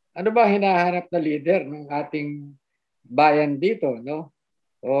 ano ba hinahanap na leader ng ating bayan dito, no?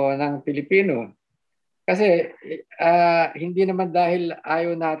 O ng Pilipino. Kasi hindi naman dahil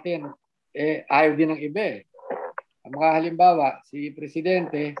ayaw natin, ayaw din ng iba. Ang mga halimbawa, si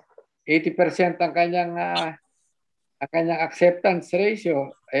Presidente, 80% ang kanyang acceptance ratio,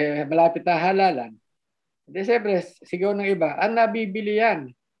 malapit na halalan. Hindi, siyempre, sigaw ng iba, nabibili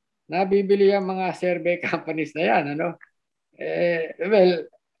yan. Nabibili yung mga survey companies na yan. Ano? Well,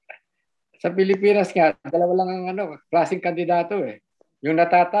 sa Pilipinas nga, dalawa lang ang klaseng kandidato eh. Yung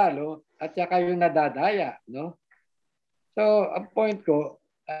natatalo at saka yung nadadaya. No? So, ang point ko,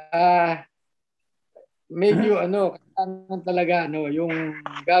 medyo kailangan talaga yung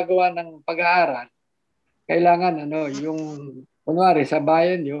gagawa ng pag-aaral, kailangan yung kunwari sa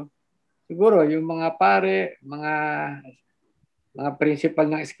bayan nyo, siguro yung mga pare, mga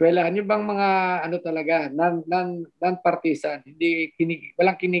principal ng eskwelahan, yung bang mga talaga, non-partisan,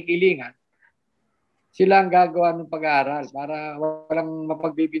 walang kinikilingan, sila ang gagawa ng pag-aaral para walang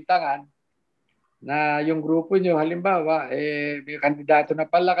mapagbibintangan na yung grupo nyo, halimbawa, may kandidato na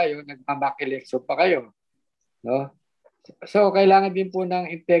pala kayo, nagmamak election pa kayo. No? So, kailangan din po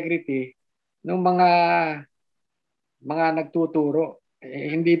ng integrity ng mga nagtuturo.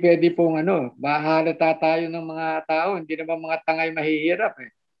 Hindi pwede pong mahalata tayo ng mga tao. Hindi naman mga tangay mahihirap.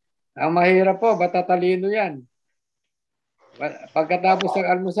 Ang mahirap po, batatalino yan. Pagkatapos ng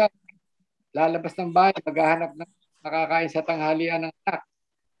almusal, lalabas ng bahay, maghahanap ng nakakain sa tanghalian ng anak.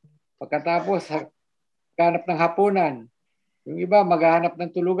 Pagkatapos, maghahanap ng hapunan. Yung iba, maghahanap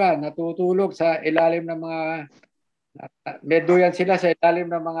ng tulugan, natutulog sa ilalim ng mga, meduyan sila sa ilalim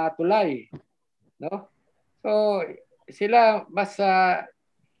ng mga tulay. No? So, sila mas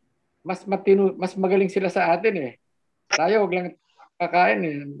magaling sila sa atin eh. Tayo wag lang kakain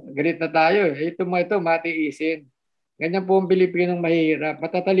eh. Galit na tayo eh. Ito matiisin. Ganyan po ang Pilipinong mahirap.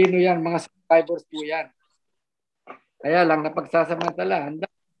 Matatalino yan, mga survivors po yan. Kaya lang napagsasamantala,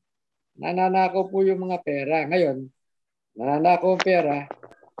 nananakaw po yung mga pera. Ngayon, nananakaw ang pera,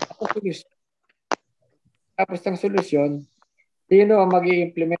 Tapos ng solusyon, sino ang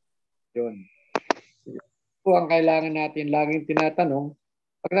mag-i-implement yun? Po ang kailangan natin laging tinatanong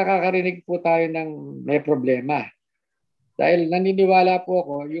pag nakakarinig po tayo ng may problema. Dahil naniniwala po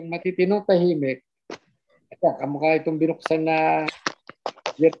ako, yung matitinong tahimik, kamukha itong binuksan na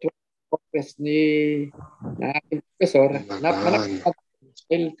virtual conference na ating professor,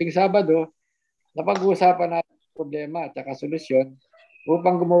 ting Sabado, napag-uusapan natin ang problema at saka solusyon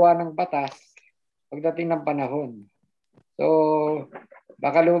upang gumawa ng batas pagdating ng panahon. So,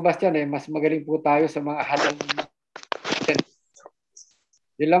 baka lumabas yan mas magaling po tayo sa mga halal.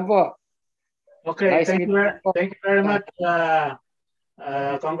 Yun lang po. Okay, Nice thank you very much,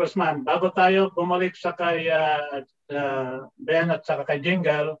 Congressman. Bago tayo bumalik sa kay Ben at saka kay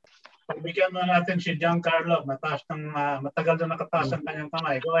Jingle, pagbigyan mo natin si Giancarlo. Matagal na nakataas ang kanyang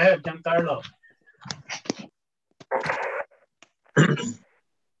kamay. Go ahead, Giancarlo.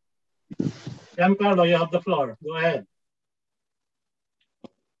 Giancarlo, you have the floor. Go ahead.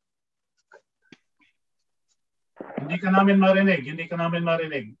 Hindi ka namin marinig.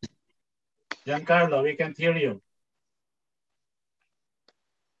 Giancarlo, we can't hear you.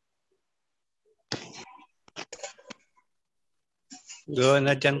 Go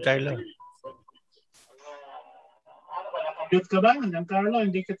na, Giancarlo. Naka-mute ka ba, Giancarlo?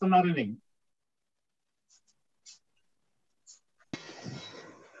 Hindi kita marinig.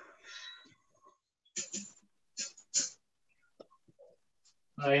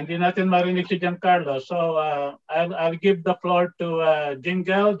 Hindi natin marinig si Giancarlo. So I'll give the floor to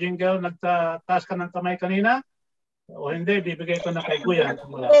Jingle. Jingle, nagtaas ka ng kamay kanina? O hindi, bibigay ko na kay Guyan.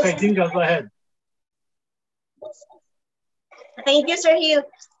 Okay, Jingle, go ahead. Thank you, Sir Hill.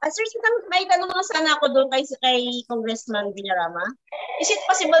 Sir, may tanong lang sana ako doon kay Congressman Villarama. Is it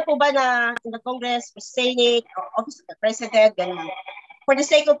possible po ba na in the Congress, Senate, Office of the President, ganun, for the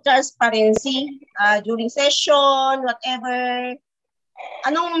sake of transparency, during session, whatever,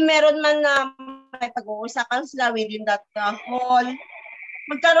 anong meron man na may pag-uusapan sila within that hall,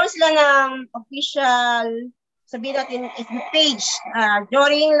 magkaroon sila ng official, sabihin natin, FB page.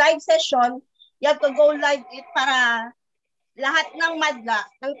 During live session, you have to go live it para lahat ng madla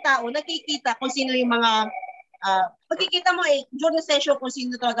ng tao nakikita kung sino yung mga pagkikita mo during session kung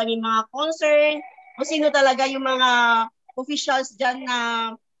sino talaga yung mga concern, kung sino talaga yung mga officials dyan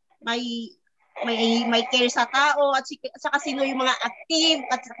na may care sa tao at saka sino yung mga active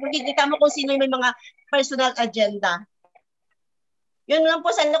at makikita mo kung sino yung may mga personal agenda. Yun lang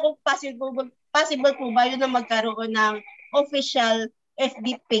po, sana kung possible po ba yun na magkaroon ng official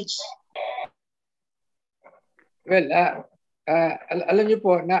FB page. Well, alam niyo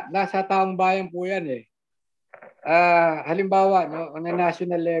po, nasa taong bayan po yan eh. Halimbawa, no, on a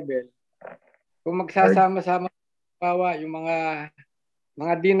national level, kung magsasama-sama yung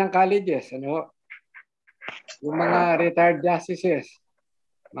mga dean ng colleges, yung mga retired justices,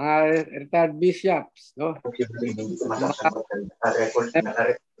 mga retired bishops, no?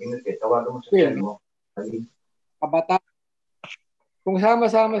 Kabataan. Kung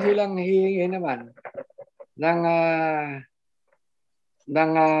sama-sama silang hihingi naman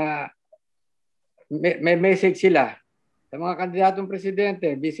may message sila sa mga kandidatong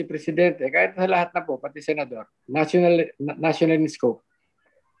presidente, vice presidente, kahit sa lahat na po, pati senador, national in scope.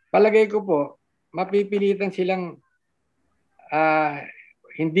 Palagay ko po, mapipilitan silang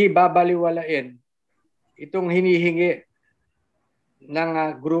hindi babaliwalain itong hinihingi ng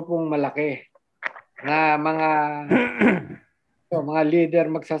grupong malaki na mga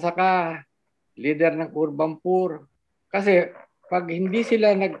leader magsasaka, leader ng urban poor. Kasi pag hindi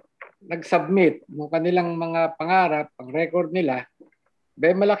sila nag-submit ng kanilang mga pangarap, ang record nila,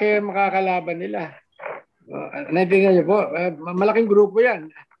 malaki ang makakalaban nila. Naintindihan niyo po, malaking grupo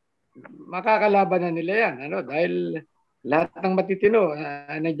yan. Makakalaban na nila yan. Dahil lahat ng matitino,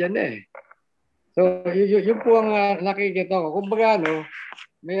 nandyan eh. So, yun po ang nakikita ko. Kumbaga,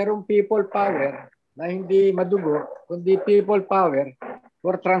 mayroong people power na hindi madugo, kundi people power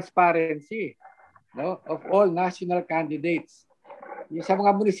for transparency of all national candidates. Yung sa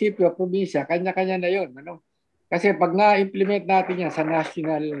mga munisipyo, probinsya, kanya-kanya na yun. Kasi pag na-implement natin yan sa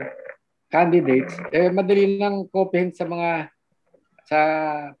national candidates, madali lang kopyahin sa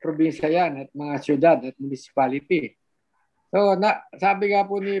probinsya yan at mga syudad at municipality. So, sabi nga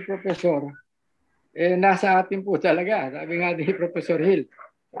po ni Professor, nasa atin po talaga. Sabi nga ni Professor Hill.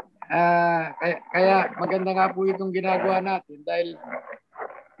 Kaya maganda nga po itong ginagawa natin dahil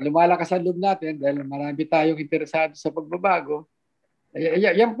lumalakas ang loob natin dahil marami tayong interesado sa pagbabago.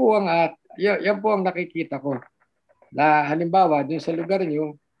 Yan po ang nakikita ko. Na halimbawa, dun sa lugar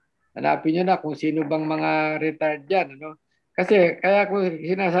nyo, hanapin nyo na kung sino bang mga retired dyan. Kasi kaya ko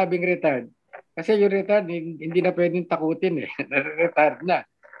sinasabing retired, Kasi yung retired, hindi na pwedeng takutin eh. Retired na.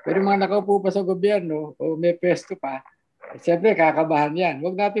 Pero yung mga nakaupo pa sa gobyerno o may pwesto pa, siyempre kakabahan yan.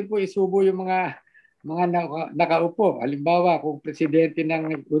 Huwag natin po isubo yung mga nakaupo. Halimbawa, kung presidente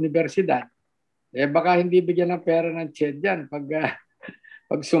ng universidad, baka hindi bigyan ng pera ng CHED yan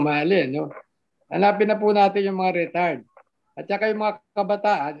pag sumali. No? Hanapin na po natin yung mga retired. At saka yung mga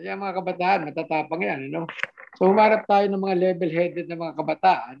kabataan, matatapang yan. No? So humarap tayo ng mga level-headed na mga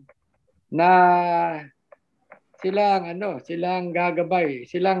kabataan na silang gagabay,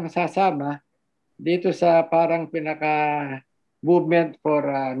 silang sasama dito sa parang pinaka movement for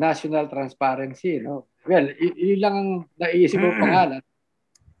national transparency, no? Well, yun lang ang naisip kong pangalan.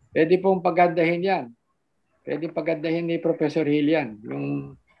 Pwede pong pagandahin yan. Pwede pagandahin ni Professor Hill yan,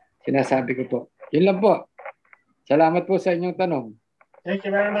 yung sinasabi ko po. Yun lang po. Salamat po sa inyong tanong. Thank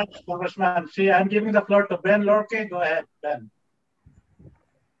you very much, Congressman. See, I'm giving the floor to Ben Lorque. Go ahead, Ben.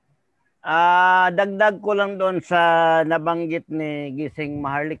 Dagdag ko lang doon sa nabanggit ni Gising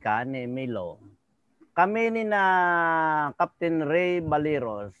Maharlika, ni Milo. Kami ni na Captain Ray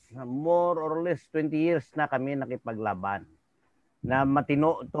Baliros, more or less 20 years na kami nakipaglaban na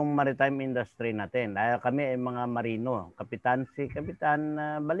matino itong maritime industry natin. Dahil kami ay mga marino. Kapitan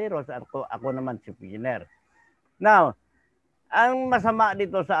Baliros, ako naman si engineer. Now, ang masama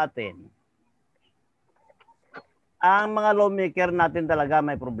dito sa atin, ang mga lawmaker natin talaga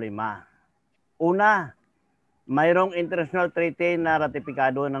may problema. Una, mayroong international treaty na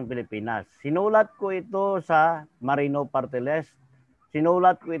ratipikado ng Pilipinas. Sinulat ko ito sa Marino Party List.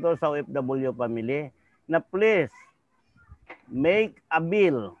 Sinulat ko ito sa OFW family na please make a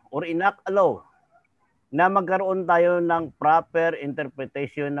bill or enact a law na magkaroon tayo ng proper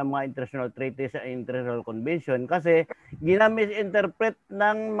interpretation ng mga international treaties at international convention kasi ginamisinterpret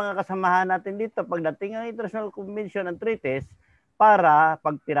ng mga kasamahan natin dito pagdating ang international convention and treaties para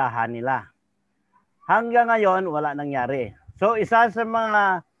pagtirahan nila. Hanggang ngayon, wala nangyari. So, isa sa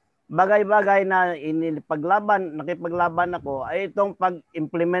mga bagay-bagay na nakipaglaban ako ay itong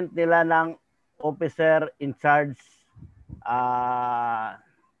pag-implement nila ng officer in charge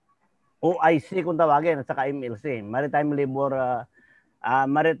OIC kung tawagin, at saka MLC, Maritime Labor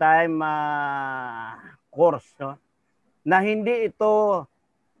Maritime Course, no? Na hindi ito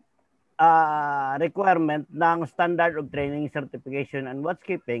requirement ng Standard of Training, Certification and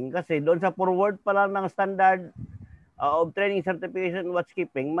Watchkeeping kasi doon sa forward pa lang ng Standard of Training, Certification and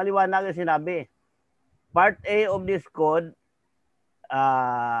Watchkeeping, maliwanag ang sinabi. Part A of this code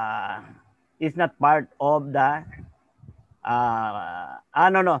is not part of the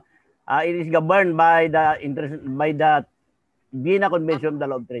it is governed by the Vienna Convention of the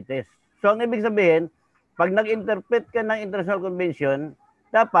Law of Treaties. So ang ibig sabihin, pag nag-interpret ka ng International Convention,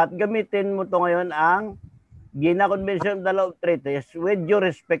 dapat gamitin mo to ngayon ang Vienna Convention of the Law of Treaties with due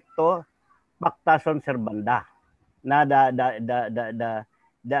respect to pacta sunt servanda. Na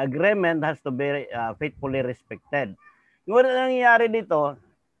the agreement has to be faithfully respected. Ngunit ang nangyayari dito,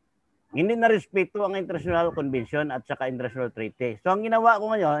 hindi na respeto ang International Convention at saka International Treaty. So ang ginawa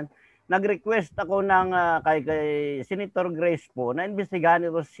ko ngayon, nag-request ako ng kay Senator Grace po na imbestigahan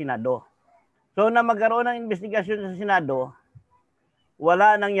ito sa Senado. So na magkaroon ng investigasyon sa Senado,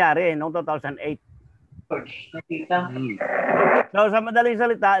 wala nangyari noong 2008. So sa madaling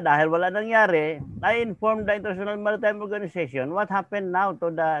salita, dahil wala nangyari, I informed the International Maritime Organization what happened now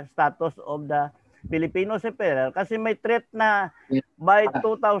to the status of the Filipino seafarer kasi may threat na by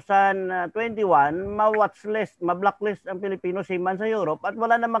 2021 ma-watchlist, ma-blacklist ang Filipino seaman sa Europe at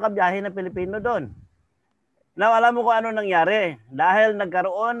wala na makabiyahe na Pilipino doon. Now, alam mo kung ano nangyari? Dahil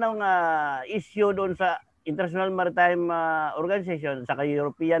nagkaroon ng issue doon sa International Maritime Organization sa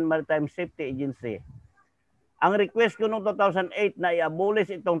European Maritime Safety Agency. Ang request ko noong 2008 na i-abolish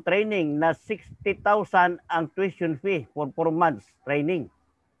itong training na 60,000 ang tuition fee for 4 months training.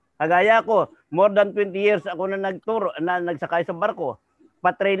 Kagaya ko, more than 20 years ako na nagsakay sa barko.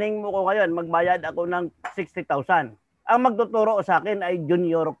 Pa-training mo ko ngayon, magbayad ako ng 60,000. Ang magtuturo sa akin ay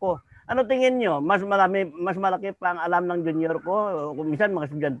junior ko. Ano tingin nyo? Mas malaki pa ang alam ng junior ko. Kung minsan mga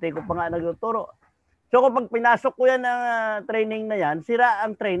estudyante ko pa nga nagtuturo. So kapag pinasok ko yan ang training na yan, sira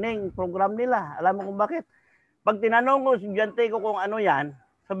ang training program nila. Alam mo kung bakit? Pag tinanong ko estudyante ko kung ano yan,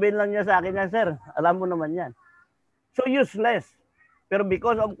 sabihin lang niya sa akin yan, sir, alam mo naman yan. So useless. Pero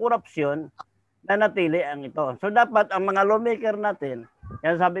because of corruption, nanatili ang ito. So dapat ang mga lawmaker natin,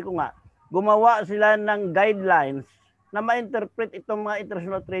 yan sabi ko nga, gumawa sila ng guidelines na ma-interpret itong mga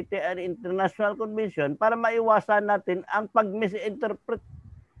international treaty and international convention para maiwasan natin ang pag-misinterpret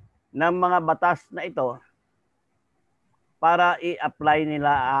ng mga batas na ito para i-apply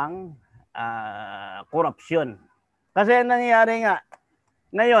nila ang korupsyon. Kasi nangyayari nga,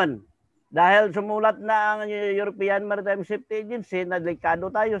 ngayon, Dahil sumulat na ang European Maritime Safety Agency na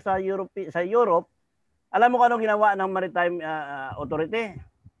delikado tayo sa Europe, alam mo kung ano ginawa ng Maritime Authority?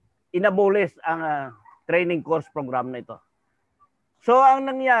 Inabolis ang training course program na ito. So ang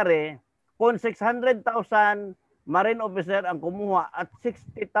nangyari, kung 600,000 marine officer ang kumuha at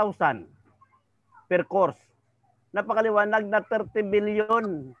 60,000 per course, napakaliwanag na 30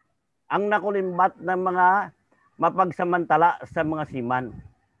 billion ang nakulimbat ng mga mapagsamantala sa mga seaman.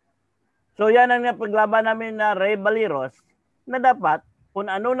 So yan ang napaglaban namin na Ray Baliros na dapat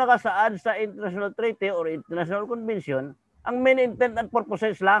kung ano nakasaad sa international treaty or international convention, ang main intent and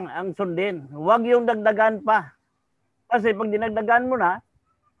purposes lang ang sundin. Huwag yung dagdagan pa. Kasi pag dinagdagan mo na,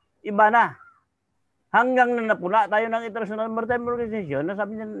 iba na. Hanggang na napuna tayo ng International Maritime Organization,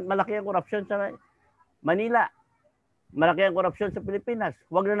 nasabi niya malaki ang korupsyon sa Manila. Malaki ang korupsyon sa Pilipinas.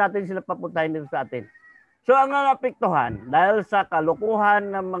 Huwag na natin sila papuntahin dito sa atin. So ang naapektuhan dahil sa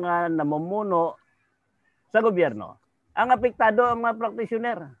kalukuhan ng mga namumuno sa gobyerno, ang apektado ang mga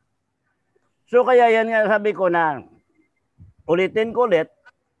practitioner. So kaya yan nga sabi ko na ulitin ko ulit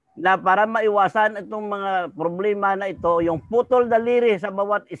na para maiwasan itong mga problema na ito, yung putol daliri sa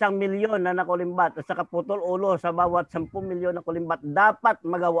bawat 1 milyon na nakulimbat at saka putol ulo sa bawat 10 milyon na kulimbat, dapat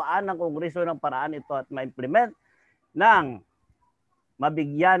magawaan ng Kongreso ng paraan ito at ma-implement ng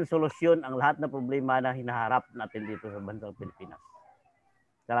mabigyan solusyon ang lahat ng problema na hinaharap natin dito sa bansang Pilipinas.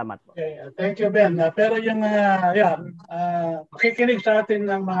 Salamat po. Okay, thank you, Ben. Pero yung makikinig sa atin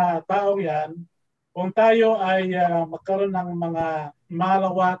ng mga tao yan, kung tayo ay magkaroon ng mga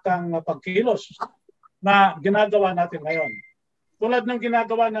malawakang pagkilos na ginagawa natin ngayon. Tulad ng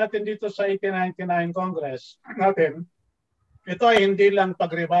ginagawa natin dito sa 1899 Congress natin, ito ay hindi lang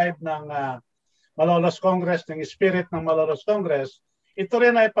pag-revive ng Malolos Congress, ng spirit ng Malolos Congress, ito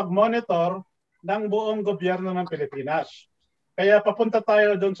rin ay pag-monitor ng buong gobyerno ng Pilipinas. Kaya papunta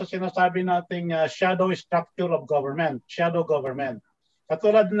tayo doon sa sinasabi nating shadow structure of government, shadow government.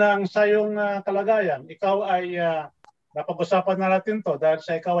 Katulad ng sa iyong kalagayan, ikaw ay napag-usapan na natin to dahil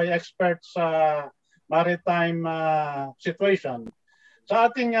sa ikaw ay expert sa maritime situation.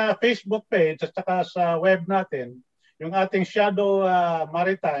 Sa ating Facebook page at saka sa web natin, yung ating Shadow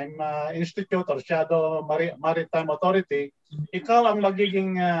Maritime Institute or Shadow Maritime Authority, ikaw ang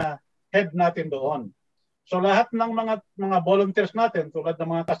magiging head natin doon. So lahat ng mga volunteers natin, tulad ng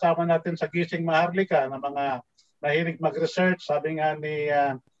mga kasama natin sa Gising Maharlika na mga mahilig mag-research, sabi nga ni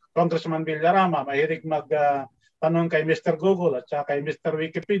Congressman Villarama, mahilig mag-tanong kay Mr. Google at saka kay Mr.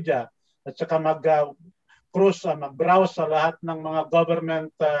 Wikipedia at saka mag-cruise, mag-browse sa lahat ng mga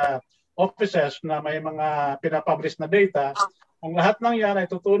government offices na may mga pinapublish na data. Ang lahat ng yan ay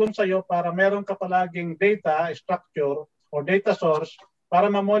tutulong sa iyo para meron ka palaging data structure o data source para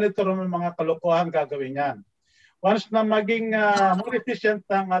ma-monitor mo mga kalokohan gagawin yan. Once na maging more efficient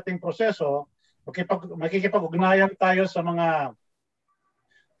ang ating proseso, makikipag-ugnayan tayo sa mga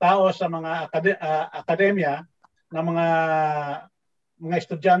tao sa mga akademya na mga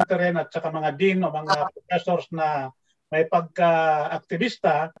estudyante rin at saka mga dean o mga professors na may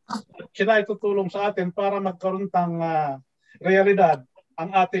pagka-aktivista, sila ay tutulong sa atin para magkaroon ng realidad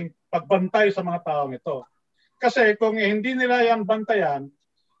ang ating pagbantay sa mga taong ito. Kasi kung hindi nila yan bantayan,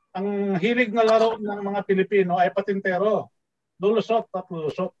 ang hilig na laro ng mga Pilipino ay patintero. Lulusot at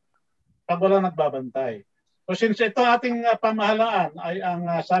lulusot pag wala nagbabantay. So since ito ating pamahalaan ay ang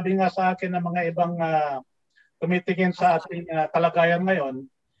sabi nga sa akin ng mga ibang tumitingin sa ating kalagayan ngayon,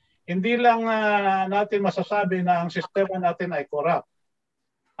 hindi lang natin masasabi na ang sistema natin ay corrupt.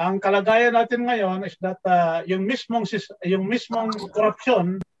 Ang kalagayan natin ngayon is that yung mismong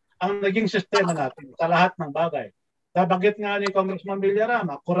korupsyon ang naging sistema natin sa lahat ng bagay. Nabanggit nga ni Congressman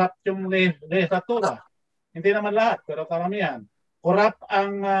Villarama, corrupt yung legislatura. Hindi naman lahat, pero karamihan. Corrupt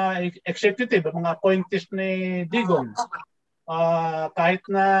ang executive, mga appointees ni Digong. Kahit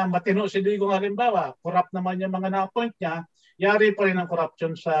na matino si Digong halimbawa, corrupt naman yung mga na-appoint niya, yari pa rin ang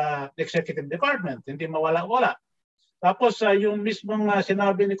corruption sa executive department, hindi mawala-wala. Tapos yung mismong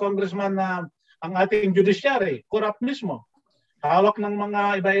sinabi ni Congressman na ang ating judiciary, corrupt mismo. Hawak ng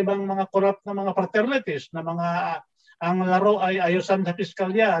mga iba-ibang mga corrupt na mga fraternities na mga ang laro ay ayusan sa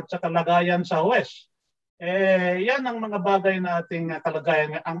piskalya at sa kalagayan sa huwes. Yan ang mga bagay na ating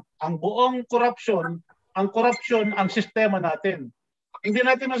kalagayan. Ang buong corruption, ang sistema natin. Hindi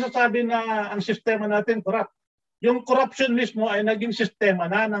natin masasabi na ang sistema natin corrupt. Yung corruption mismo ay naging sistema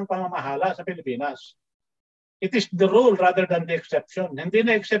na ng pamamahala sa Pilipinas. It is the rule rather than the exception. Hindi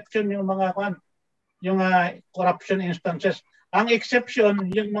na exception yung mga corruption instances. Ang exception,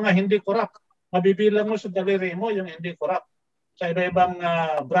 yung mga hindi corrupt. Mabibilang mo sa daliri mo yung hindi corrupt sa iba-ibang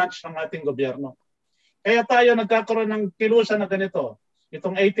branch ng ating gobyerno. Kaya tayo nagkakaroon ng kilusan na ganito.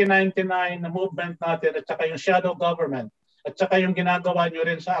 itong 1899 na movement natin at saka yung shadow government at saka yung ginagawa nyo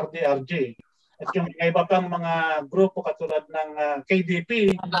rin sa RDRG at yung iba pang mga grupo katulad ng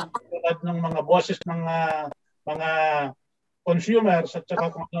KDP, katulad ng mga boses ng mga consumers at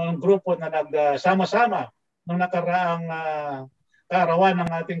saka ng grupo na nagsama-sama nung nakaraang kaarawan ng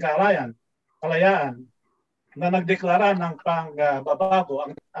ating kalayaan na nagdeklara ng pangbabago.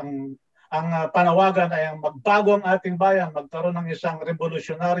 Ang panawagan ay magbago ang ating bayan, magkaroon ng isang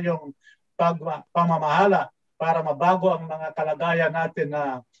revolusyonaryong pamamahala para mabago ang mga kalagayan natin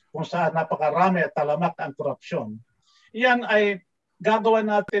na kung saan napakarami at talamak ang korupsyon. Iyan ay gagawa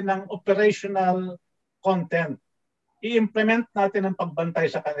natin ng operational content. I-implement natin ang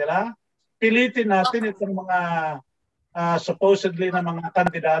pagbantay sa kanila. Pilitin natin itong mga supposedly na mga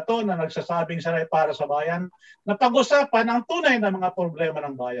kandidato na nagsasabing sila ay para sa bayan na pag-usapan ang tunay na mga problema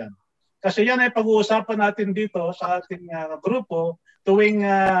ng bayan. Kasi yan ay pag-uusapan natin dito sa ating grupo tuwing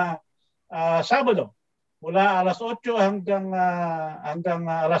Sabado. Mula alas 8 hanggang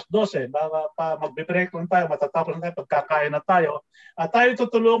alas 12. Magbe-break lang tayo, matatapos na tayo, pagkakain na tayo. At tayo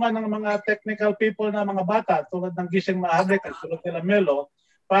tutulungan ng mga technical people na mga bata tulad ng Gising Maharlik at tulad nila Melo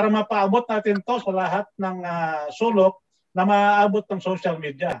para mapaabot natin to sa lahat ng sulok na maaabot ng social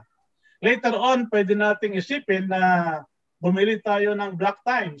media. Later on, pwede nating isipin na bumili tayo ng block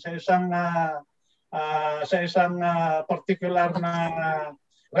time sa isang particular na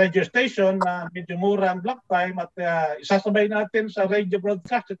radio station na medyo mura ang block time at isasabay natin sa radio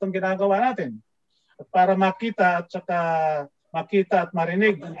broadcast itong ginagawa natin. At para makita at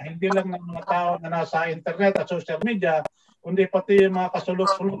marinig na hindi lang ng mga tao na nasa internet at social media, kundi pati yung mga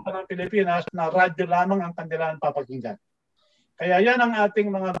kasulok-sulukan ng Pilipinas na radyo lamang ang kanilang papakinggan. Kaya yan ang ating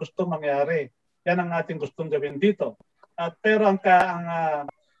mga gustong mangyari. Yan ang ating gustong gawin dito. Pero ang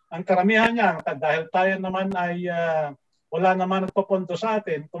karamihan niya, dahil tayo naman ay wala naman nagpapunto sa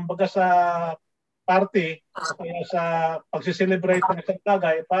atin, kumbaga sa party, kaya sa pagsiselebrate ng isang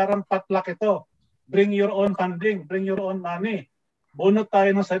bagay, parang patlak ito. Bring your own funding, bring your own money. Bunot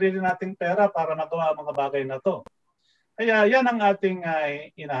tayo ng sarili nating pera para magawa ang mga bagay na to. Kaya yan ang ating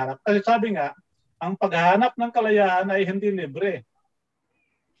inahanap. Kasi sabi nga, ang paghahanap ng kalayaan ay hindi libre.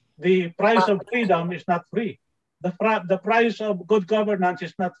 The price of freedom is not free. The price of good governance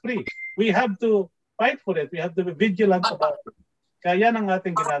is not free. We have to fight for it. We have to be vigilant about it. Kaya yan ang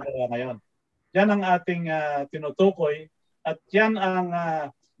ating ginagawa ngayon. Yan ang ating tinutukoy at yan ang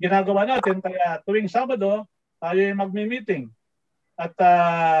ginagawa natin. Kaya tuwing Sabado, tayo ay magmi-meeting. At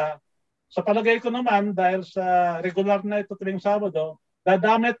sa palagay ko naman, dahil sa regular na ito tuwing Sabado,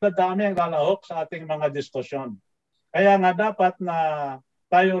 dadami ang lalahok sa ating mga diskusyon. Kaya nga dapat na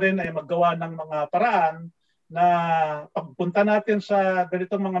tayo rin ay maggawa ng mga paraan na pagpunta natin sa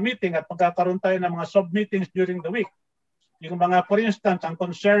ganitong mga meeting at magkakaroon tayo ng mga sub-meetings during the week. Yung mga, for instance, ang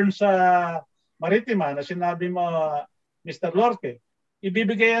concern sa maritima na sinabi mo, Mr. Lorque,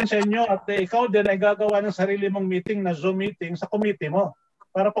 ibibigay yan sa inyo at ikaw din ay gagawa ng sarili mong meeting na Zoom meeting sa committee mo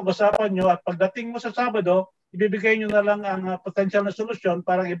para pag-usapan nyo at pagdating mo sa Sabado, ibibigay nyo na lang ang potential na solusyon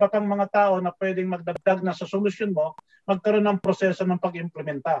para iba pang mga tao na pwedeng magdagdag na sa solusyon mo, magkaroon ng proseso ng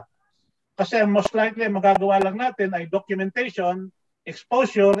pag-implementa. Kasi most likely magagawa lang natin ay documentation,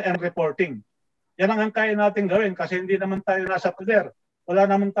 exposure, and reporting. Yan ang kaya natin gawin kasi hindi naman tayo nasa poder. Wala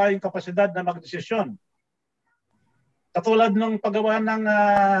naman tayong kapasidad na magdesisyon. Katulad ng paggawa ng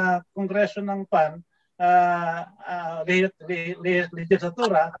Kongreso ng PAN,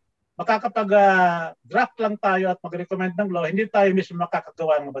 legislatura, makakapag-draft lang tayo at mag-recommend ng law, hindi tayo mismo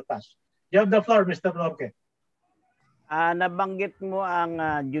makakagawa ng batas. You have the floor, Mr. Lorque. Nabanggit mo ang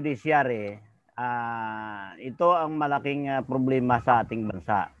judiciary. Ito ang malaking problema sa ating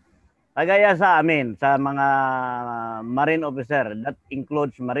bansa. Kagaya sa amin, sa mga marine officer, that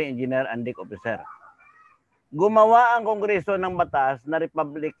includes marine engineer and deck officer. Gumawa ang Kongreso ng batas na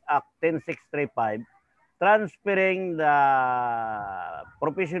Republic Act 10635 transferring the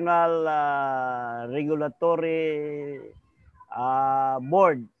professional regulatory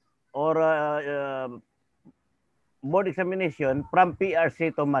board or board examination from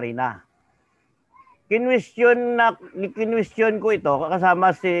PRC to Marina. Kinwestiyon ko ito kasama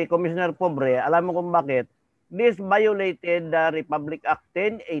si Commissioner Pobre. Alam mo kung bakit? This violated the Republic Act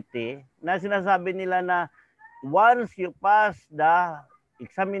 1080 na sinasabi nila na once you pass the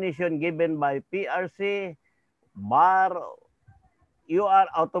examination given by PRC, bar, you are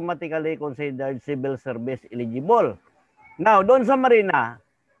automatically considered civil service eligible. Now, doon sa Marina,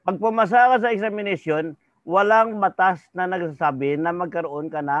 pag pumasa ka sa examination, walang batas na nagsasabi na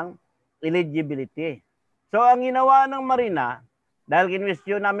magkaroon ka ng eligibility. So, ang ginawa ng Marina, dahil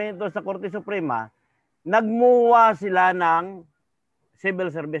kinwestiyon namin ito sa Korte Suprema, nagmuwa sila ng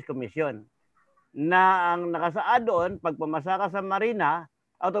Civil Service Commission na ang nakasaad doon, pag pumasa ka sa Marina,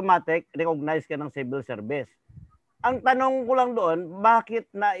 automatic recognize ka ng civil service. Ang tanong ko lang doon, bakit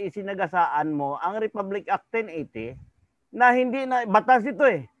na isinagasaan mo ang Republic Act 1080 na hindi na, batas ito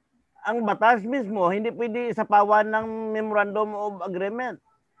eh. Ang batas mismo, hindi pwede sapawan ng Memorandum of Agreement.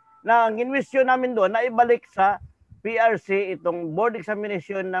 Na ang inwisyon namin doon, na ibalik sa PRC itong board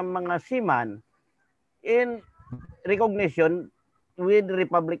examination ng mga seaman in recognition with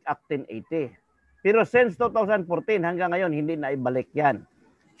Republic Act 1080. Pero since 2014 hanggang ngayon, hindi na ibalik yan.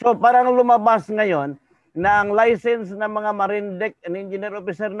 So parang lumabas ngayon na ang license ng mga Marine Deck and Engineer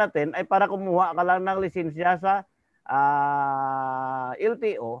Officer natin ay para kumuha ka lang ng lisensya sa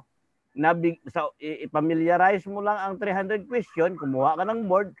LTO na i-familiarize mo lang ang 300 question, kumuha ka ng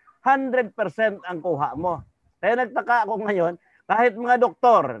board, 100% ang kuha mo. Kaya nagtaka ako ngayon, kahit mga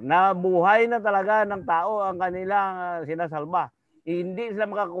doktor na buhay na talaga ng tao ang kanilang sinasalba, hindi sila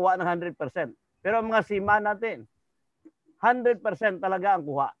makakuha ng 100%. Pero ang mga seaman natin, 100% talaga ang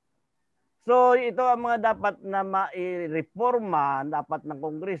kuha. So ito ang mga dapat na ma-reforma dapat ng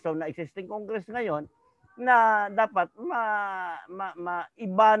Kongreso, na existing Congress ngayon, na dapat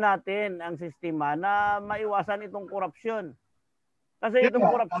maiba natin ang sistema na maiwasan itong korupsyon. Kasi itong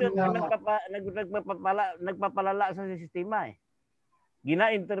korupsyon nagpapalala sa sistema eh.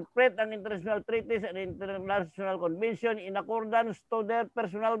 Gina-interpret ang international treaties and international convention in accordance to their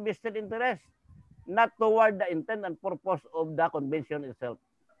personal vested interest, not toward the intent and purpose of the convention itself.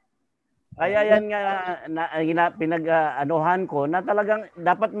 Kaya yan nga pinag-anuhan ko na talagang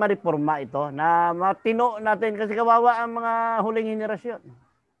dapat ma-reforma ito, na matino natin kasi kawawa ang mga huling henerasyon.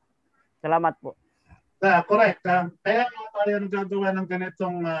 Salamat po. Correct. Kaya tayo nagagawa ng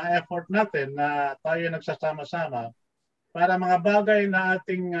ganitong effort natin na tayo nagsasama-sama para mga bagay na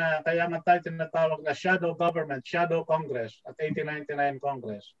ating, kaya nga tayo tinatawag na shadow government, shadow Congress at 1899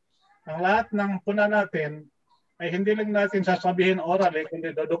 Congress. Ang lahat ng puna natin ay hindi lang natin sasabihin orally, kundi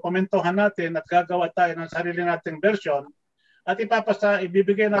dokumentohan natin at gagawa tayo ng sarili nating version at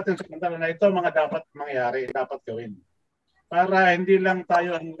ibibigay natin sa kanila na ito mga dapat mangyari, dapat gawin. Para hindi lang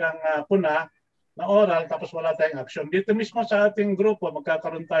tayo hanggang puna na oral tapos wala tayong action. Dito mismo sa ating grupo,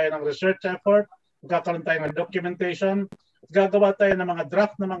 magkakaroon tayo ng research effort, magkakaroon tayo ng documentation, at gagawa tayo ng mga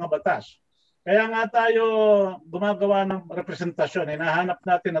draft na mga batas. Kaya nga tayo gumagawa ng representasyon. Hinahanap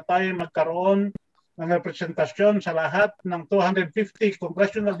natin na tayo magkaroon ng representasyon sa lahat ng 250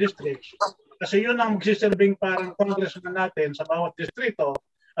 congressional districts kasi yun ang magsisilbing parang congressman natin sa bawat distrito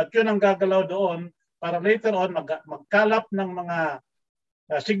at yun ang gagalaw doon para later on magkalap ng mga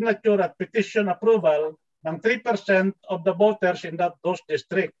signature at petition approval ng 3% of the voters in those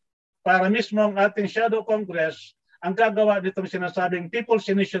districts. Para mismo ang ating shadow congress ang gagawa nitong sinasabing People's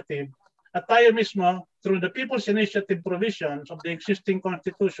Initiative at tayo mismo through the People's Initiative provisions of the existing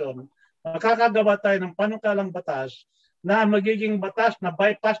Constitution makakagawa tayo ng panukalang batas na magiging batas na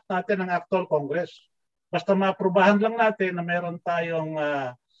bypass natin ang actual Congress. Basta maaprubahan lang natin na meron tayong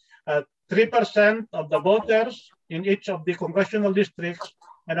 3% of the voters in each of the congressional districts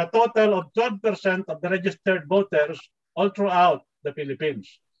and a total of 12% of the registered voters all throughout the Philippines.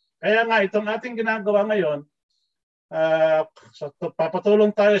 Kaya nga itong ating ginagawa ngayon,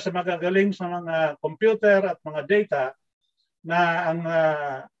 papatulong tayo sa magagaling sa mga computer at mga data na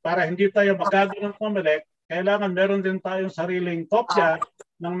para hindi tayo magagawa ng COMELEC, kailangan meron din tayong sariling kopya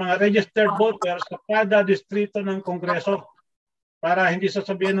ng mga registered voters sa kada distrito ng Kongreso. Para hindi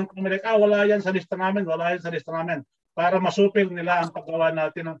sasabihin ng COMELEC, wala yan sa lista namin, wala yan sa lista namin. Para masupil nila ang paggawa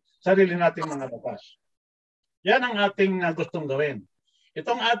natin ng sarili nating mga batas. Yan ang ating gustong gawin.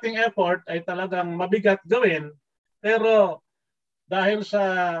 Itong ating effort ay talagang mabigat gawin, pero dahil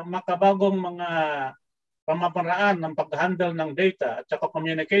sa makabagong mga pamamaraan ng pag-handle ng data at saka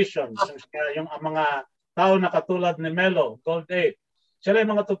communication, yung mga tao na katulad ni Melo, Gold 8, sila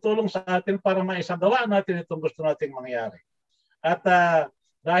yung mga tutulong sa atin para maisagawa natin itong gusto nating mangyari. At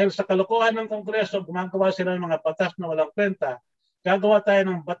dahil sa kalukuhan ng Kongreso, gumagawa sila ng mga batas na walang kwenta, gagawa tayo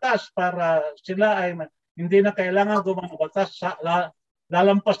ng batas para sila ay hindi na kailangan gumawa ng batas,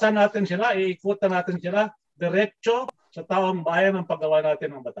 lalampasan natin sila, iikutan natin sila diretso sa taong bayan ng paggawa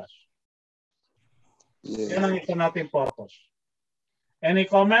natin ng batas. Yan ang ito natin purpose. Any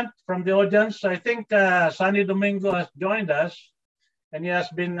comment from the audience? I think Sunny Domingo has joined us and he has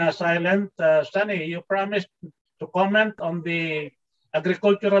been silent. Sunny, you promised to comment on the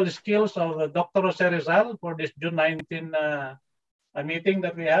agricultural skills of Dr. Jose Rizal for this June 19 meeting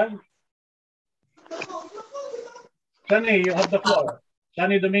that we have. Sunny, you have the floor.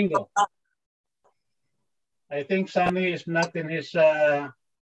 Sunny Domingo. I think Sunny is not in his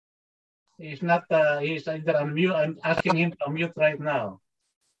He's not. He's either on mute. I'm asking him to mute right now,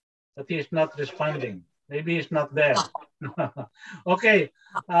 but he's not responding. Maybe he's not there. Okay.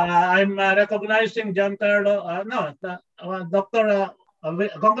 I'm recognizing Giancarlo. Dr.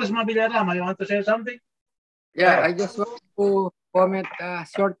 Congressman Villaram, you want to say something? Yeah, I just want to comment,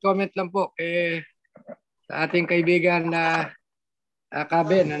 short comment lang po sa ating kaibigan na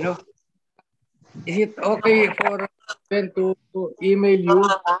Kaben, ano? Is it okay for Ben to email you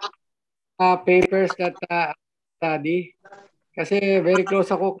papers that study? Kasi very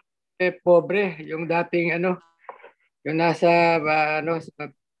close ako pobre, yung dating yung nasa sa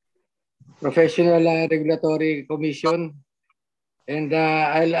Professional Regulatory Commission. And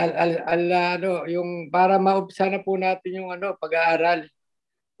I'll yung para maubsa na po natin yung pag-aaral.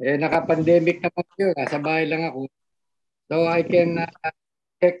 Naka-pandemic naman yun, nasa bahay lang ako. So I can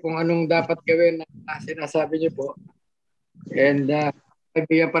check kung anong dapat gawin na sinasabi niyo po. And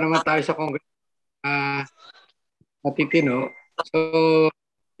nagbigyan pa naman tayo sa Congress matitino. So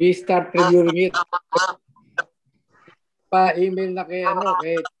we start reviewing it. Pa-email na kay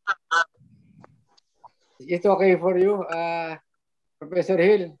it's okay for you, Professor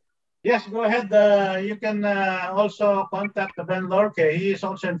Hill? Yes, go ahead. You can also contact Ben Lorque. He is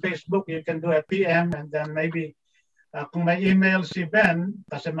also on Facebook. You can do a PM and then maybe kung may email si Ben,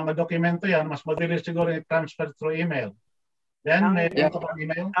 kasi mga dokumento yan, mas mabilis siguro i-transfer through email. Ben, may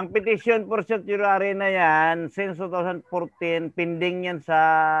email? Ang petition for certiorari na yan, since 2014, pending yan sa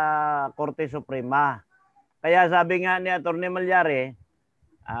Korte Suprema. Kaya sabi nga ni Atty. Malyari,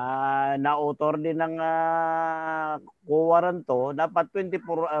 na-author din ng kuwaranto, dapat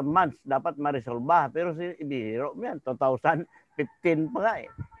 24 months dapat ma-resolve. Pero ibiro mo yan, 2015 pa nga eh.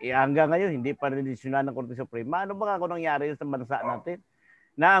 Hanggang ngayon, hindi pa rin desisyonan ng Korte Suprema. Ano ba kung nangyari sa bansa natin?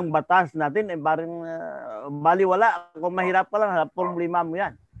 Na ang batas natin, parang baliwala. Kung mahirap ka lang, problema mo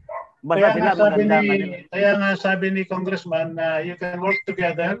yan. Kaya nga sabi ni Congressman, you can work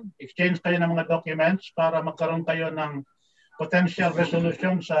together, exchange kayo ng mga documents para magkaroon kayo ng potential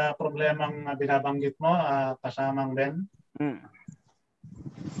resolution sa problemang binabanggit mo, kasamang Ben.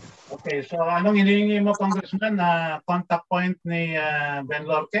 Okay, so anong hinihingi mo, Congressman, na contact point ni Ben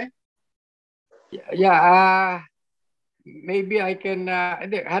Lorque? Yeah, maybe I can,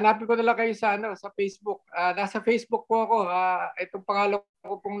 hanapin ko na lang kayo sa Facebook. Nasa Facebook po ako. Itong pangalan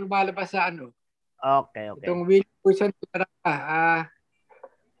ko pong lumalabas sa Okay. Itong Wilson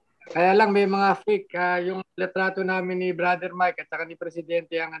kaya lang may mga fake yung litrato namin ni Brother Mike at saka ni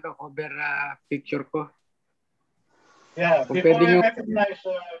Presidente ang cover picture ko. Yeah, before I recognize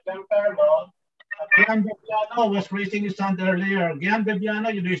Giancarlo, Gian Bebiano was raising his hand earlier. Gian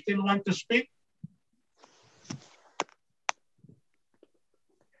Bebiano, do you still want to speak?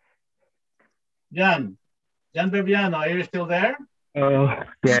 Gian Bebiano, are you still there?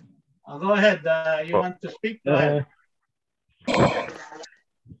 Yeah. Go ahead. You want to speak? Go ahead.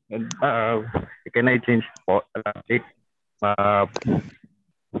 Can I change po?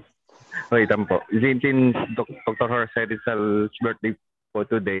 Wait po. Since Dr. Jorge Rizal's birthday po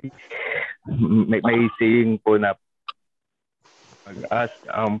today, may saying po na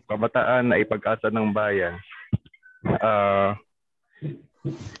ang kabataan ay pag-asa ng bayan.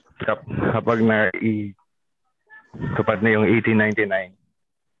 Kapag kapag na yung 1899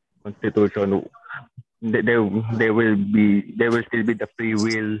 Constitution, there will still be the free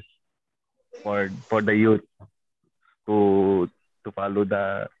will for the youth to follow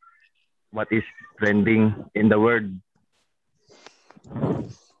what is trending in the world.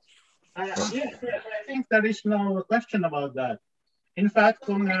 Yes, I think there is no question about that. In fact,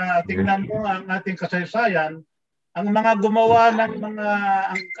 kung tingnan mo ang ating kasaysayan, ang gumawa ng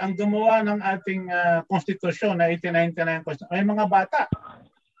ating konstitusyon na 1899 ay mga bata.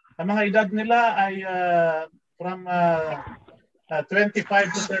 Ang mga edad nila ay from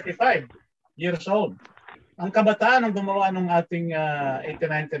 25 to 35 years old. Ang kabataan ang gumawa ng ating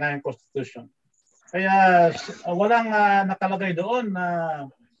 1899 Constitution. Kaya walang nakalagay doon na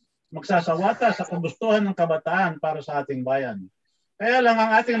magsasawata sa kagustuhan ng kabataan para sa ating bayan. Kaya lang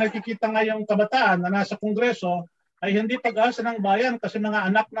ang ating nakikita ngayong kabataan na nasa Kongreso ay hindi pag-asa ng bayan kasi mga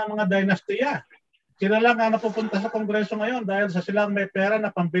anak ng mga dinastiya. Sila lang ang napupunta sa Kongreso ngayon dahil sa silang may pera na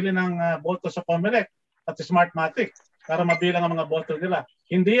pambili ng boto sa Comelec at Smartmatic para mabilang ang mga boto nila.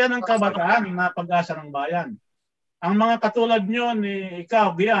 Hindi yan ang kabataan na pag-asa ng bayan. Ang mga katulad nyo ni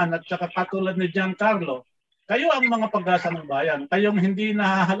ikaw, Gian, at saka katulad ni Giancarlo, kayo ang mga pag-asa ng bayan. Kayong hindi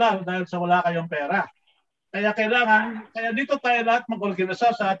nahahalal dahil sa wala kayong pera. Kaya dito tayo lahat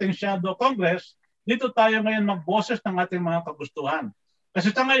mag-organisa sa ating Shadow Congress. Dito tayo ngayon mag-boses ng ating mga kagustuhan. Kasi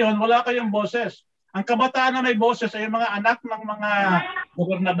sa ngayon, wala kayong boses. Ang kabataan na may boses ay mga anak ng mga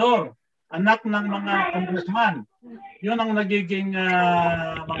gobernador anak ng mga congressman. Yun ang nagiging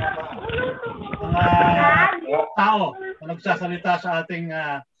mga tao na nagsasalita sa ating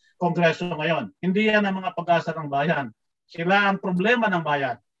kongreso ngayon. Hindi yan ang mga pag-asa ng bayan. Sila ang problema ng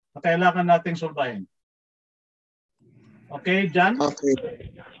bayan na kailangan nating sulbahin. Okay, John? Okay.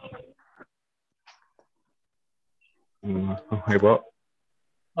 Okay po.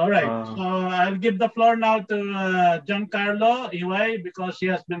 All right. So I'll give the floor now to Giancarlo Iway because he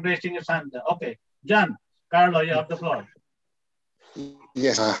has been raising his hand. Okay. John, Carlo, you have the floor.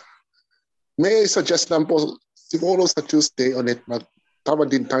 Yes. May I suggest lang po, siguro sa Tuesday ulit,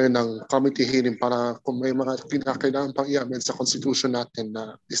 magtawag din tayo ng committee hearing para kung may mga kinakailangan pang i-amend sa constitution natin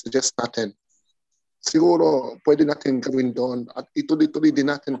na i-suggest natin. Siguro pwede natin gawin doon at ituloy-tuloy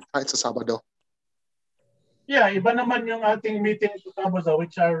din natin kahit sa Sabado. Yeah, iba naman yung ating meeting sa Sabado,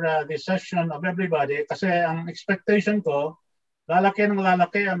 which are the session of everybody. Kasi ang expectation ko, lalaki ng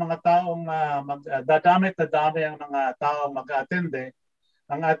lalaki ang mga taong dadami ang mga taong mag-attende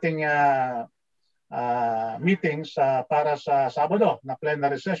ang ating meetings para sa Sabado na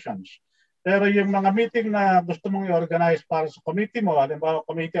plenary sessions. Pero yung mga meeting na gusto mong i-organize para sa committee mo, halimbawa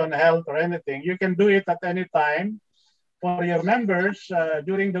Committee on Health or anything, you can do it at any time for your members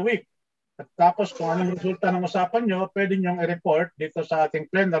during the week. At tapos kung anong resulta ng usapan nyo, pwede nyong i-report dito sa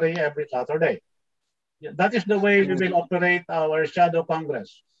ating plenary every Saturday. That is the way we will operate our shadow Congress.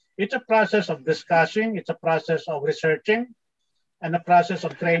 It's a process of discussing, it's a process of researching, and a process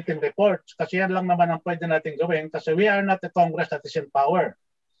of creating reports. Kasi yan lang naman ang pwede natin gawin kasi we are not a Congress that is in power.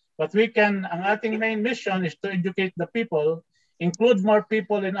 But ang ating main mission is to educate the people, include more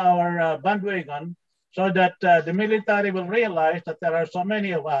people in our bandwagon so that the military will realize that there are so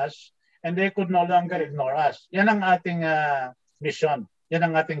many of us and they could no longer ignore us. Yan ang ating mission. Yan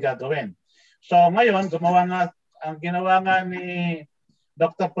ang ating gagawin. So ngayon, ang ginawa nga ni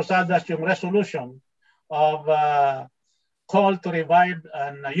Dr. Posadas yung resolution of call to revive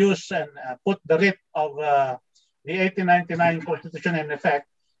and use and put the writ of the 1899 Constitution in effect.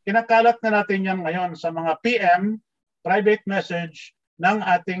 Kinakalat na natin yan ngayon sa mga PM, private message ng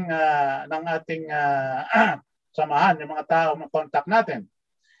ating samahan, yung mga tao na contact natin.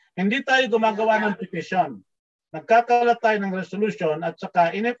 Hindi tayo gumagawa ng petition. Nagkakalat tayo ng resolution at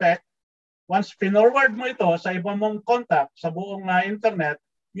saka in effect, once pinorward mo ito sa iba mong contact sa buong internet,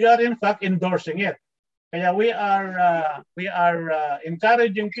 you are in fact endorsing it. Kaya we are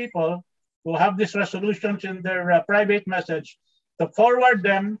encouraging people who have these resolutions in their private message to forward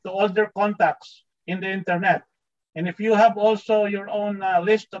them to all their contacts in the internet. And if you have also your own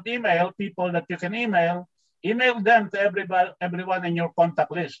list of people that you can email them to everyone in your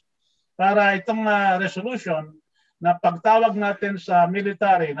contact list. Para itong resolution na pagtawag natin sa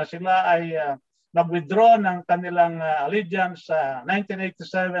military na sila ay mag-withdraw ng kanilang allegiance sa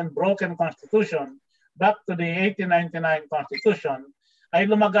 1987 broken constitution back to the 1899 constitution ay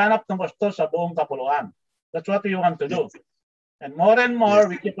lumaganap ng gusto sa buong kapuluan. That's what we want to do. And more,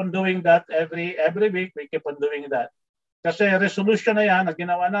 we keep on doing that every week. We keep on doing that. Kasi resolution na yan na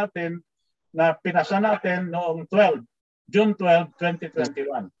ginawa natin na pinasa natin noong June 12,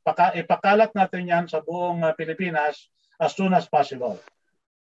 2021. Ipakalat natin yan sa buong Pilipinas as soon as possible.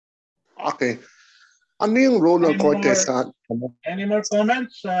 Okay. Ano yung role ng Korte sa... Any more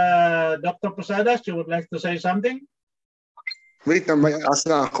comments? Dr. Posadas, you would like to say something? Wait, may ask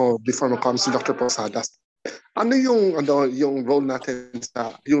na ako before mag-come si Dr. Posadas. Ano yung role natin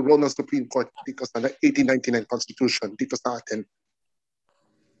yung role ng Supreme Court dito sa 1899 Constitution dito sa atin?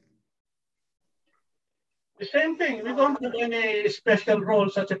 The same thing. We don't have any special role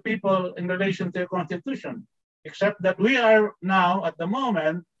such a people in relation to the Constitution, except that we are now at the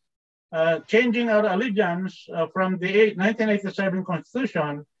moment changing our allegiance from the 1987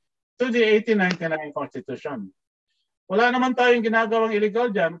 Constitution to the 1899 Constitution. Wala naman tayong ginagawang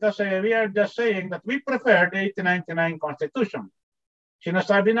illegal dyan kasi we are just saying that we prefer the 1899 Constitution.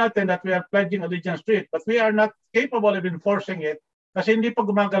 Sinasabi natin that we are pledging allegiance to it, but we are not capable of enforcing it kasi hindi pa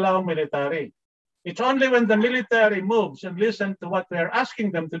gumagalaw ang military. It's only when the military moves and listen to what we are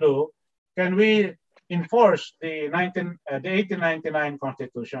asking them to do can we enforce the 1899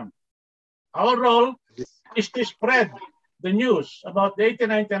 Constitution. Our role is to spread the news about the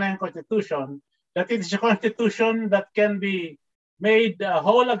 1899 Constitution, that it is a constitution that can be made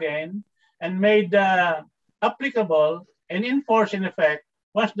whole again and made applicable and enforced in effect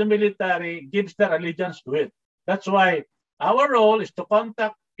once the military gives their allegiance to it. That's why our role is to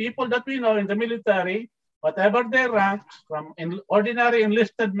contact people that we know in the military, whatever their ranks, from ordinary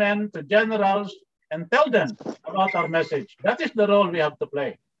enlisted men to generals, and tell them about our message. That is the role we have to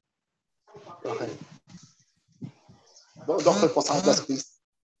play. Okay. Dr. Posadas, please.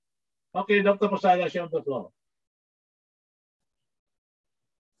 Okay, Dr. Posadas, you have the floor.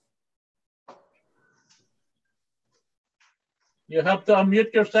 You have to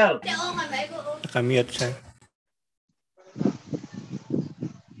unmute yourself. Nakamute, sir.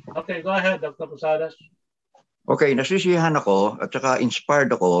 Okay, go ahead, Dr. Posadas. Okay, nasisiyahan ako at saka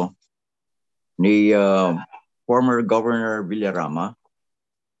inspired ako ni former Governor Villarama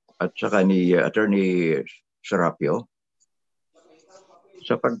at saka ni Attorney Serapio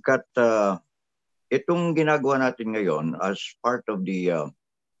sapagkat itong ginagawa natin ngayon as part of the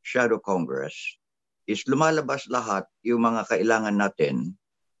Shadow Congress is lumalabas lahat yung mga kailangan natin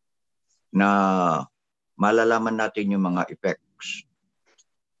na malalaman natin yung mga effects.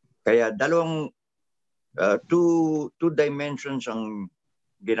 Kaya dalawang two dimensions ang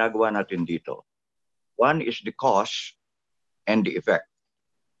ginagawa natin dito. One is the cause and the effect.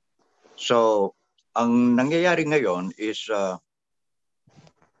 So, ang nangyayari ngayon is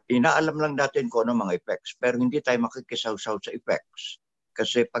inaalam lang natin kung ano mga effects, pero hindi tayo makikisaw-saw sa effects.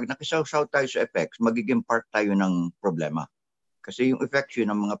 Kasi pag nakisaw-saw tayo sa effects, magiging part tayo ng problema. Kasi yung effects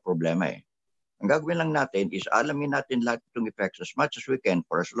yun ang mga problema eh. Ang gagawin lang natin is alamin natin lahat itong effects as much as we can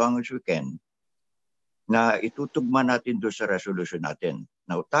for as long as we can na itutugma natin doon sa resolution natin.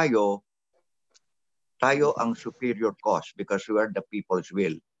 Now tayo ang superior cause because we are the people's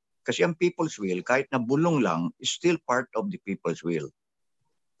will. Kasi ang people's will, kahit na bulong lang, is still part of the people's will.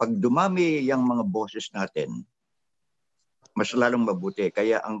 Pag dumami yung mga boses natin, mas lalong mabuti.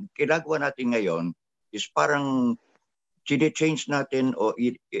 Kaya ang ginagawa natin ngayon is parang change natin o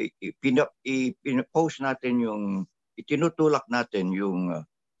pinapost natin yung, itinutulak natin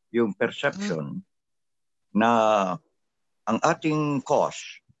yung perception na ang ating cause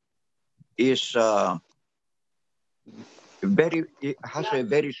is has a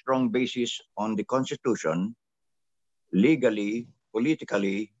very strong basis on the Constitution, legally,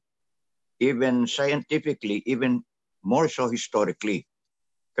 politically, even scientifically, even more so historically.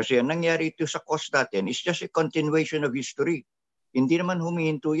 Kasi ang nangyari ito sa cause natin is just a continuation of history. Hindi naman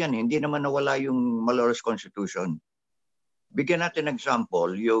humihinto yan, hindi naman nawala yung Malolos Constitution. Bigyan natin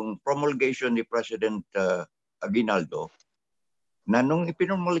example, yung promulgation ni President Aguinaldo, na nung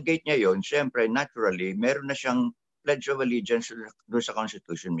ipinumulgate niya yon, siyempre, naturally, meron na siyang Pledge of Allegiance doon sa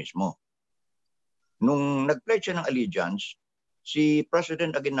Constitution mismo. Nung nag-pledge siya ng allegiance, si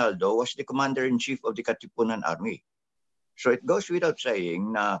President Aguinaldo was the Commander-in-Chief of the Katipunan Army. So it goes without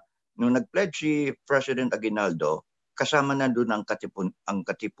saying na nung nag-pledge si President Aguinaldo, kasama na doon ang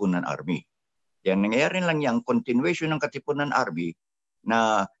Katipunan Army. Yan, nangyayari lang yung continuation ng Katipunan Army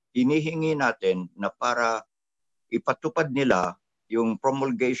na hinihingi natin na para ipatupad nila yung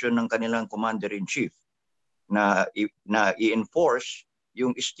promulgation ng kanilang Commander-in-Chief na i-enforce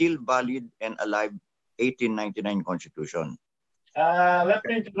yung still valid and alive 1899 Constitution. Let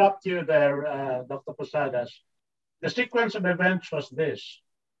me interrupt you there, Dr. Posadas. The sequence of events was this.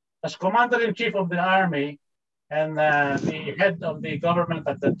 As Commander-in-Chief of the Army and the head of the government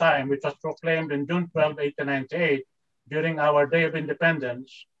at the time, which was proclaimed in June 12, 1898, during our Day of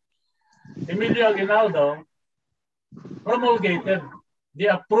Independence, Emilio Aguinaldo promulgated the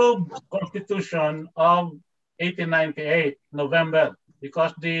approved Constitution of 1898, November,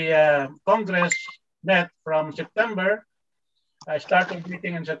 because the Congress met from September. I started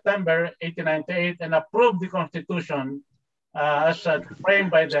meeting in September 1898 and approved the Constitution as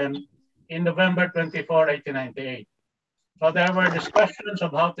framed by them in November 24, 1898. So there were discussions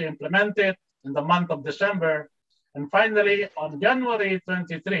of how to implement it in the month of December. And finally, on January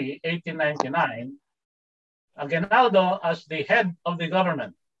 23, 1899, Aguinaldo, as the head of the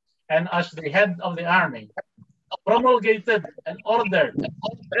government and as the head of the army, promulgated and ordered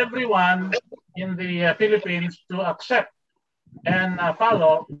everyone in the Philippines to accept and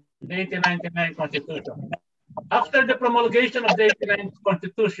follow the 1899 Constitution. After the promulgation of the 1899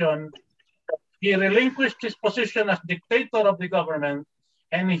 Constitution, he relinquished his position as dictator of the government,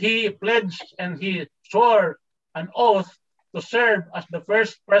 and he pledged and he swore an oath to serve as the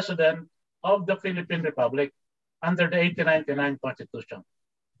first president of the Philippine Republic under the 1899 Constitution.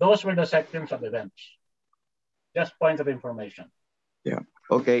 Those were the sections of events. Just point of information. Yeah.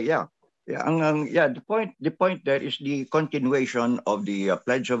 Okay. Yeah. Yeah. The point there is the continuation of the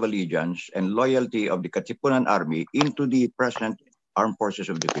Pledge of Allegiance and loyalty of the Katipunan Army into the present armed forces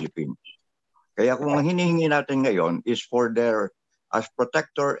of the Philippines. Kaya kung ang hinihingi natin ngayon is for their, as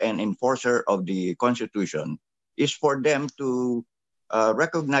protector and enforcer of the Constitution, is for them to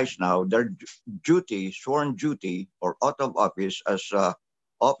recognize now their duty, sworn duty, or oath of office as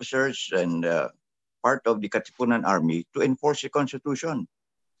officers and part of the Katipunan Army to enforce the Constitution.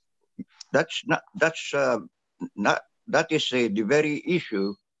 That is the very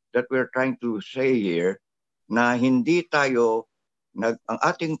issue that we're trying to say here na hindi tayo ang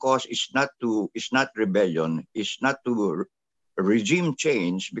ating cause is not rebellion, is not to regime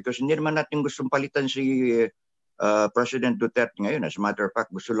change, because hindi naman natin gustong palitan si President Duterte ngayon. As a matter of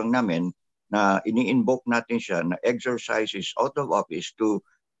fact, gusto lang namin na ini-invoke natin siya na exercise his out of office to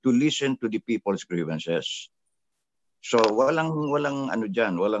listen to the people's grievances. So walang ano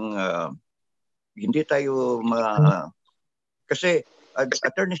diyan, hindi tayo kasi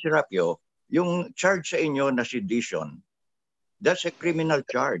Attorney Serapio, yung charge sa inyo na sedition, that's a criminal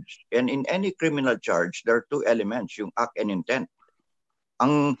charge. And in any criminal charge, there are two elements, yung act and intent.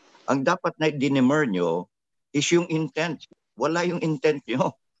 Ang dapat na dinemer nyo is yung intent. Wala yung intent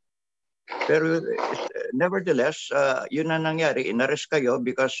nyo. Pero nevertheless, yun na nangyari. Inarrest kayo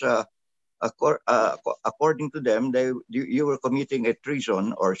because according to them, you were committing a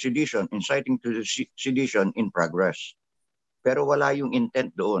treason or sedition, inciting to sedition in progress. Pero wala yung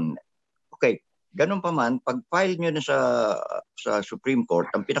intent doon. Okay, ganun pa man, pag-file nyo na sa Supreme Court,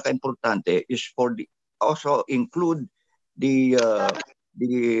 ang pinaka-importante is also include the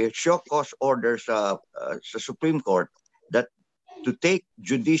show cause order sa Supreme Court that to take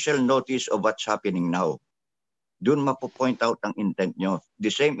judicial notice of what's happening now. Doon mapo-point out ang intent nyo. The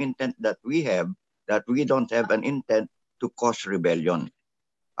same intent that we have, that we don't have an intent to cause rebellion.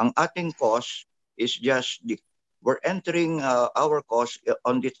 Ang ating cause is just we're entering our cause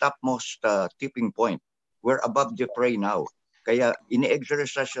on the topmost tipping point. We're above the fray now. Kaya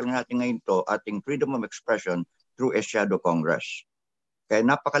ini-exercise natin ngayon to ating freedom of expression through a shadow Congress. Kaya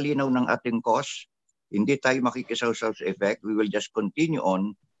napakalinaw ng ating cause. Hindi tayo makikisawsaw sa effect. We will just continue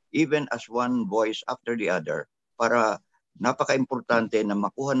on even as one voice after the other para napaka-importante na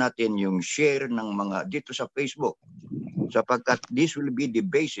makuha natin yung share ng mga dito sa Facebook. Sapagkat this will be the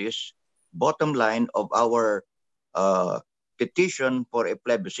basis, bottom line of our petition for a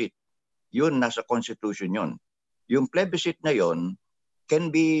plebiscite. Yun, nasa Constitution yun. Yung plebiscite na yun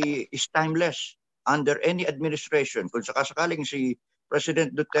is timeless under any administration. Kung sakasakaling si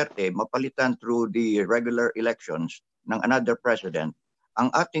President Duterte mapalitan through the regular elections ng another president, ang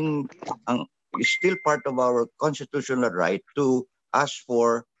is still part of our constitutional right to ask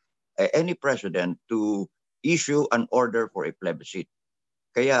for any president to issue an order for a plebiscite.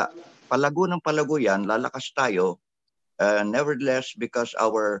 Kaya palago ng palago yan, lalakas tayo, nevertheless, because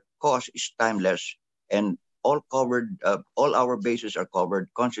our cause is timeless and all our bases are covered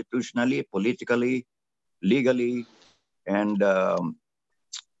constitutionally, politically, legally, and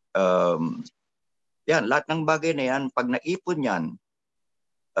yan, lahat ng bagay na yan, pag naipon yan,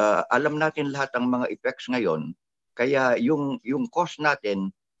 alam natin lahat ang mga effects ngayon, kaya yung cause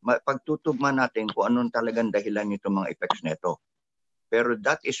natin, pagtutugma natin kung anong talagang dahilan nito mga effects nito. Pero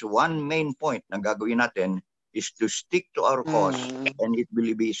that is one main point na gagawin natin is to stick to our cause and it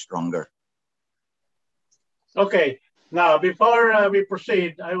will be stronger. Okay. Now, before we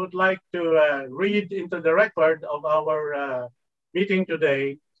proceed, I would like to read into the record of our meeting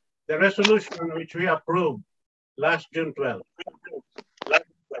today the resolution which we approved last June 12.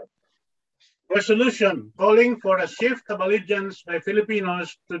 Resolution calling for a shift of allegiance by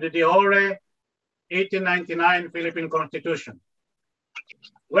Filipinos to the De Jure 1899 Philippine Constitution.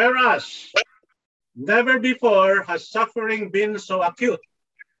 Whereas never before has suffering been so acute,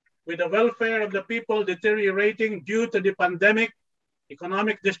 with the welfare of the people deteriorating due to the pandemic,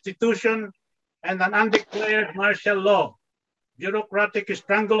 economic destitution, and an undeclared martial law, bureaucratic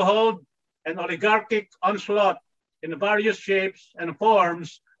stranglehold, and oligarchic onslaught in various shapes and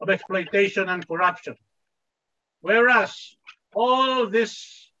forms of exploitation and corruption. Whereas all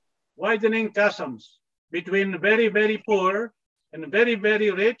these widening chasms between very, very poor and very, very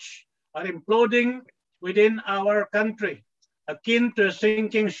rich are imploding within our country, akin to a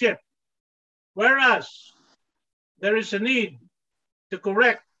sinking ship. Whereas there is a need to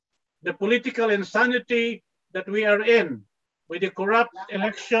correct the political insanity that we are in with the corrupt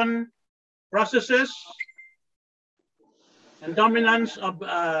election processes and dominance of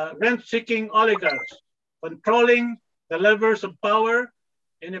rent-seeking oligarchs, controlling the levers of power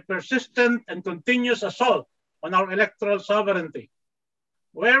in a persistent and continuous assault on our electoral sovereignty.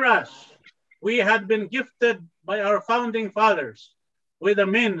 Whereas we had been gifted by our founding fathers with the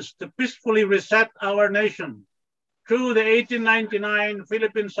means to peacefully reset our nation through the 1899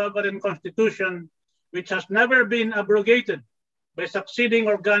 Philippine Sovereign Constitution, which has never been abrogated by succeeding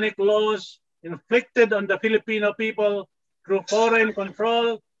organic laws inflicted on the Filipino people through foreign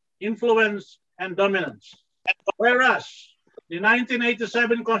control, influence, and dominance. Whereas the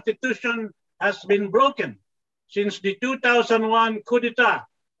 1987 Constitution has been broken since the 2001 coup d'etat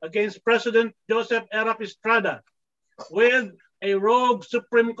against President Joseph Erap Estrada, with a rogue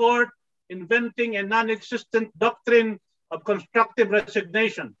Supreme Court inventing a non-existent doctrine of constructive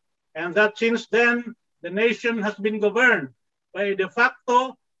resignation, and that since then, the nation has been governed by a de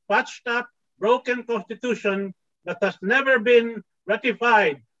facto, patched up, broken constitution that has never been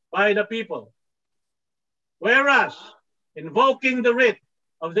ratified by the people. Whereas, invoking the writ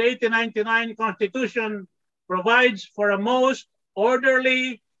of the 1899 Constitution provides for a most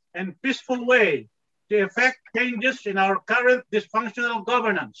orderly and peaceful way to effect changes in our current dysfunctional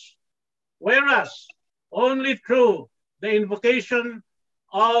governance. Whereas, only through the invocation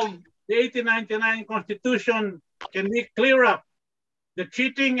of the 1899 Constitution can we clear up the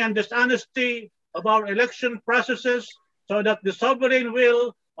cheating and dishonesty of our election processes so that the sovereign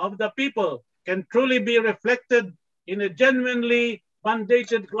will of the people can truly be reflected in a genuinely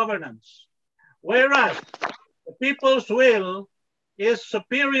mandated governance. Whereas the people's will is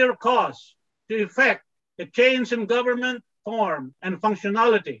superior cause to effect a change in government form and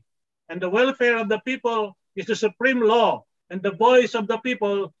functionality, and the welfare of the people is the supreme law, and the voice of the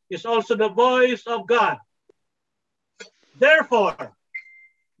people is also the voice of God. Therefore,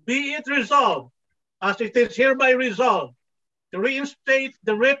 be it resolved, as it is hereby resolved, to reinstate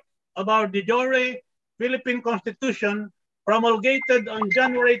the writ of our de jure Philippine Constitution promulgated on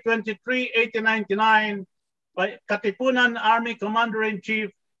January 23, 1899 by Katipunan Army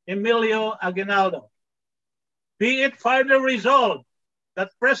Commander-in-Chief Emilio Aguinaldo. Be it further resolved that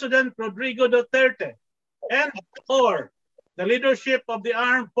President Rodrigo Duterte and or the leadership of the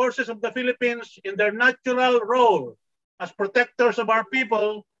armed forces of the Philippines in their natural role as protectors of our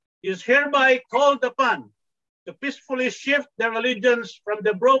people is hereby called upon to peacefully shift their allegiance from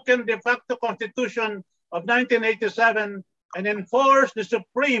the broken de facto Constitution of 1987 and enforce the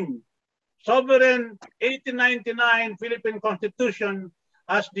supreme sovereign 1899 Philippine Constitution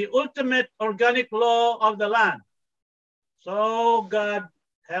as the ultimate organic law of the land. So God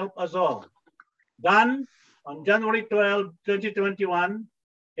help us all. Done on January 12, 2021,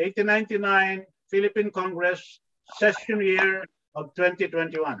 1899 Philippine Congress, session year of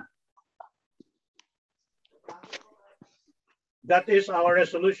 2021. That is our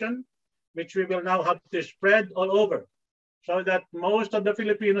resolution, which we will now have to spread all over so that most of the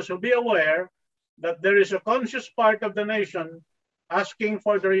Filipinos will be aware that there is a conscious part of the nation asking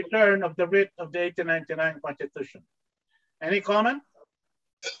for the return of the writ of the 1899 Constitution. Any comment?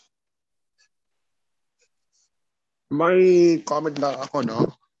 May comment na ako,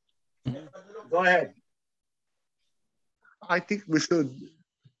 no? Go ahead. I think we should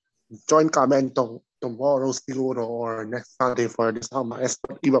join Kamentong tomorrow siguro or next Sunday for this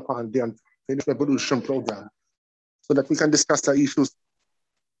iba pa the Unfinished Revolution program so that we can discuss the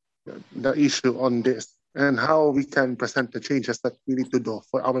issue on this and how we can present the changes that we need to do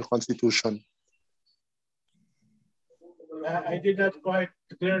for our constitution. I did not quite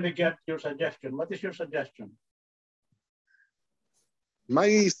clearly get your suggestion. What is your suggestion? My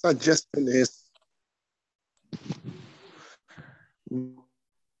suggestion is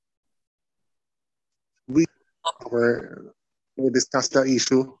we discuss the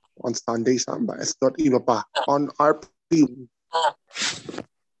issue on Sunday iba pa on RP.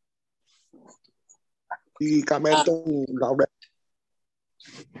 The Kamentong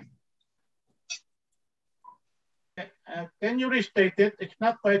can you restate it? It's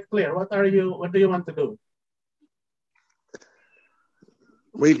not quite clear. What do you want to do?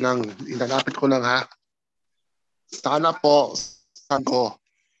 Wait lang, inanapit ko lang ha. Sana po,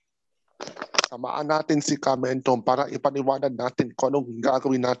 samaan natin si Kamentong para ipaniwanag natin kung anong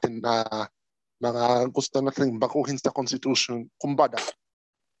gagawin natin na mga gusto natin baguhin sa Constitution. Kumbada.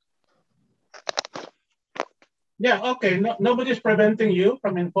 Yeah, okay. Nobody's preventing you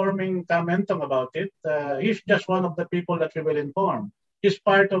from informing Kamentong about it. He's just one of the people that we will inform. He's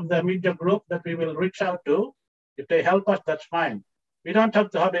part of the media group that we will reach out to. If they help us, that's fine. We don't have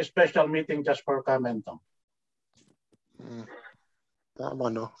to have a special meeting just for Kamentong.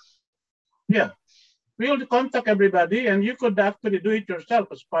 Tama, no? Yeah. We'll contact everybody and you could actually do it yourself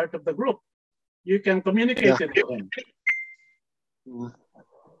as part of the group. You can communicate it to him.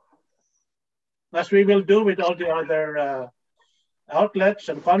 As we will do with all the other outlets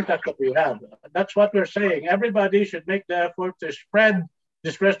and contacts that we have. That's what we're saying. Everybody should make the effort to spread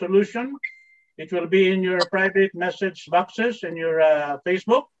this resolution. It will be in your private message boxes in your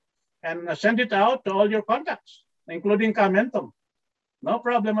Facebook and send it out to all your contacts, including Kamentong. No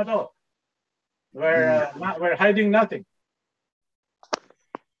problem at all. We're hiding nothing.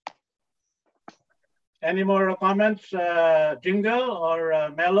 Any more comments, Jingle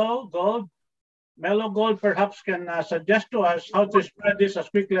or Mellow Gold? Mellow Gold perhaps can suggest to us how to spread this as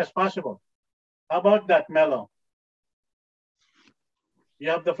quickly as possible. How about that, Mellow? You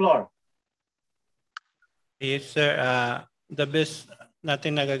have the floor. Yes, sir. The best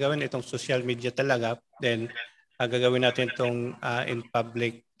natin na gagawin itong social media talaga. Then, gagawin natin itong in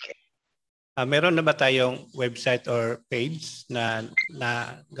public. Meron na ba tayong website or page na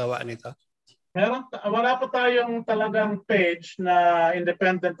gawa nito? Wala pa tayong talagang page na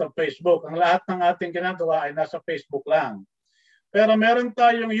independent of Facebook. Ang lahat ng ating ginagawa ay nasa Facebook lang. Pero meron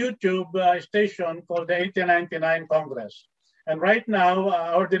tayong YouTube station called the 1899 Congress. And right now,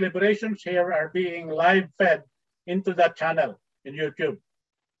 our deliberations here are being live fed into that channel in YouTube.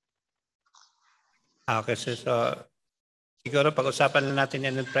 Okay, so siguro pag-usapan na natin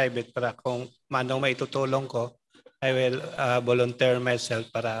yan in private para kung manong maitutulong ko, I will volunteer myself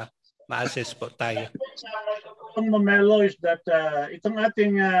para ma-assist po tayo. Ang Mamelo is that itong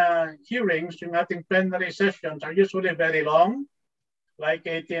ating hearings, yung ating plenary sessions are usually very long, like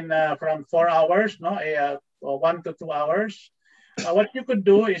 18 from 4 hours, no, 1 to 2 hours. What you could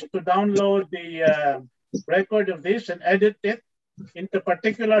do is to download the record of this and edit it into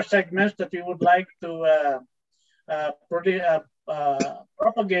particular segments that you would like to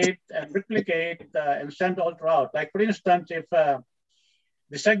propagate and replicate and send all throughout. Like for instance, if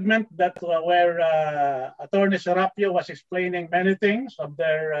the segment that where Attorney Serapio was explaining many things of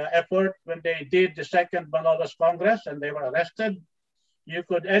their effort when they did the second Malolos Congress and they were arrested, you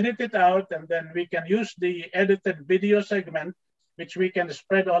could edit it out and then we can use the edited video segment, which we can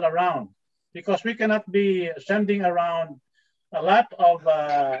spread all around. Because we cannot be sending around a lot of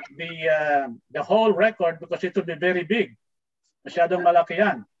the whole record because it would be very big. Masyadong malaki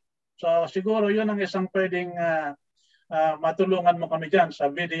yan. So siguro yun ang isang pwedeng matulungan mo kami dyan sa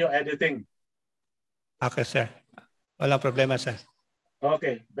video editing. Okay, sir. Walang problema, sir.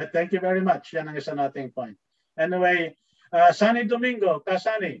 Okay, but thank you very much. Yan ang isa nating point. Anyway, Sunny Domingo,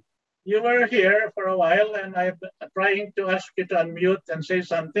 Kasani, you were here for a while and I'm trying to ask you to unmute and say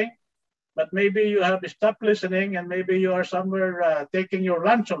something, but maybe you have stopped listening and maybe you are somewhere taking your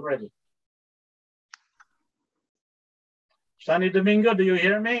lunch already. Sunny Domingo, do you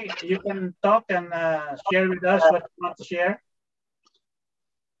hear me? You can talk and share with us what you want to share.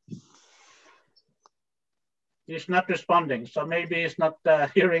 He's not responding, so maybe he's not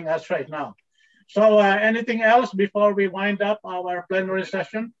hearing us right now. So anything else before we wind up our plenary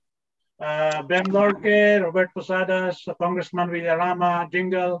session? Ben Lorque, Robert Posadas, Congressman Villarama,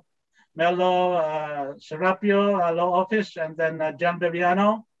 Jingle, Melo, Serapio, Law Office, and then John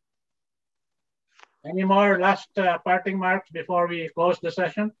Beviano. Any more last parting marks before we close the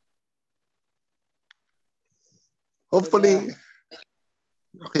session? Hopefully,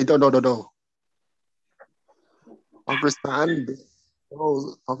 okay, no. Congressman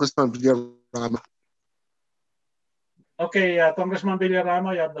Villarama. Okay, Congressman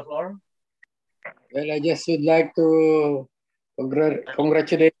Villarama, you have the floor. Well, I just would like to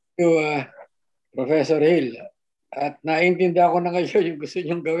congratulate you, Professor Hill. At naintindihan ko na kayo yung gusto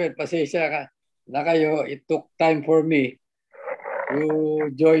niyong gawin. Pasensya na kayo, it took time for me to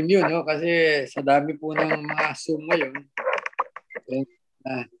join you, no? Kasi sa dami po ng mga Zoom ngayon,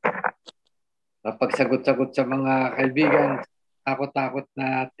 napagsagot-sagot sa mga kaibigan, takot-takot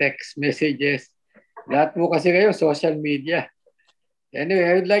na text messages. Lahat po kasi kayo, social media. Anyway,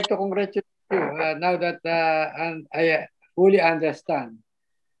 I would like to congratulate you now that I fully understand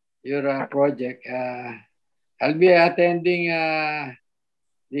your project. I'll be attending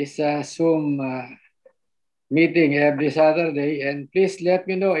this Zoom meeting every Saturday, and please let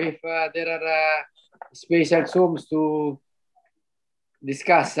me know if there are special Zooms to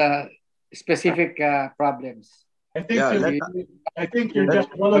discuss specific problems. I think you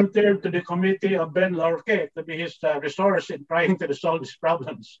just volunteered to the committee of Ben Lorque to be his resource in trying to resolve these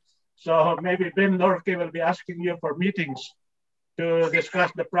problems. So maybe Ben Lorque will be asking you for meetings to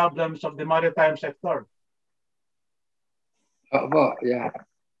discuss the problems of the maritime sector. Yeah.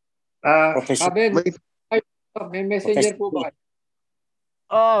 Ben, may messenger po ba?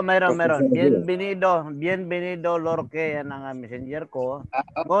 Oh, meron. Bienvenido Lorque, yan ang messenger ko.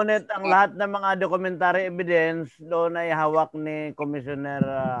 Ngunit ang lahat ng mga documentary evidence doon ay hawak ni Commissioner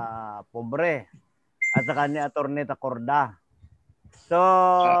Pobre at saka ni Attorney Tacorda. So,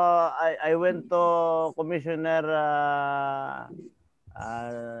 I went to Commissioner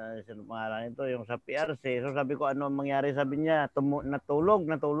sino pangalan ito, yung sa PRC. So sabi ko, ano mangyari? Sabi niya, natulog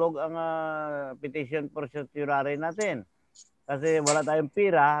ang petition for certiorari natin. Kasi wala tayong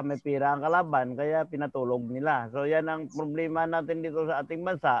pira, may pira ang kalaban, kaya pinatulog nila. So yan ang problema natin dito sa ating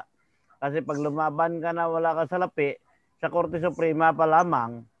bansa. Kasi pag lumaban ka na wala ka salapi, sa Korte Suprema pa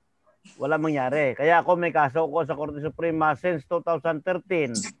lamang, wala mangyari. Kaya ako may kaso ko sa Korte Suprema since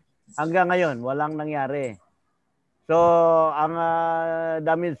 2013. Hanggang ngayon, walang nangyari. So, ang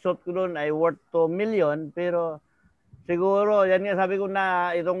damage suit ko doon ay worth 2 million, pero siguro, yan nga sabi ko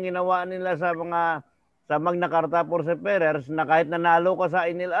na itong ginawa nila sa Magna Carta for Seafarers na kahit nanalo ka sa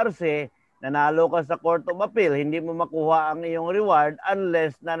NLRC, nanalo ka sa Court of Appeal, hindi mo makuha ang iyong reward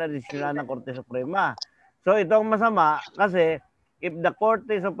unless na nadesisyonan ng Korte Suprema. So itong masama kasi if the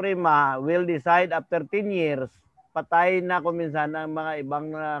Korte Suprema will decide after 10 years, patay na kuminsan ang mga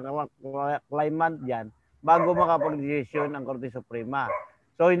ibang claimant dyan bago makapag-desisyon ang Korte Suprema.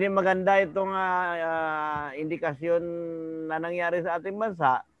 So hindi maganda itong indikasyon na nangyari sa ating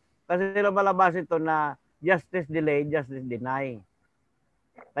bansa kasi lumalabas ito na justice delay, justice deny.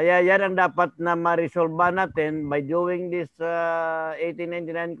 Kaya yan ang dapat na ma-resolve natin by doing this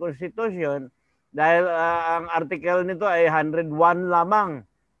 1899 Constitution dahil ang article nito ay 101 lamang.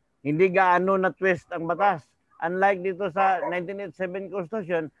 Hindi gaano na twist ang batas. Unlike dito sa 1987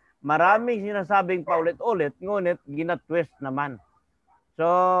 Constitution, maraming sinasabing paulit-ulit, ngunit gina-twist naman. So,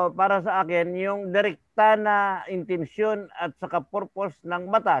 para sa akin, yung direkta na intensyon at saka purpose ng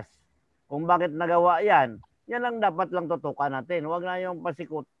batas, kung bakit nagawa yan, yan ang dapat lang tutukan natin. Huwag na yung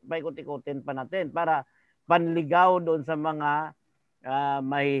paikot-ikutin pa natin para panligaw doon sa mga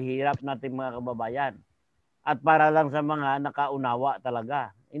mahihirap nating mga kababayan. At para lang sa mga nakaunawa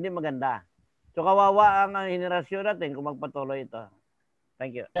talaga. Hindi maganda. So, kawawa ang henerasyon natin kung magpatuloy ito.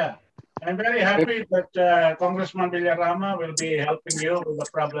 Thank you. Yeah. I'm very happy that Congressman Villarama will be helping you with the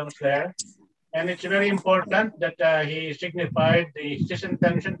problems there. And it's very important that he signified his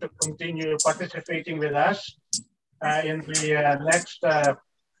intention to continue participating with us in the next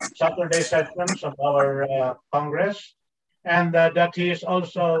Saturday sessions of our Congress. And that he is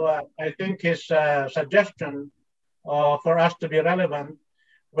also, I think his suggestion for us to be relevant,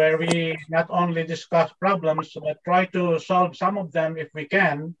 where we not only discuss problems, but try to solve some of them if we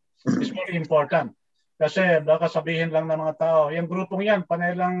can, is very important. Kasi baka sabihin lang ng mga tao, yung grupong yan,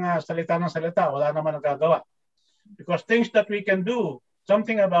 panay lang salita ng salita, wala naman nagagawa. Because things that we can do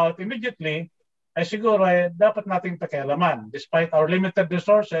something about immediately, ay siguro dapat nating pakialaman. Despite our limited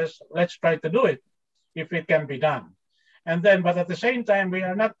resources, let's try to do it if it can be done. And then, but at the same time, we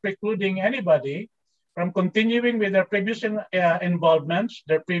are not precluding anybody from continuing with their previous involvements,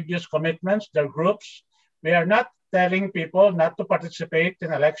 their previous commitments, their groups. We are not telling people not to participate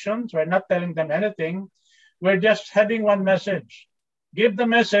in elections. We're not telling them anything. We're just having one message. Give the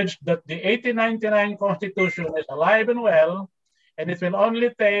message that the 1899 Constitution is alive and well, and it will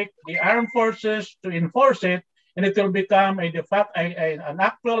only take the armed forces to enforce it, and it will become an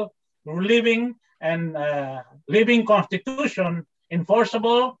actual living and living constitution,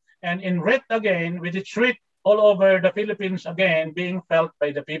 enforceable and in writ again, with its writ all over the Philippines again, being felt by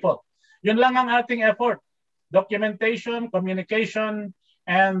the people. Yun lang ang ating effort. Documentation, communication,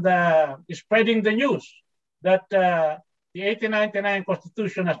 and spreading the news that the 1899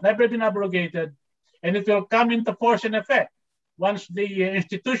 Constitution has never been abrogated, and it will come into force and effect once the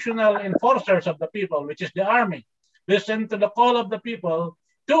institutional enforcers of the people, which is the army, listen to the call of the people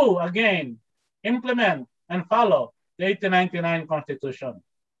to, again, implement and follow the 1899 Constitution.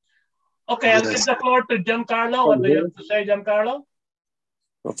 Okay, I'll give the floor to Giancarlo. What do you have to say, Giancarlo?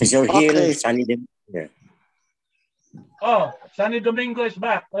 Professor Hill, Sunny Domingo. Oh, Sunny Domingo is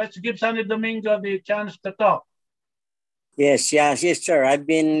back. Let's give Sunny Domingo the chance to talk. Yes, sir. I've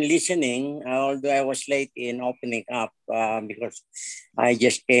been listening, although I was late in opening up because I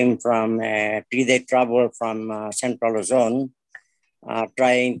just came from a 3-day travel from Central Luzon,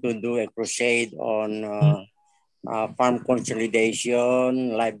 trying to do a crusade on farm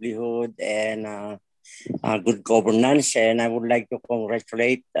consolidation, livelihood, and good governance. And I would like to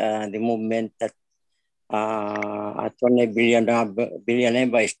congratulate the movement that Atty.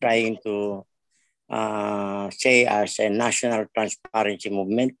 Villanueva is trying to say as a national transparency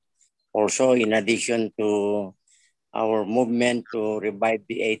movement. Also, in addition to our movement to revive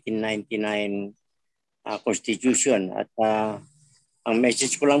the 1899 Constitution. At ang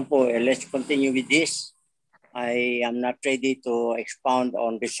message ko lang po, let's continue with this. I am not ready to expound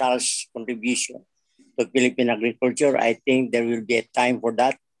on Rizal's contribution to Philippine agriculture. I think there will be a time for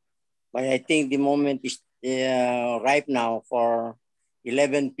that. But I think the moment is ripe now for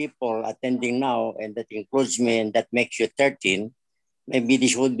 11 people attending now, and that includes me, and that makes you 13. Maybe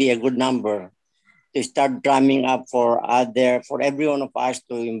this would be a good number to start drumming up for every one of us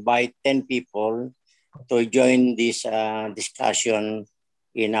to invite 10 people to join this discussion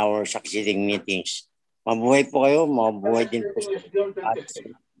in our succeeding meetings. Mabuhay po kayo, mabuhay din po sa lahat,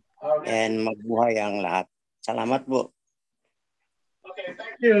 and mabuhay ang lahat. Salamat po. Okay,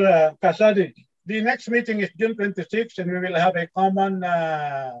 thank you, Kasadi. The next meeting is June 26, and we will have a common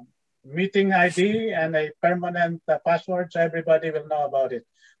meeting ID and a permanent password, so everybody will know about it.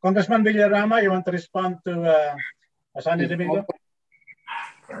 Congressman Villarama, you want to respond to Sunny Domingo?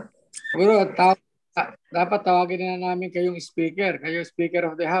 Siguro, dapat tawagin na namin kayong speaker. Kayo speaker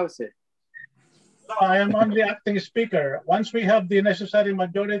of the house eh. No, I am only acting speaker. Once we have the necessary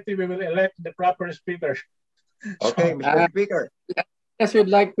majority, we will elect the proper speaker. Okay, Mr. Speaker. I just would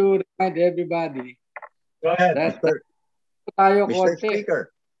like to remind everybody. Go ahead. That Mr.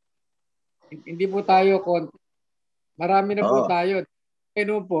 Speaker. Hindi po tayo konti. Marami na po tayo.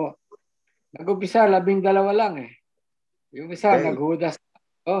 Ano po, nag-umpisa, 12 lang eh. Yung isa, naghudas.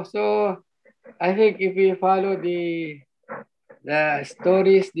 Oh, so, I think if we follow the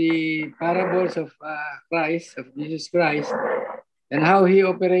stories, the parables of Christ, of Jesus Christ, and how He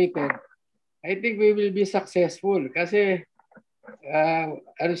operated, I think we will be successful. Kasi,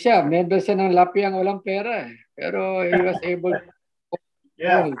 ano siya, member siya ng Lapiang walang pera eh. Pero he was able to...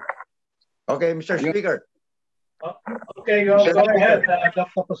 Yeah. Okay, Mr. Speaker. Okay, go ahead,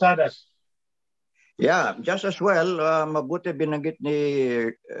 Dr. Posadas. Yeah, just as well, mabuti binanggit ni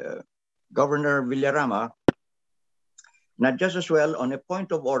Governor Villarama. Not just as well, on a point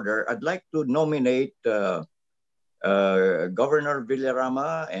of order, I'd like to nominate Governor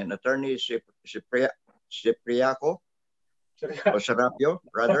Villarama and Attorney Cipriaco, or Serapio,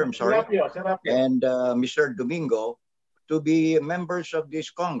 rather, I'm sorry, Serapio. and Mr. Domingo to be members of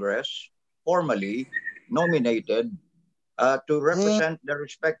this Congress, formally nominated to represent their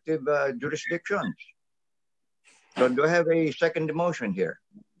respective jurisdictions. So do I have a second motion here?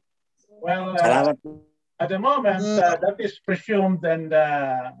 Well, at the moment, that is presumed, and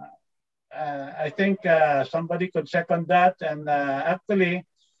I think somebody could second that. And actually,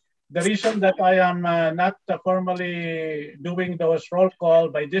 the reason that I am not formally doing those roll call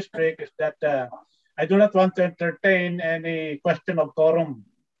by district is that I do not want to entertain any question of quorum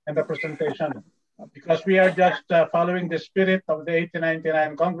and representation, because we are just following the spirit of the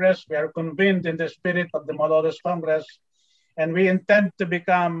 1899 Congress. We are convened in the spirit of the Malolos Congress, and we intend to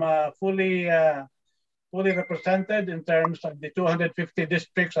become fully represented in terms of the 250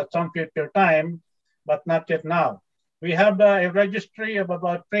 districts at some future time, but not yet now. We have a registry of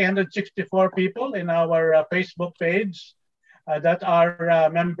about 364 people in our Facebook page that are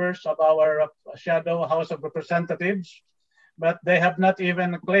members of our shadow House of Representatives, but they have not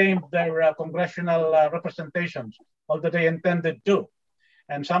even claimed their congressional representations, although they intended to.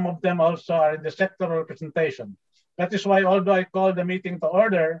 And some of them also are in the sectoral representation. That is why, although I called the meeting to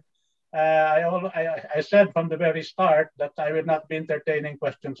order, I said from the very start that I will not be entertaining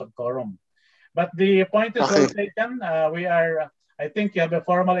questions of quorum. But the point is well taken. I think you have a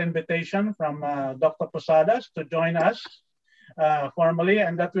formal invitation from Dr. Posadas to join us formally,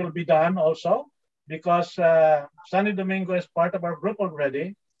 and that will be done also because Sunny Domingo is part of our group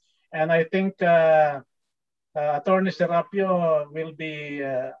already. And I think Attorney Serapio will be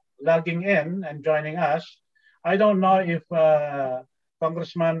logging in and joining us. I don't know if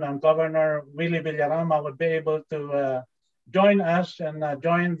Congressman and Governor Willie Villarama would be able to join us and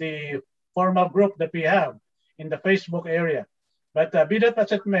join the formal group that we have in the Facebook area. But be that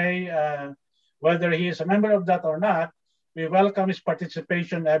as it may, whether he is a member of that or not, we welcome his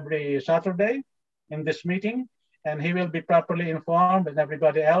participation every Saturday in this meeting, and he will be properly informed, and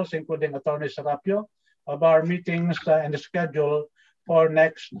everybody else, including Attorney Serapio, of our meetings and the schedule for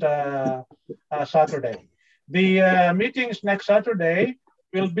next Saturday. The meetings next Saturday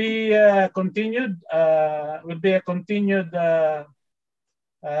will be continued. Will be a continued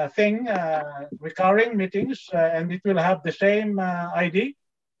thing, recurring meetings, and it will have the same ID,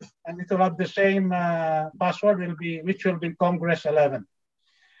 and it will have the same password, which will be Congress 11.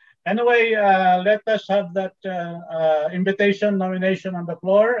 Anyway, let us have that invitation nomination on the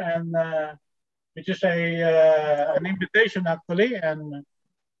floor, and which is an invitation actually, and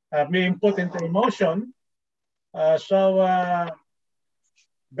being put into motion. So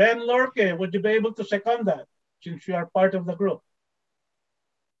Ben Lorke, would you be able to second that since you are part of the group?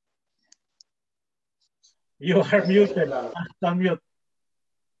 You are muted. Unmute.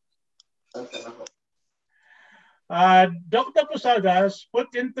 Dr. Posadas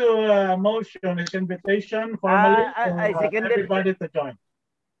put into motion his invitation formally for everybody to join.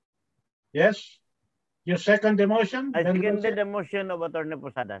 Yes? You second the motion? I seconded the motion of Attorney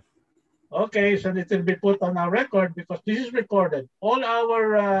Posadas. Okay, so it will be put on our record because this is recorded. All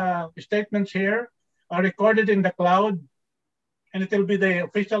our statements here are recorded in the cloud, and it will be the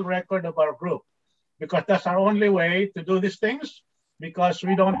official record of our group, because that's our only way to do these things, because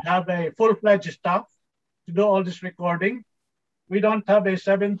we don't have a full-fledged staff to do all this recording. We don't have a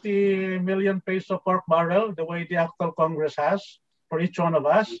 70 million peso pork barrel the way the actual Congress has for each one of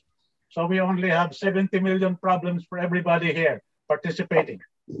us. So we only have 70 million problems for everybody here participating.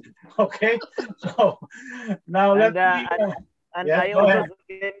 Okay, so now let me. Yeah, I go ahead.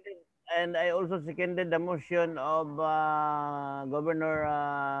 I also seconded the motion of Governor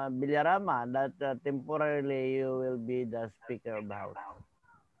Villarama that temporarily you will be the Speaker of the House.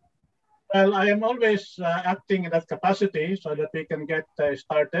 Well, I am always acting in that capacity so that we can get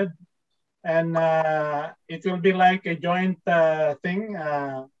started. And it will be like a joint thing.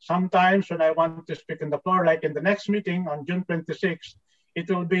 Sometimes when I want to speak on the floor, like in the next meeting on June 26th, it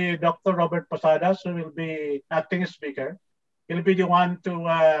will be Dr. Robert Posadas who will be acting as speaker. He'll be the one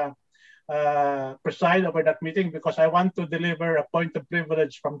to preside over that meeting because I want to deliver a point of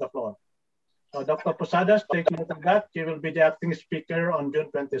privilege from the floor. So Dr. Posadas, take note of that. He will be the acting speaker on June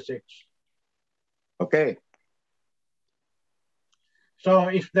 26th. Okay. So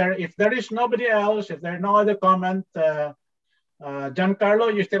if there is nobody else, if there are no other comment, Giancarlo,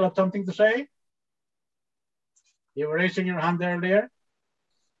 you still have something to say? You were raising your hand earlier.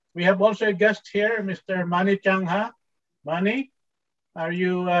 We have also a guest here, Mr. Manny Changha. Manny, are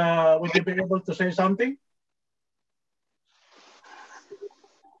you? Would you be able to say something?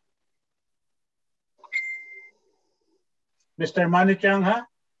 Mr. Manny Changha,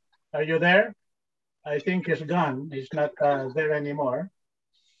 are you there? I think he's gone. He's not there anymore.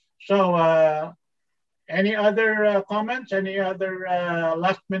 So any other comments, any other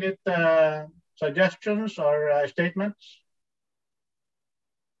last minute suggestions or statements?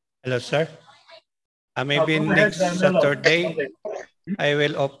 Hello, sir. Maybe go next ahead, Melo. Saturday, I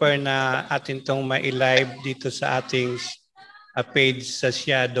will offer na atin tong ma-live dito sa ating page sa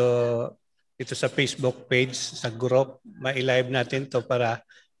Siado, dito sa Facebook page, sa group. Ma-live natin to para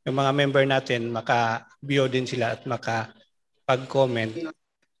yung mga member natin maka-view din sila at maka-pag-comment.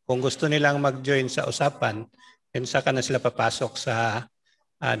 Kung gusto nilang mag-join sa usapan, yun saka na sila papasok sa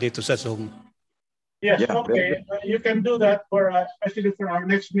dito sa Zoom. Yes, yeah, okay. You can do that for especially for our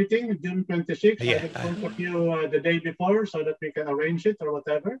next meeting, June 26th. Yeah. I will contact you the day before so that we can arrange it or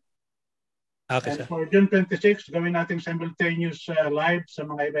whatever. Okay, and sir. For June 26, gawin natin simultaneous live sa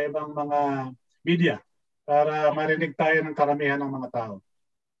mga iba-ibang mga media para marinig tayo ng karamihan ng mga tao.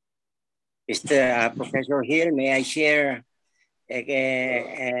 Mr. Professor Hill, may I share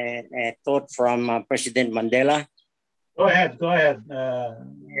a thought from President Mandela? Go ahead.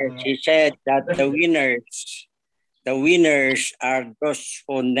 She said that the winners are those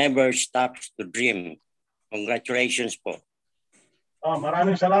who never stops to dream. Congratulations po.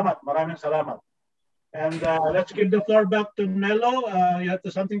 Maraming salamat. And let's give the floor back to Melo. You have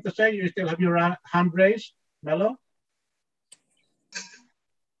something to say? You still have your hand raised, Melo?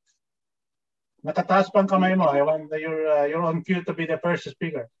 Nakataas pang kamay mo. I want you're on cue to be the first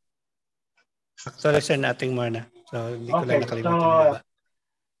speaker. Actually, sir, nating muna. So, hindi ko lang nakalimutan.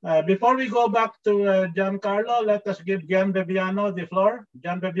 So, before we go back to Giancarlo, let us give Gian Bebiano the floor.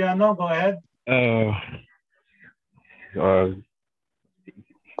 Gian Bebiano, go ahead.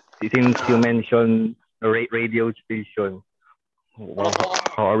 Since you mentioned the radio station,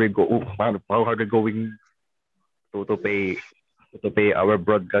 how are we going to pay our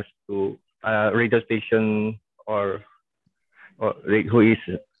broadcast to a radio station or who is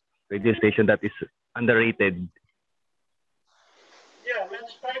radio station that is underrated? Yeah,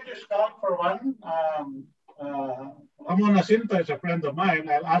 let's try to start for one. Ramon Jacinto is a friend of mine.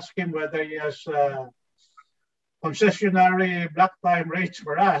 I'll ask him whether he has concessionary block time rates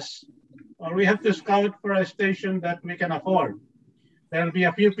for us, or we have to scout for a station that we can afford. There'll be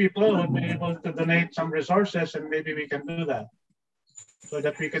a few people who will be able to donate some resources, and maybe we can do that so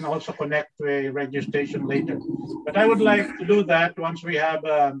that we can also connect to a radio station later. But I would like to do that once we have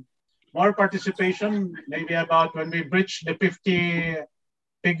more participation, maybe about when we breach the 50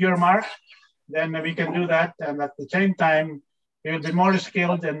 figure mark, then we can do that. And at the same time, we will be more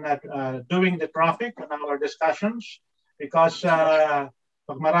skilled in doing the traffic on our discussions because pag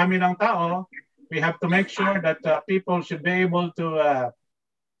marami ng tao, we have to make sure that people should be able to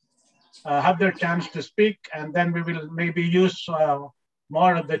have their chance to speak, and then we will maybe use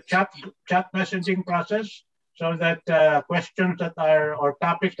more of the chat messaging process so that questions that are or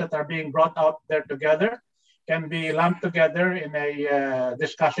topics that are being brought out there together can be lumped together in a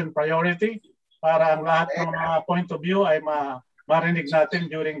discussion priority para ang lahat ng mga point of view ay marinig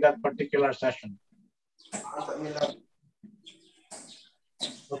natin during that particular session.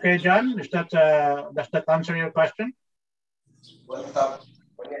 Okay, John, does that answer your question?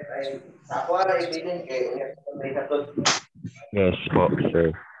 Yes, sir.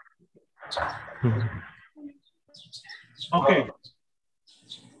 Okay.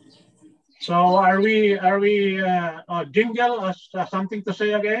 So So are we Jingle has something to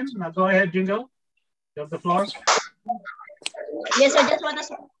say again? Now go ahead, Jingle. You have the floor. Yes, I just want to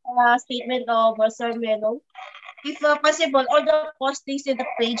say a statement of Sir Melo. If possible, all the postings in the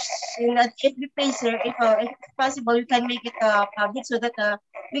page, in the FB page, sir, if possible, you can make it public so that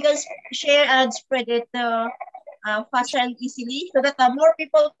we can share and spread it faster and easily so that more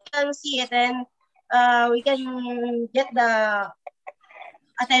people can see it and we can get the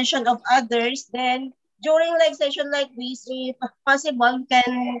attention of others. Then during like session like this, if possible, we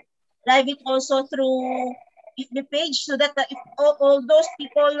can live it also through FB page so that if all those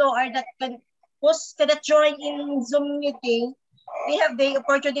people who are that can cannot join in Zoom meeting, we have the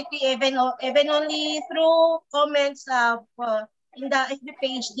opportunity even only through comments in the FB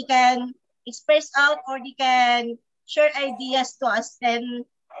page, they can express out or they can share ideas to us, and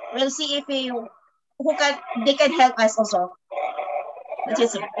we'll see if they can help us also. That's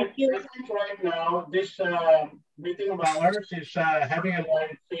it, sir. Thank you. Right now, this meeting of ours is having a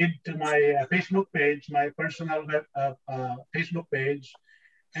live feed to my Facebook page, my personal Facebook page,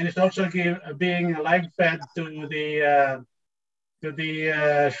 and it's also being live fed to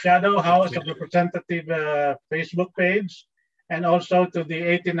the Shadow House of Representative Facebook page, and also to the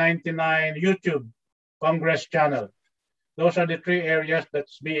 1899 YouTube Congress channel. Those are the three areas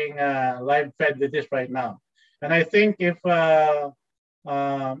that's being live fed with this right now. And I think if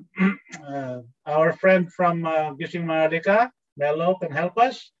our friend from Gising Maharlika, Melo, can help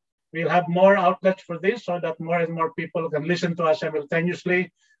us, we'll have more outlets for this so that more and more people can listen to us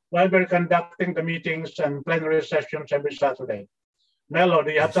simultaneously while we're conducting the meetings and plenary sessions every Saturday. Melo, do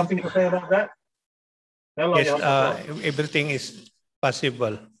you have something to say about that? Melo, yes, everything is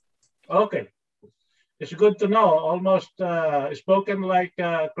possible. Okay. It's good to know. Almost spoken like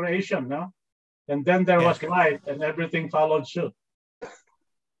creation, no? And then there was light and everything followed suit.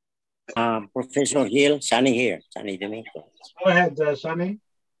 Professor Hill, Sunny here, Sunny Domingo. Go ahead, Sunny.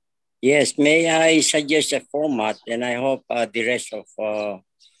 Yes, may I suggest a format, and I hope the rest of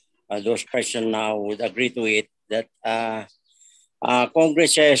those persons now would agree to it, that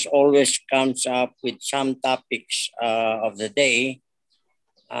Congress always comes up with some topics of the day.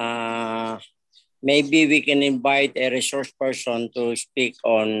 Maybe we can invite a resource person to speak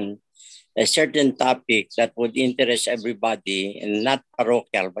on a certain topic that would interest everybody, and not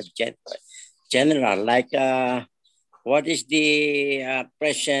parochial, but general, like what is the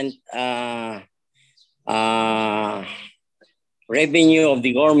present revenue of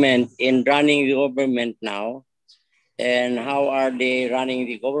the government in running the government now, and how are they running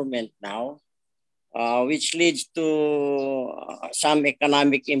the government now, which leads to some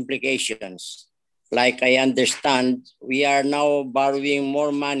economic implications. Like I understand, we are now borrowing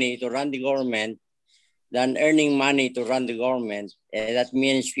more money to run the government than earning money to run the government. That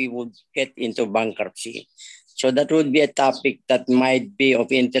means we would get into bankruptcy. So that would be a topic that might be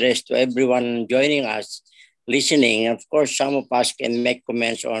of interest to everyone joining us, listening. Of course, some of us can make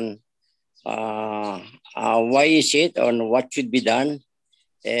comments on why is it, on what should be done,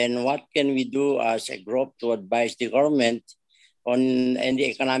 and what can we do as a group to advise the government and the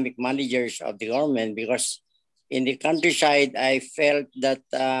economic managers of the government. Because in the countryside, I felt that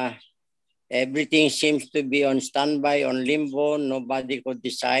everything seems to be on standby, on limbo. Nobody could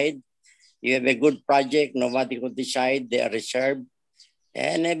decide. You have a good project, nobody could decide. They are reserved,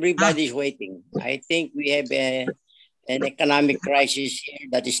 and everybody's waiting. I think we have an economic crisis here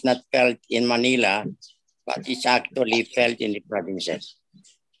that is not felt in Manila, but it's actually felt in the provinces.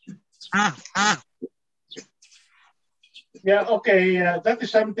 Yeah, okay. That is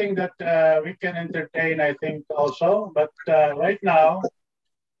something that we can entertain, I think, also. But right now,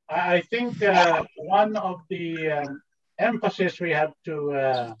 I think one of the emphasis we have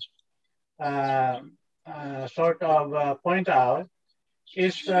to sort of point out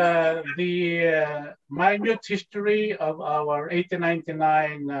is the minute history of our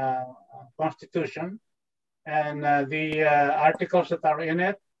 1899 Constitution and the articles that are in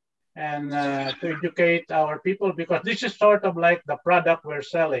it, and to educate our people, because this is sort of like the product we're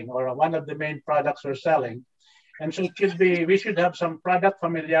selling, or one of the main products we're selling. And so we should have some product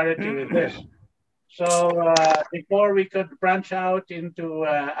familiarity with this. So before we could branch out into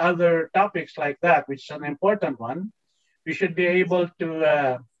other topics like that, which is an important one, we should be able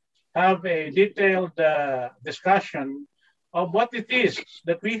to have a detailed discussion of what it is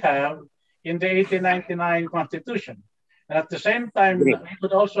that we have in the 1899 Constitution. And at the same time, we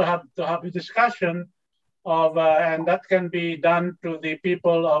would also have to have a discussion of, and that can be done to the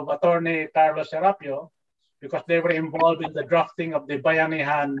people of Attorney Carlos Serapio, because they were involved in the drafting of the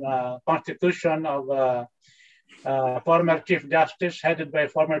Bayanihan Constitution of former Chief Justice, headed by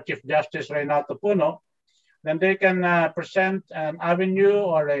former Chief Justice Renato Puno, then they can present an avenue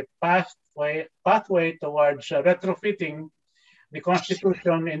or a pathway towards retrofitting the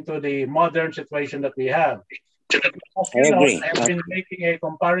Constitution into the modern situation that we have. As you know, I have been making a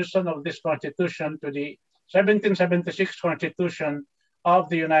comparison of this Constitution to the 1776 Constitution of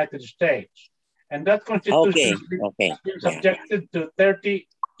the United States. And that Constitution has been subjected to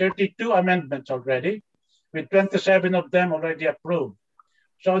 32 amendments already, with 27 of them already approved.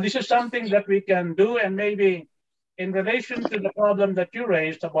 So this is something that we can do, and maybe in relation to the problem that you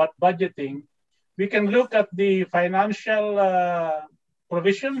raised about budgeting, we can look at the financial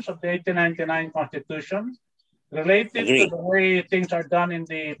provisions of the 1899 Constitution related to the way things are done in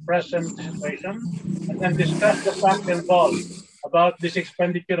the present situation, and then discuss the fact involved about this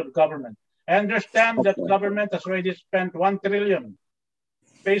expenditure of government. I understand that government has already spent 1 trillion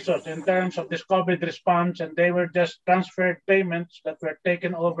pesos in terms of this COVID response, and they were just transferred payments that were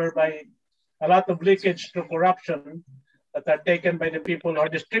taken over by a lot of leakage through corruption that are taken by the people who are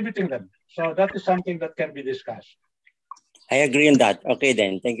distributing them. So that is something that can be discussed. I agree on that. Okay,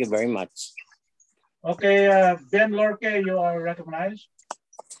 then. Thank you very much. Okay, Ben Lorque, you are recognized.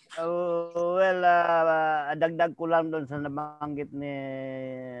 Dagdag ko lang doon sa nabanggit ni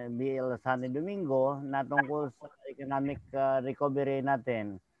BL Sunny Domingo na tungkol sa economic recovery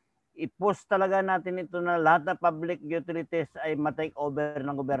natin. I-post talaga natin ito na lahat ng public utilities ay ma-take over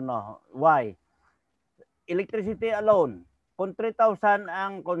ng gobyerno. Why? Electricity alone, kung 3,000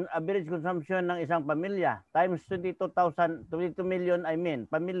 ang average consumption ng isang pamilya, times 22 million,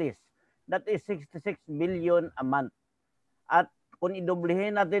 families, that is 66 billion a month. At kung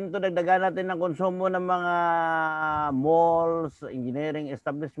idoblehin natin ito, dagdagan natin ng konsumo ng mga malls, engineering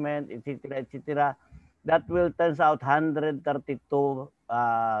establishment, etc., etc., that will turns out 132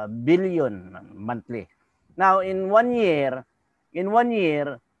 billion monthly. Now, in one year,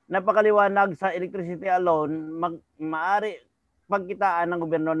 napakaliwanag sa electricity alone, maaari pagkitaan ng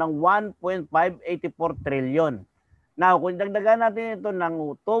gobyerno ng 1.584 trillion. Now, kung dagdagan natin ito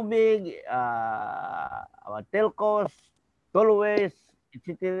ng tubig, telcos, tollways,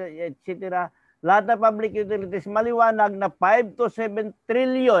 etc., lahat ng public utilities, maliwanag na 5 to 7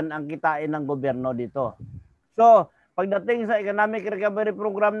 trillion ang kitain ng gobyerno dito. So, pagdating sa economic recovery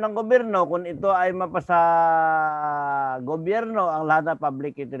program ng gobyerno, kung ito ay mapasa gobyerno ang lahat ng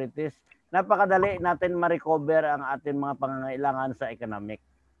public utilities, napakadali natin ma-recover ang ating mga pangangailangan sa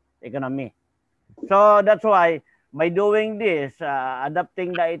economy. So, that's why, by doing this,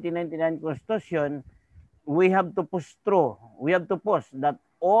 adopting the 1899 Constitution, we have to push through. We have to push that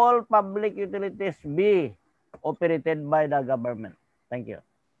all public utilities be operated by the government. Thank you.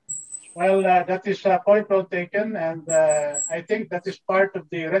 Well, that is a point well taken, and I think that is part of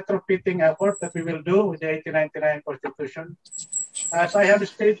the retrofitting effort that we will do with the 1899 Constitution. As I have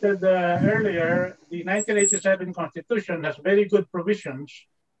stated earlier, the 1987 Constitution has very good provisions,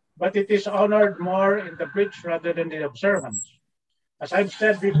 but it is honored more in the breach rather than the observance. As I've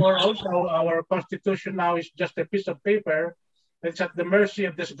said before also, our Constitution now is just a piece of paper that's at the mercy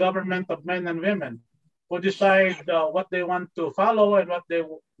of this government of men and women who decide what they want to follow and what they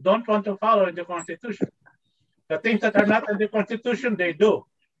don't want to follow in the Constitution. The things that are not in the Constitution, they do,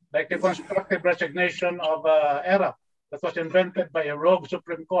 like the constructive resignation of ERAP that was invented by a rogue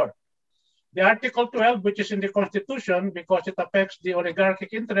Supreme Court. The Article 12, which is in the Constitution, because it affects the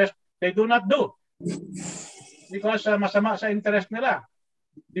oligarchic interest, they do not do. Because masama sa interest nila.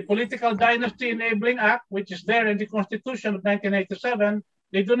 The Political Dynasty Enabling Act, which is there in the Constitution of 1987,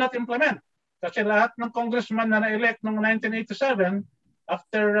 they do not implement. Kasi lahat ng congressman na na-elect noong 1987,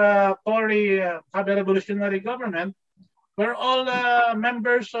 after Tory revolutionary government, were all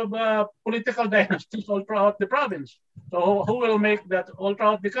members of political dynasties all throughout the province. So who will make that all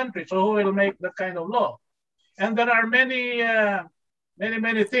throughout the country? So who will make that kind of law? And there are many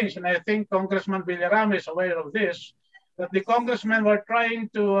things, and I think Congressman Villarama is aware of this, that the congressmen were trying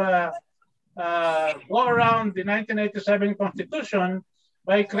to go around the 1987 Constitution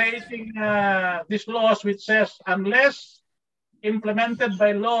by creating these laws which says unless implemented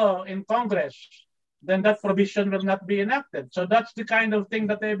by law in Congress, then that provision will not be enacted. So that's the kind of thing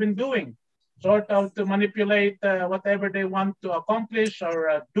that they've been doing, sort of to manipulate whatever they want to accomplish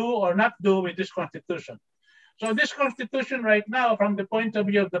or do or not do with this Constitution. So this Constitution right now, from the point of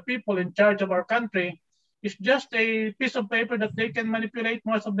view of the people in charge of our country, is just a piece of paper that they can manipulate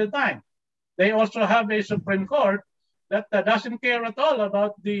most of the time. They also have a Supreme Court that doesn't care at all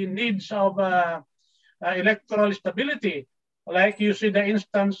about the needs of electoral stability. Like you see the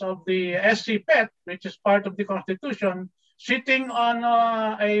instance of the SC PET, which is part of the Constitution, sitting on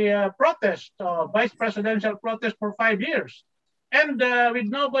a protest, vice presidential protest for 5 years, and with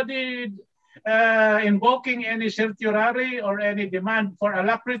nobody invoking any certiorari or any demand for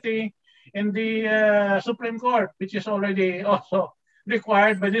alacrity in the Supreme Court, which is already also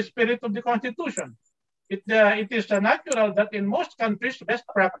required by the spirit of the Constitution. It is natural that in most countries, best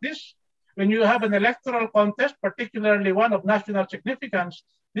practice, when you have an electoral contest, particularly one of national significance,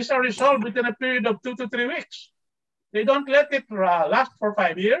 these are resolved within a period of 2 to 3 weeks. They don't let it last for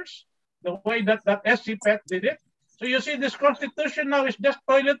 5 years, the way that SCPET did it. So you see, this Constitution now is just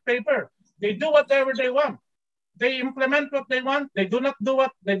toilet paper. They do whatever they want. They implement what they want. They do not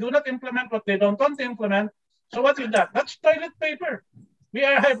implement what they don't want to implement. So what is that? That's toilet paper. We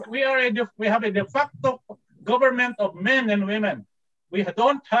have a de facto government of men and women. We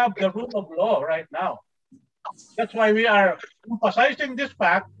don't have the rule of law right now. That's why we are emphasizing this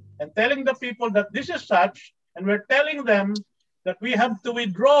fact and telling the people that this is such, and we're telling them that we have to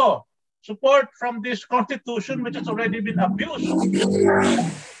withdraw support from this Constitution, which has already been abused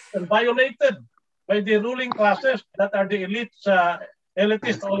and violated by the ruling classes that are the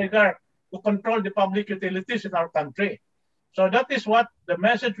elitist oligarchs who control the public utilities in our country. So that is what the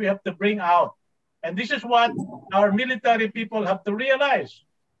message we have to bring out. And this is what our military people have to realize,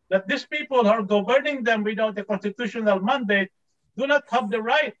 that these people who are governing them without a constitutional mandate do not have the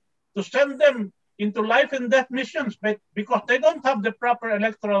right to send them into life and death missions, but because they don't have the proper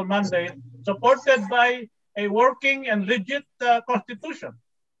electoral mandate supported by a working and legit constitution.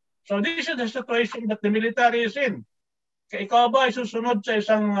 So this is the situation that the military is in. Ikaw ba ay susunod sa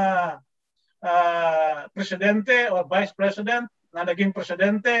isang presidente o vice president na naging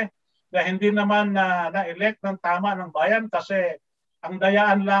presidente na hindi naman na-elect ng tama ng bayan kasi ang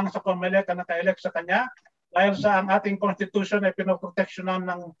dayaan lang sa COMELEC ang naka-elect sa kanya dahil sa ang ating constitution ay pinoproteksyonan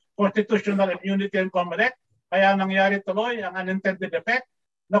ng constitutional immunity ng COMELEC, kaya nangyari tuloy ang unintended effect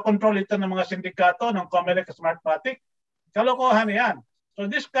na control ito ng mga sindikato ng COMELEC Smartmatic. Kalokohan yan. So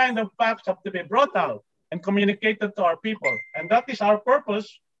this kind of facts have to be brought out and communicated to our people. And that is our purpose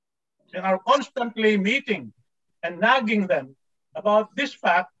in our constantly meeting and nagging them about this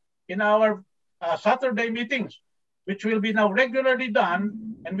fact in our Saturday meetings, which will be now regularly done,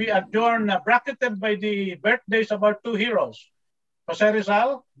 and we adjourn bracketed by the birthdays of our two heroes, Jose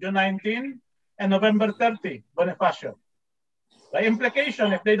Rizal, June 19, and November 30, Bonifacio. By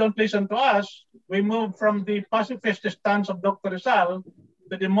implication, if they don't listen to us, we move from the pacifist stance of Dr. Rizal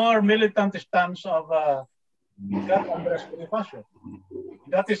to the more militant stance of Andres Bonifacio.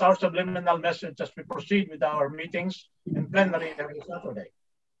 That is our subliminal message as we proceed with our meetings in plenary every Saturday.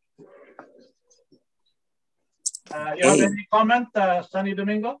 You have any comment, Sunny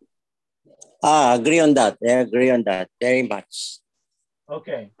Domingo? Agree on that. I agree on that very much.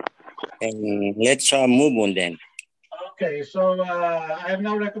 Okay. And let's move on then. Okay, so I have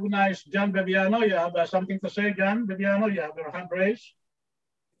now recognized John Bebiano. You have something to say, John Bebiano? You have your hand raised.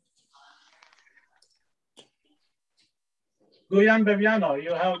 Guyan Bebiano,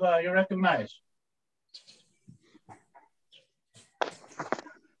 you have you recognized.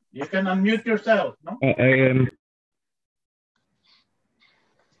 You can unmute yourself, no? I am.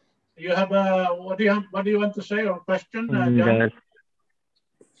 You have what do you want to say or question, John?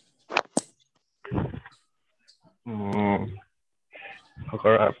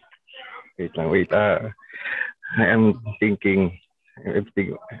 Wait. I am thinking. I'm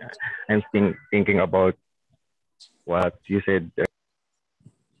thinking about what you said. Go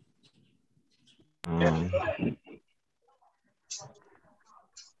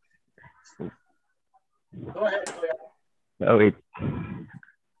ahead. Oh, wait.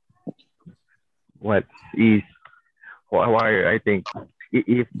 What is why I think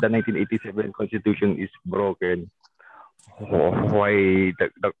if the 1987 Constitution is broken, why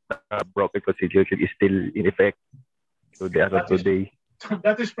the broken Constitution is still in effect to the other today?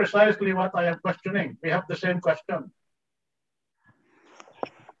 That is precisely what I am questioning. We have the same question.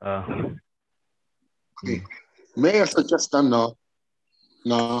 Okay. May I suggest then, no,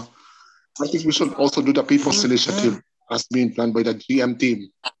 I think we should also do the People's Initiative as being planned by the GM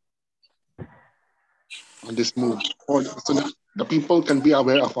team on this move, so that the people can be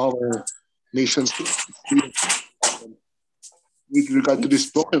aware of our nation's with regard to this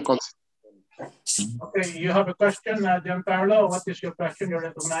broken constitution. Okay, you have a question, Giancarlo. What is your question? You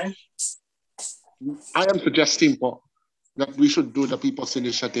recognize? I am suggesting that we should do the People's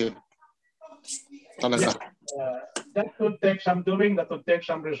Initiative. Yeah, that could take some doing, that would take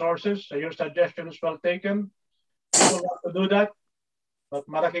some resources. So your suggestion is well taken. People have to do that, but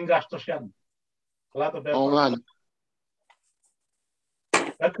malaking gastos yan. A lot of effort.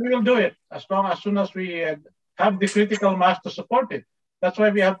 But we will do it as soon as we have the critical mass to support it. That's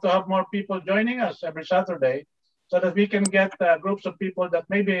why we have to have more people joining us every Saturday so that we can get groups of people that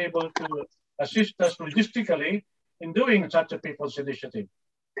may be able to assist us logistically in doing such a people's initiative.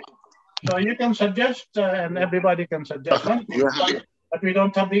 So you can suggest, and everybody can suggest something, but if we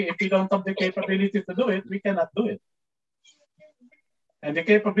don't have the capability to do it, we cannot do it. And the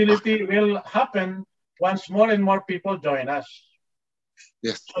capability will happen once more and more people join us.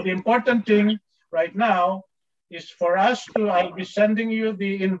 Yes. So the important thing right now is for us to, I'll be sending you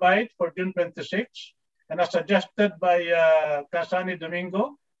the invite for June 26, and as suggested by Kasani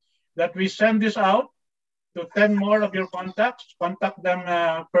Domingo, that we send this out to 10 more of your contacts, contact them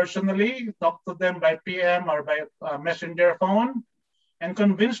personally, talk to them by PM or by messenger phone, and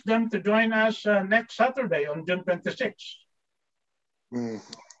convince them to join us next Saturday on June 26.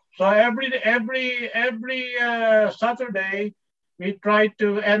 So every Saturday, we try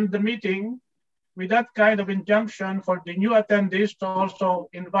to end the meeting with that kind of injunction for the new attendees to also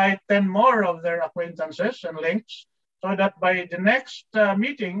invite 10 more of their acquaintances and links, so that by the next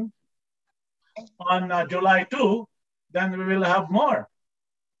meeting on July 2, then we will have more.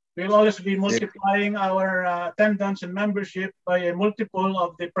 We'll always be multiplying our attendance and membership by a multiple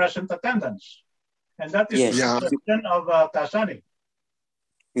of the present attendance. And that is the suggestion of Kasani.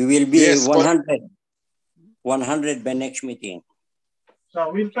 We will be 100 by next meeting. So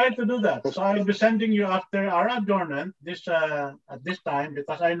we'll try to do that. So I'll be sending you after our adjournment at this time,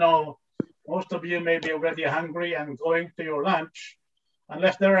 because I know most of you may be already hungry and going to your lunch.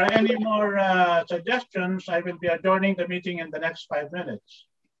 Unless there are any more suggestions, I will be adjourning the meeting in the next 5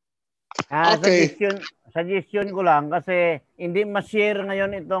 minutes. Suggestion ko lang kasi hindi ma-share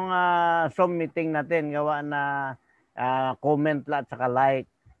ngayon itong Zoom meeting natin, gawa na comment lang at saka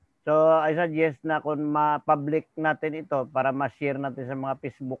like. So I suggest na kung ma-public natin ito para ma-share natin sa mga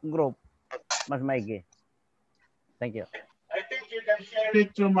Facebook group, mas maigi. Thank you. I think you can share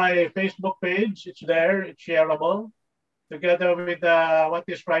it to my Facebook page. It's there, it's shareable, together with what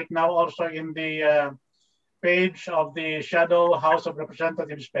is right now also in the page of the Shadow House of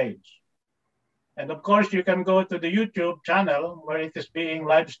Representatives page. And of course, you can go to the YouTube channel where it is being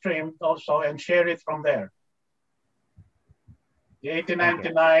live streamed also and share it from there. The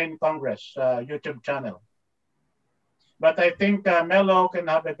 1899 Congress YouTube channel. But I think Melo can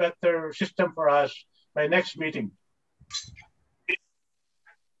have a better system for us by next meeting.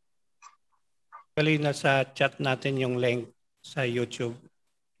 Actually, nasa chat natin yung link sa YouTube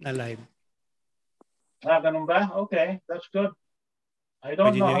na live. Ganun ba? Okay, that's good. I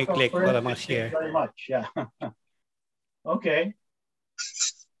don't know how to i-click para ma-share. Very much, yeah. Okay.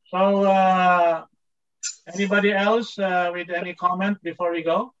 So, anybody else with any comment before we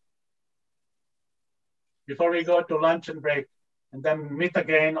go? Before we go to lunch and break, and then meet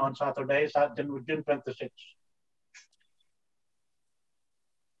again on Saturday, June 26.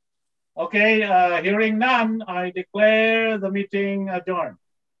 Okay, hearing none, I declare the meeting adjourned.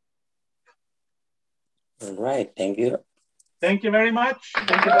 All right, thank you. Thank you very much.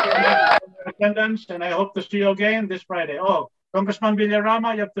 Thank you very much for your attendance, and I hope to see you again this Friday. Oh, Congressman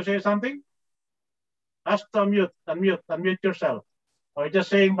Villarama, you have to say something? Ask to unmute yourself. Or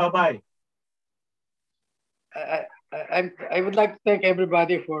just saying bye-bye. I would like to thank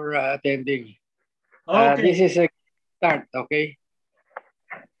everybody for attending. Okay. This is a start, okay?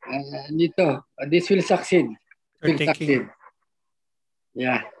 This will succeed. Succeed.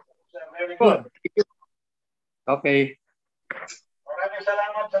 Yeah. Very good. Okay. Maraming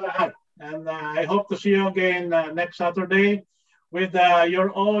salamat sa lahat. And I hope to see you again next Saturday with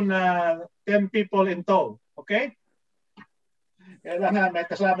your own 10 people in tow. Okay? Kailangan may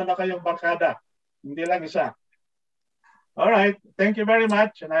kasama na kayong barkada. Hindi lang isa. All right. Thank you very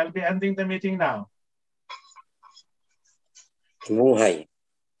much. And I'll be ending the meeting now. Buhay.